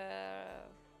the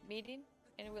meeting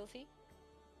and we'll see.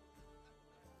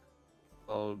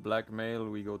 Well, blackmail,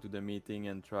 we go to the meeting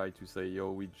and try to say,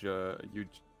 yo, you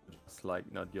just like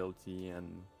not guilty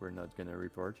and we're not gonna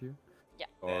report you. Yeah.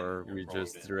 Or Then we you're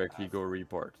just voted directly go after.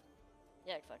 report.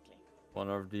 Yeah, exactly. One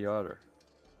or the other.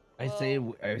 I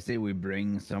say we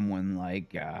bring someone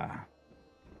like a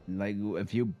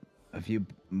few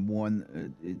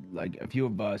like a few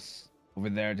of us over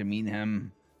there to meet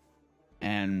him,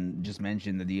 and just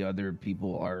mention that the other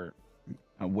people are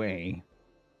away,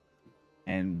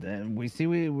 and then we see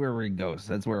where it goes.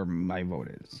 That's where my vote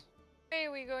is. Hey,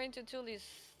 we go into Tully's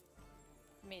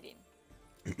meeting.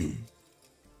 And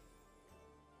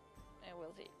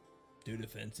we'll see. Do the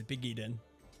fancy piggy then.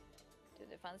 To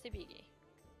the fancy piggy.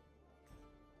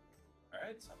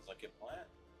 Alright, sounds like a plan.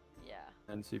 Yeah.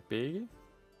 Fancy pig?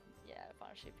 Yeah,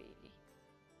 fancy piggy.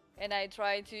 And I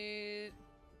try to...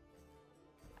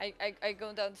 I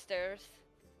go downstairs.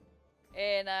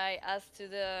 And I ask to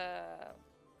the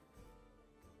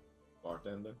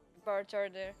Bartender.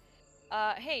 bartender,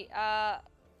 hey,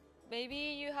 maybe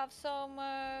you have some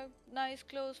nice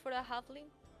clothes for a halfling?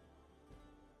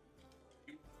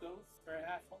 You go for a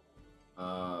half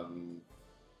one?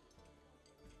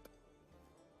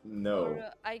 No.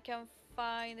 Or I can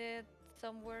find it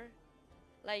somewhere,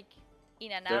 like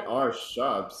in an There hour. are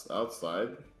shops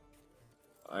outside.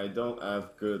 I don't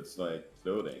have goods like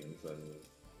clothing and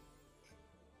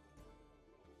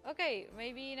Okay,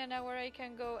 maybe in an hour I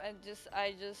can go and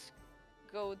I just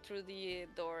go through the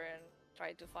door and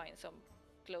try to find some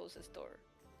closest store.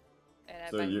 And I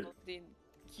So buy you- something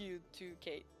cute to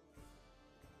Cade.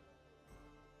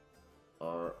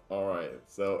 Alright.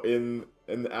 So in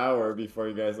an hour before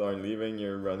you guys are leaving,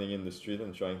 you're running in the street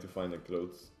and trying to find a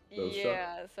clothes shop.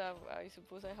 Yeah, so I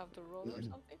suppose I have to roll or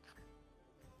something.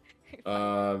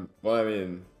 Well, I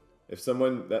mean, if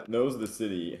someone that knows the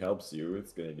city helps you,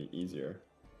 it's gonna be easier.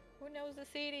 Who knows the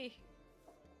city?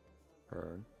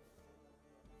 Burn.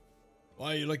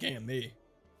 Why are you looking at me?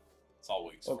 It's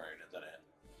always Oh. Ferme, isn't it?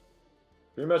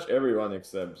 Pretty much everyone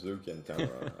except Zook and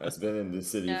Thamara has been in the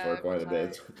city for quite a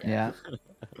bit. Yeah.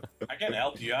 I can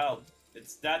help you out.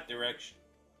 It's that direction.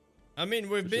 I mean,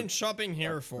 we've been shopping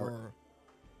here for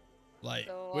like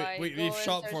So I we've go and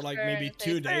shopped for search like Fern maybe and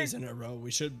say, 2 days "Fern." in a row.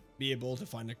 We should be able to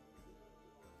find a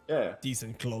Yeah,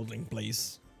 decent clothing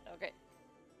place. Okay.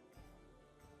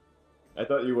 I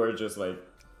thought you were just like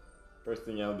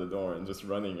bursting out the door and just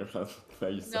running around by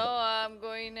No, yourself. I'm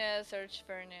going to search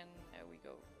Fern and we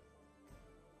go.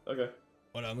 Okay.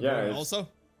 But I'm Yeah, going it's- also.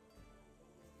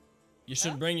 You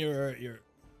should Huh? bring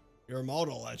your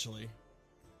model actually.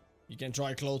 You can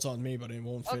try clothes on me, but it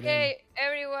won't fit Okay,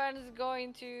 everyone's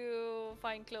going to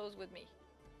find clothes with me.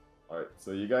 Alright,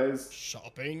 so you guys in.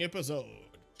 Shopping episode.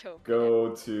 So,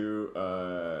 go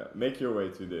to make your way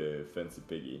to the Fancy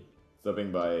Piggy,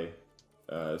 stopping by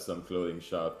some clothing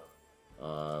shop.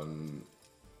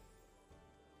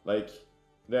 Like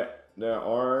there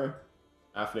are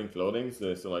halfling clothing, so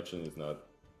the selection is not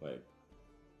like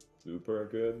super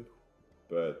good,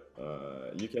 but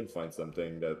you can find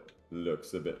something that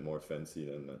looks a bit more fancy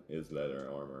than his leather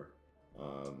armor.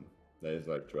 That is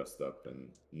like dressed up and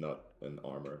not an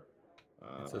armor.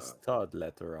 It's a stud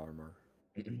letter armor.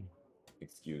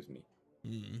 Excuse me.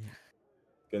 Hmm.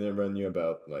 Gonna run you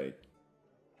about like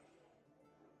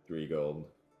 3 gold.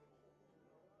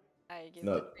 I give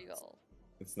No. the 3 gold.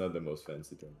 It's not the most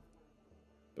fancy thing,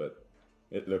 but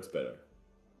it looks better.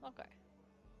 Okay.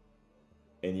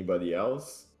 Anybody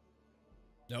else?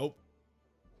 Nope.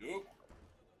 Nope.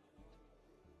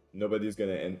 Nobody's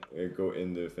gonna go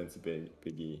in the Fancy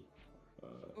Piggy.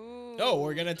 Ooh, No,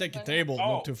 we're gonna take a table,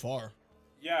 Oh. not too far.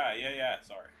 Yeah,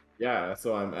 sorry. Yeah,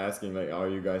 so I'm asking, like, are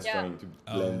you guys Yeah. trying to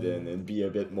blend in Oh. and be a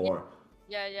bit more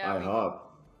Yeah, yeah. IHOP?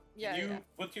 Yeah, Can you yeah.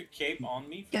 put your cape on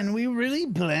me? Can we really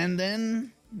blend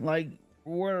in? Like,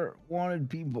 we're wanted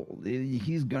people.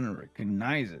 He's gonna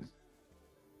recognize us.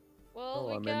 Well, Oh,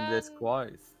 we I'm can in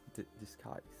disguise.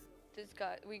 Disguise.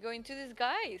 disguise. We go into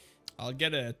disguise. I'll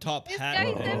get a top This hat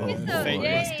guy's and a episode, fake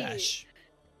yay! mustache.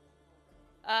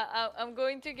 I'm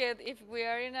going to get, if we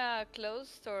are in a clothes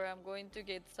store, I'm going to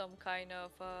get some kind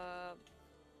of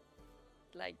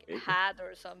like Okay. hat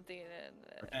or something,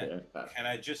 and Can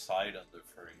I just hide under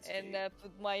Fern's and cape?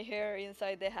 put my hair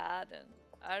inside the hat, and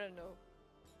I don't know.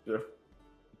 Sure.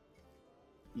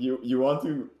 You want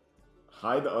to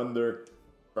hide under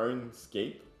Fern's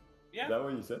cape? Yeah, Is that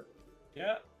what you said?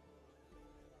 yeah.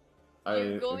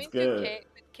 You're It's going to good.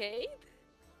 with Cade?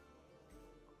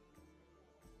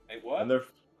 Hey, what? Under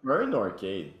Fern or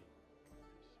Cade?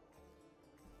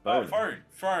 Oh, Fern.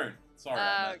 Sorry,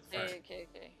 I meant Fern. Okay.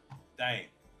 Dang.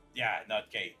 Yeah, not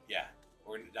Kate. Yeah,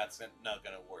 that's not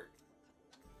gonna work.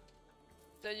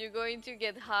 So you're going to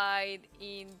get hide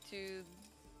into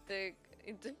the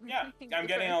Yeah, I'm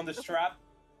getting on the strap,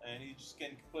 and he just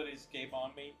can put his cape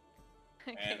on me,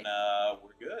 Okay. and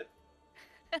we're good.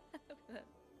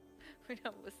 With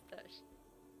a mustache.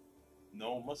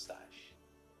 No mustache.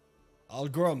 I'll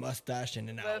grow a mustache in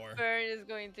an But hour. Fern is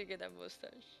going to get a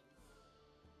mustache.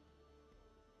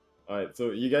 Alright,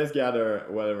 so you guys gather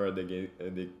whatever the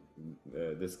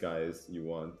disguise you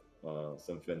want,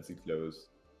 some fancy clothes.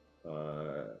 It's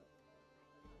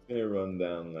gonna run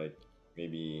down like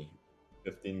maybe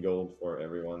 15 gold for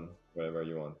everyone, whatever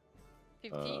you want.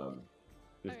 15?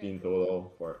 15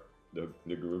 total for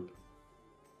the group.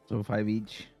 So 5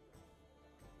 each.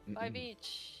 5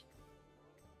 each.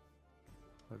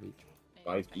 5 each.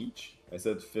 5 each? I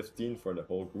said 15 for the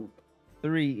whole group.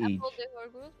 3 each. Apple the whole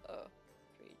group? Oh,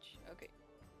 3 each. Okay.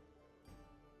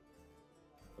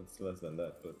 It's less than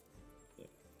that, but yeah.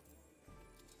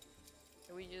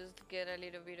 We just get a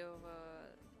little bit of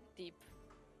deep.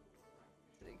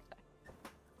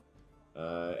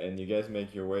 And you guys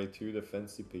make your way to the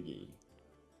fancy piggy.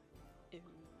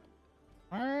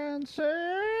 Fancy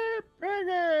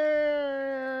piggy!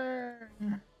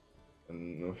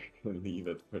 And we're gonna leave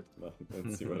it for tonight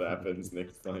and see what happens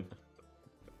next time.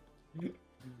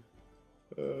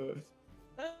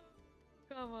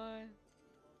 Come on.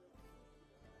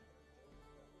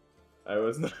 I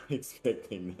was not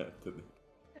expecting that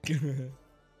today.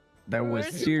 That was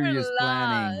We're super serious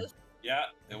planning. lost. Yeah,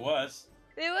 it was.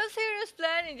 It was serious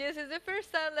planning. This is the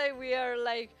first time like we are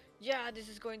like, yeah, this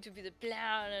is going to be the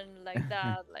plan and like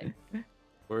that. Like,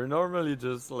 We're normally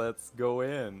just let's go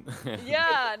in.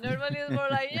 yeah, normally it's more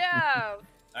like, yeah.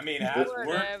 I mean, it has worked for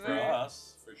Whatever.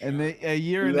 us, for sure. And a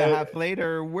year and a half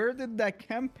later, where did that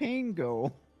campaign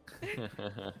go?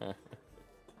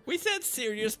 We said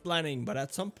serious planning, but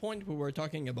at some point we were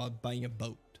talking about buying a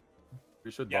boat.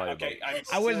 We should Yeah, buy okay. a boat.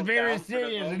 I was still very down for the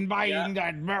serious vote. in buying Yeah.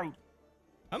 that boat.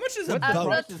 How much is a What's the I'm boat?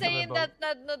 not prices of a saying boat?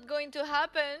 that's not going to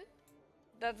happen.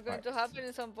 That's going to happen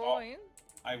at some point.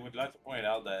 I would like to point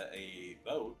out that a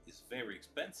boat is very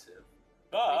expensive,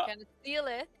 We but can steal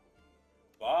it.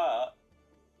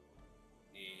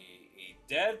 a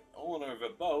dead owner of a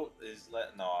boat is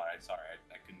no. Sorry,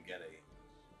 I couldn't get a.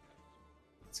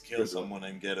 Let's kill Good one. someone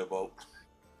and get a boat.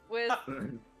 With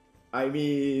I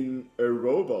mean, a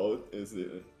rowboat is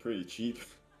pretty cheap.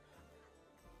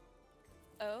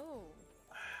 oh,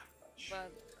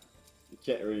 but You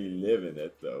can't really live in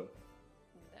it though.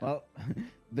 no. Well,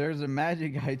 there's a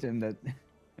magic item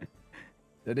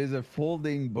that is a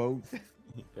folding boat.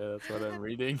 Yeah, that's what I'm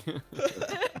reading.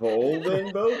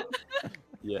 Folding boat?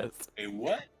 Yes. A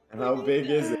what? How big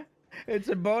is it? It's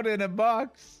a boat in a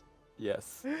box.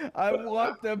 Yes. I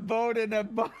want the boat in a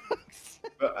box.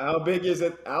 But how big is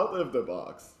it out of the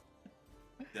box?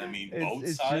 I mean, boat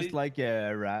It's size. just like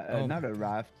a Oh. not a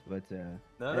raft, but No,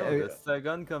 Uh, the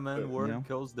second command word know.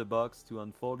 calls the box to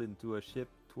unfold into a ship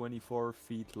 24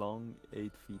 feet long,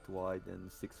 8 feet wide,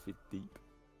 and 6 feet deep.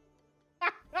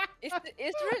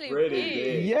 It's really Pretty big.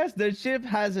 big. yes, the ship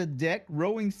has a deck,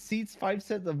 rowing seats, 5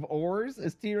 sets of oars, a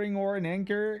steering oar, an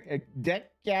anchor, a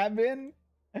deck cabin.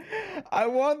 I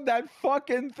want that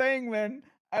fucking thing, man.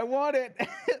 I want it.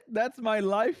 That's my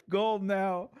life goal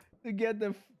now, to get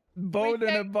the boat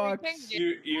in a box.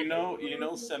 You know,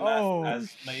 Semath Oh,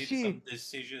 has made some shit.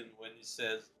 decision when he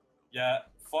says, "Yeah,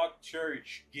 fuck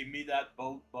church, give me that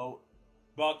boat,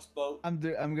 box boat." I'm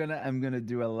gonna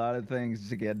do a lot of things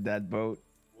to get that boat.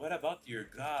 What about your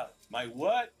god? My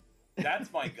what?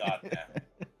 That's my god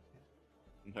now.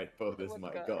 My boat is What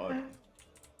my god? god.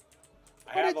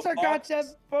 I But have it's a a box.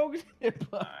 goddamn boat.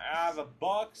 I have a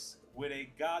box with a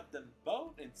goddamn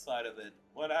boat inside of it.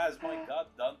 What has my god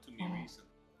done to me recently?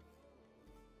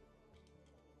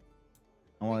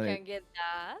 I We want can it. get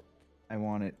that. I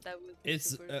want it. That would be It's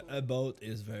super cool. a boat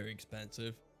is very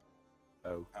expensive.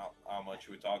 Oh. How much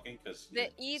are we talking? Because The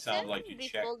it Ethan, sounds like you the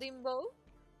checked. folding boat.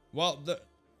 Well,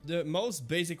 the most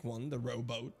basic one, the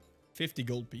rowboat, 50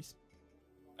 gold piece.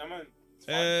 I mean, it's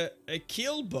fine. A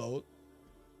keel boat,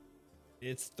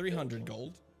 it's 300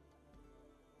 gold.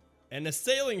 And a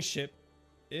sailing ship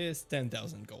is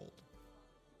 10,000 gold.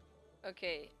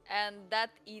 Okay, and that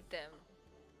item.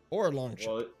 Or a long ship.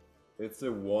 Well, it's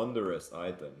a wondrous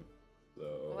item,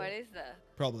 so What is that?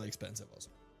 Probably expensive also.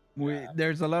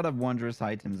 There's a lot of wondrous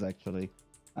items actually.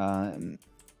 Um,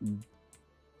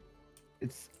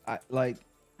 it's like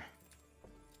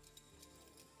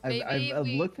Maybe I've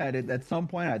we- looked at it. At some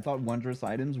point, I thought wondrous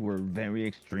items were very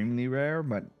extremely rare,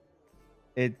 but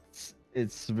it's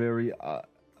very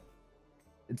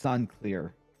it's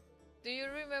unclear. Do you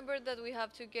remember that we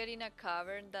have to get in a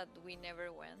cavern that we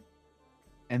never went?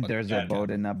 And But there's yeah, a boat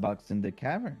and a box in the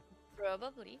cavern.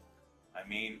 Probably. I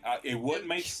mean, it would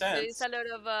make There's sense. a lot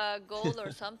of gold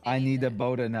or something. I in need a there.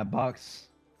 boat and a box.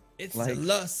 It's Like, the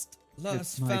last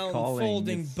it's my found calling,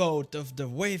 folding it's- boat of the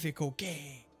Wavico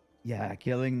gang. Yeah,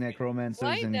 killing necromancers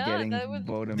Why and not? getting That would-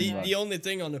 boat and The box. the only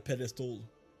thing on the pedestal,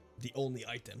 the only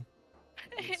item.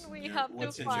 What's And we in your- have to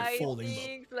what's in your fight folding boat?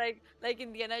 things like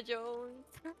Indiana Jones.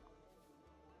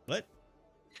 What?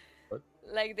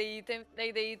 Like the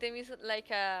item is like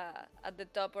at the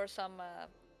top or some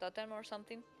totem or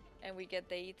something, and we get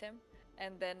the item,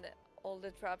 and then all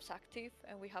the traps active,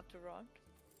 and we have to run.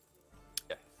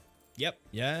 Yep.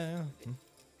 Yeah.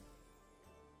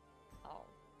 Oh,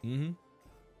 Mm-hmm.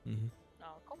 Mm-hmm. no,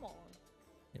 come on.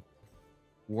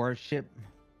 Warship,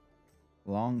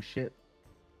 long ship,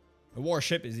 A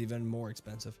warship is even more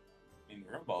expensive. I mean,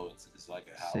 rowboats is like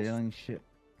a house. sailing ship,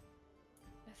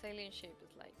 A sailing ship is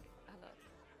like a lot,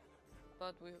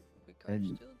 but we And-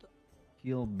 can still do.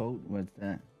 keel boat. What's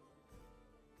that?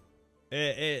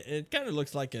 It kind of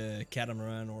looks like a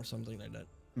catamaran or something like that.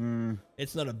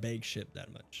 It's not a big ship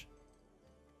that much.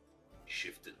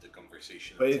 Shifted the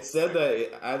conversation. but it said that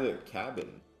it had a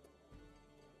cabin,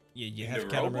 Yeah, you In have the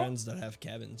catamarans that have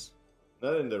cabins.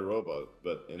 not in the rowboat,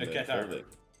 but in A the catamaran.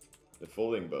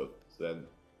 folding boat. Said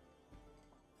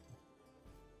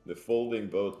the folding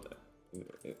boat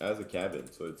it has a cabin,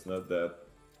 so it's not that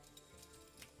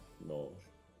small.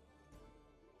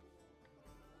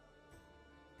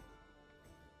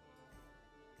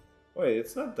 Wait,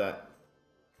 it's not that.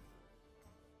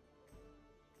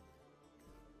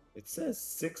 It says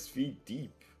 6 feet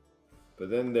deep, but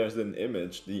then there's an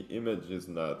image. The image is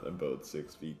not about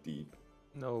 6 feet deep.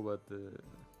 No, but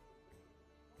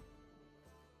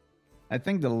I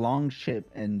think the long ship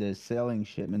and the sailing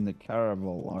ship and the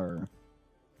caravel are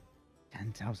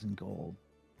 10,000 gold.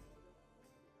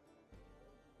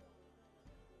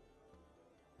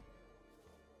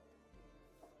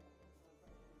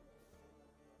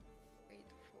 Wait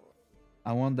for.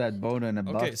 I want that boat and a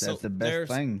box. Okay, so That's the best there's-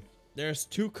 thing. There's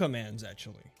two commands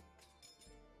actually.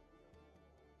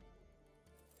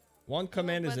 One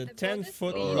command is but a the boat 10 is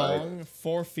foot big. long,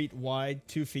 4 feet wide,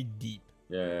 2 feet deep.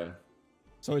 Yeah.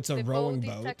 So it's a The rowing boat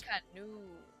is a boat. canoe.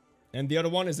 And the other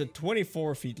one is a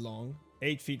 24 feet long,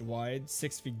 8 feet wide,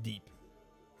 6 feet deep.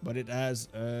 But it has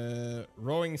a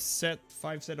rowing set,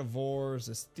 5 set of oars,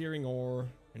 a steering oar,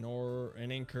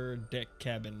 an anchor, deck,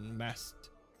 cabin, mast,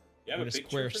 You have with a a picture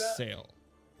square for that? sail.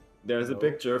 There's a No.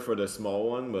 picture for the small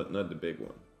one, but not the big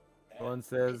one. one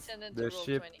says send it to the roll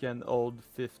ship 20. can hold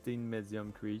 15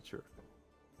 medium creature.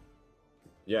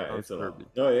 Yeah, Oh, it's a lot. Kirby.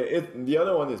 No, the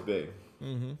other one is big,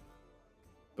 Mm-hmm.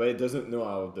 but it doesn't know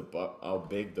how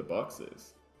big the box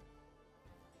is.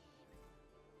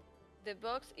 The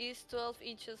box is 12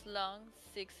 inches long,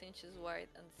 6 inches wide,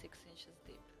 and 6 inches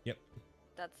deep. Yep.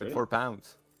 That's Really? it. 4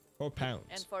 pounds. 4 pounds.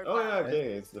 And 4 Oh yeah, pounds.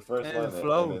 okay, it's the first And one. it and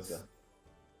floats.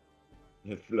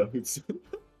 It floats.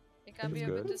 It can be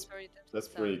That's able good. to store items That's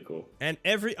inside. pretty cool. And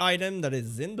every item that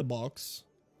is in the box,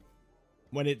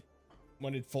 when it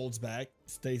folds back,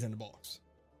 stays in the box.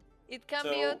 It can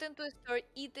be So- open to store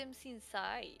items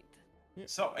inside.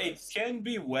 So it can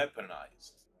be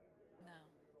weaponized.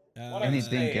 No. What I'm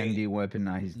Anything can saying- be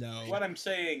weaponized. No. What I'm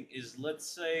saying is, let's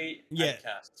say Yeah. I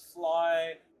cast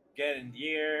fly, get in the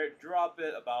air, drop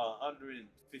it about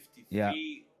 150 Yeah.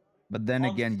 feet. But then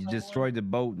On again, you someone? destroy the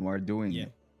boat while doing Yeah.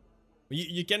 it.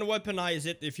 You can weaponize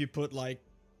it if you put like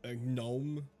a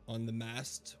gnome on the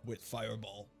mast with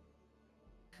fireball.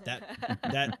 That's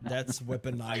I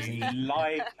weaponizing.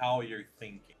 like how you're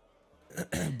thinking.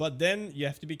 But then you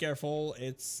have to be careful.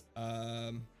 It's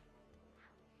a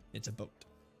boat.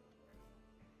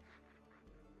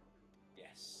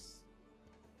 Yes.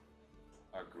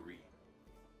 Agree.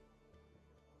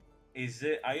 Is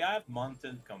it? I have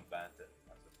mountain combatant.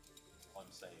 That's what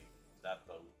I'm saying. That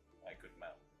boat I could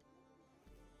mount.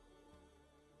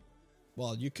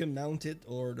 Well, you can mount it,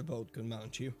 or the boat can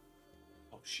mount you.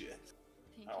 Oh shit.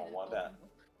 Think I don't it want will- that.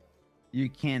 You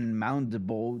can mount the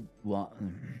boat. Well,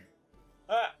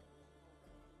 Ah!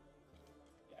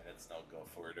 Yeah, let's not go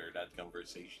further that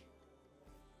conversation.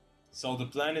 So the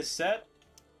plan is set.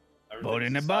 Vote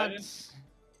in the decided? butts.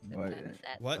 The But, plan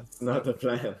set. What? It's not the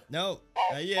plan. No.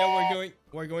 Yeah,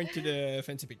 we're going to the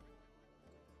fancy pig.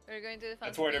 We're going to the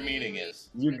That's fancy where the piggy. meeting is.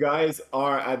 You guys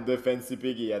are at the Fancy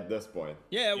Piggy at this point.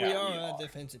 Yeah, we Yeah, are we at the are.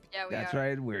 fancy pig. Yeah, we that's are.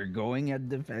 right. We're going at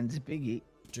the fancy piggy.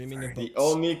 Dreaming of The boats.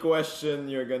 only question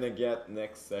you're gonna get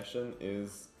next session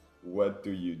is, what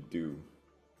do you do?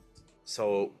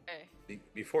 So Okay.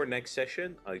 before next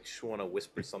session, I just want to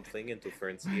whisper something into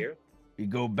Fern's ear. We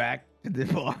go back to the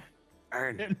bar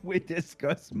Ern, and we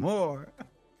discuss more.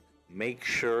 make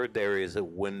sure there is a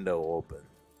window open.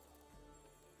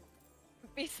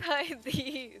 Beside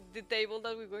the table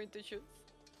that we're going to choose.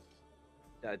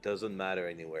 That doesn't matter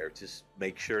anywhere. Just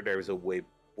make sure there's a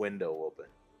window open.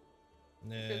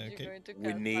 Because you're Okay. going to We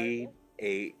cast need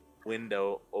a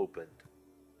window opened.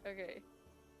 fireball. Okay.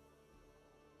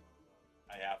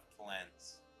 I have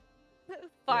plans.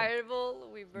 Fireball,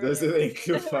 we burn. Does it everything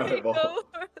include that we fireball? go.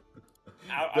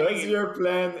 Does your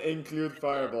plan include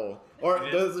fireball? Or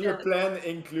It does your yes. plan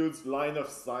include line of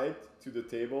sight to the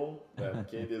table that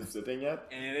Cade is sitting at?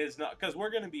 And it is not because we're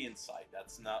gonna be inside.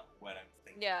 That's not what I'm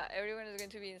thinking. Yeah, everyone is going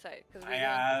to be inside. Because I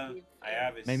have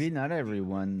a Maybe not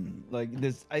everyone. Like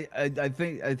this, I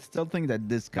think I still think that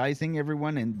disguising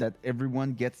everyone and that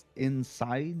everyone gets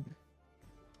inside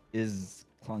is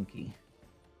clunky.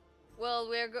 Well,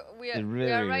 we are It we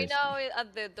really are right is. now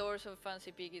at the doors of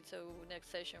Fancy Piggy, so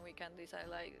next session we can decide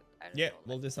like I don't Yeah, know,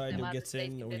 we'll like, decide who Semath gets stays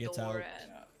in, who the gets door out.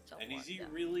 And, Yeah. so And on, is he yeah.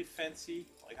 really fancy?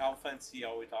 Like how fancy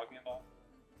are we talking about?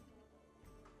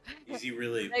 Is he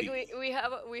really Like big?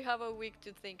 we have a week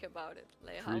to think about it.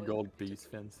 Like how 3 is gold it going piece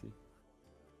fancy.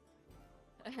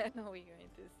 to- We're going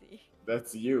to see.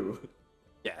 That's you.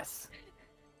 Yes.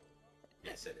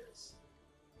 Yes, it is.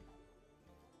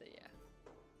 So yeah.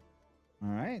 All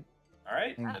right. All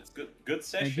right, Thank- that's good. Good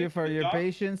session. Thank you for Good your talk.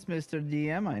 patience, Mr.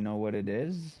 DM. I know what it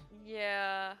is.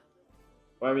 Yeah.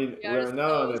 I mean, We are we're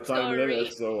not on so a time sorry.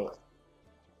 limit, so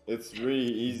it's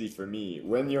really easy for me.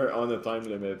 When you're on a time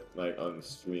limit, like on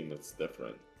stream, it's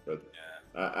different. But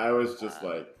Yeah. I was just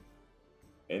like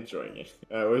enjoying it.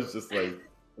 I was just like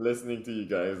listening to you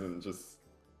guys and just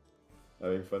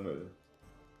having fun with it.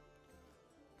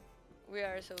 We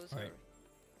are so sorry. Alright.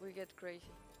 We get crazy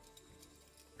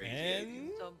Crazy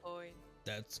And at some point.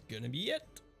 that's gonna be it.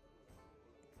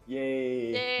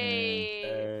 Yay! Yay!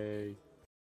 Hey.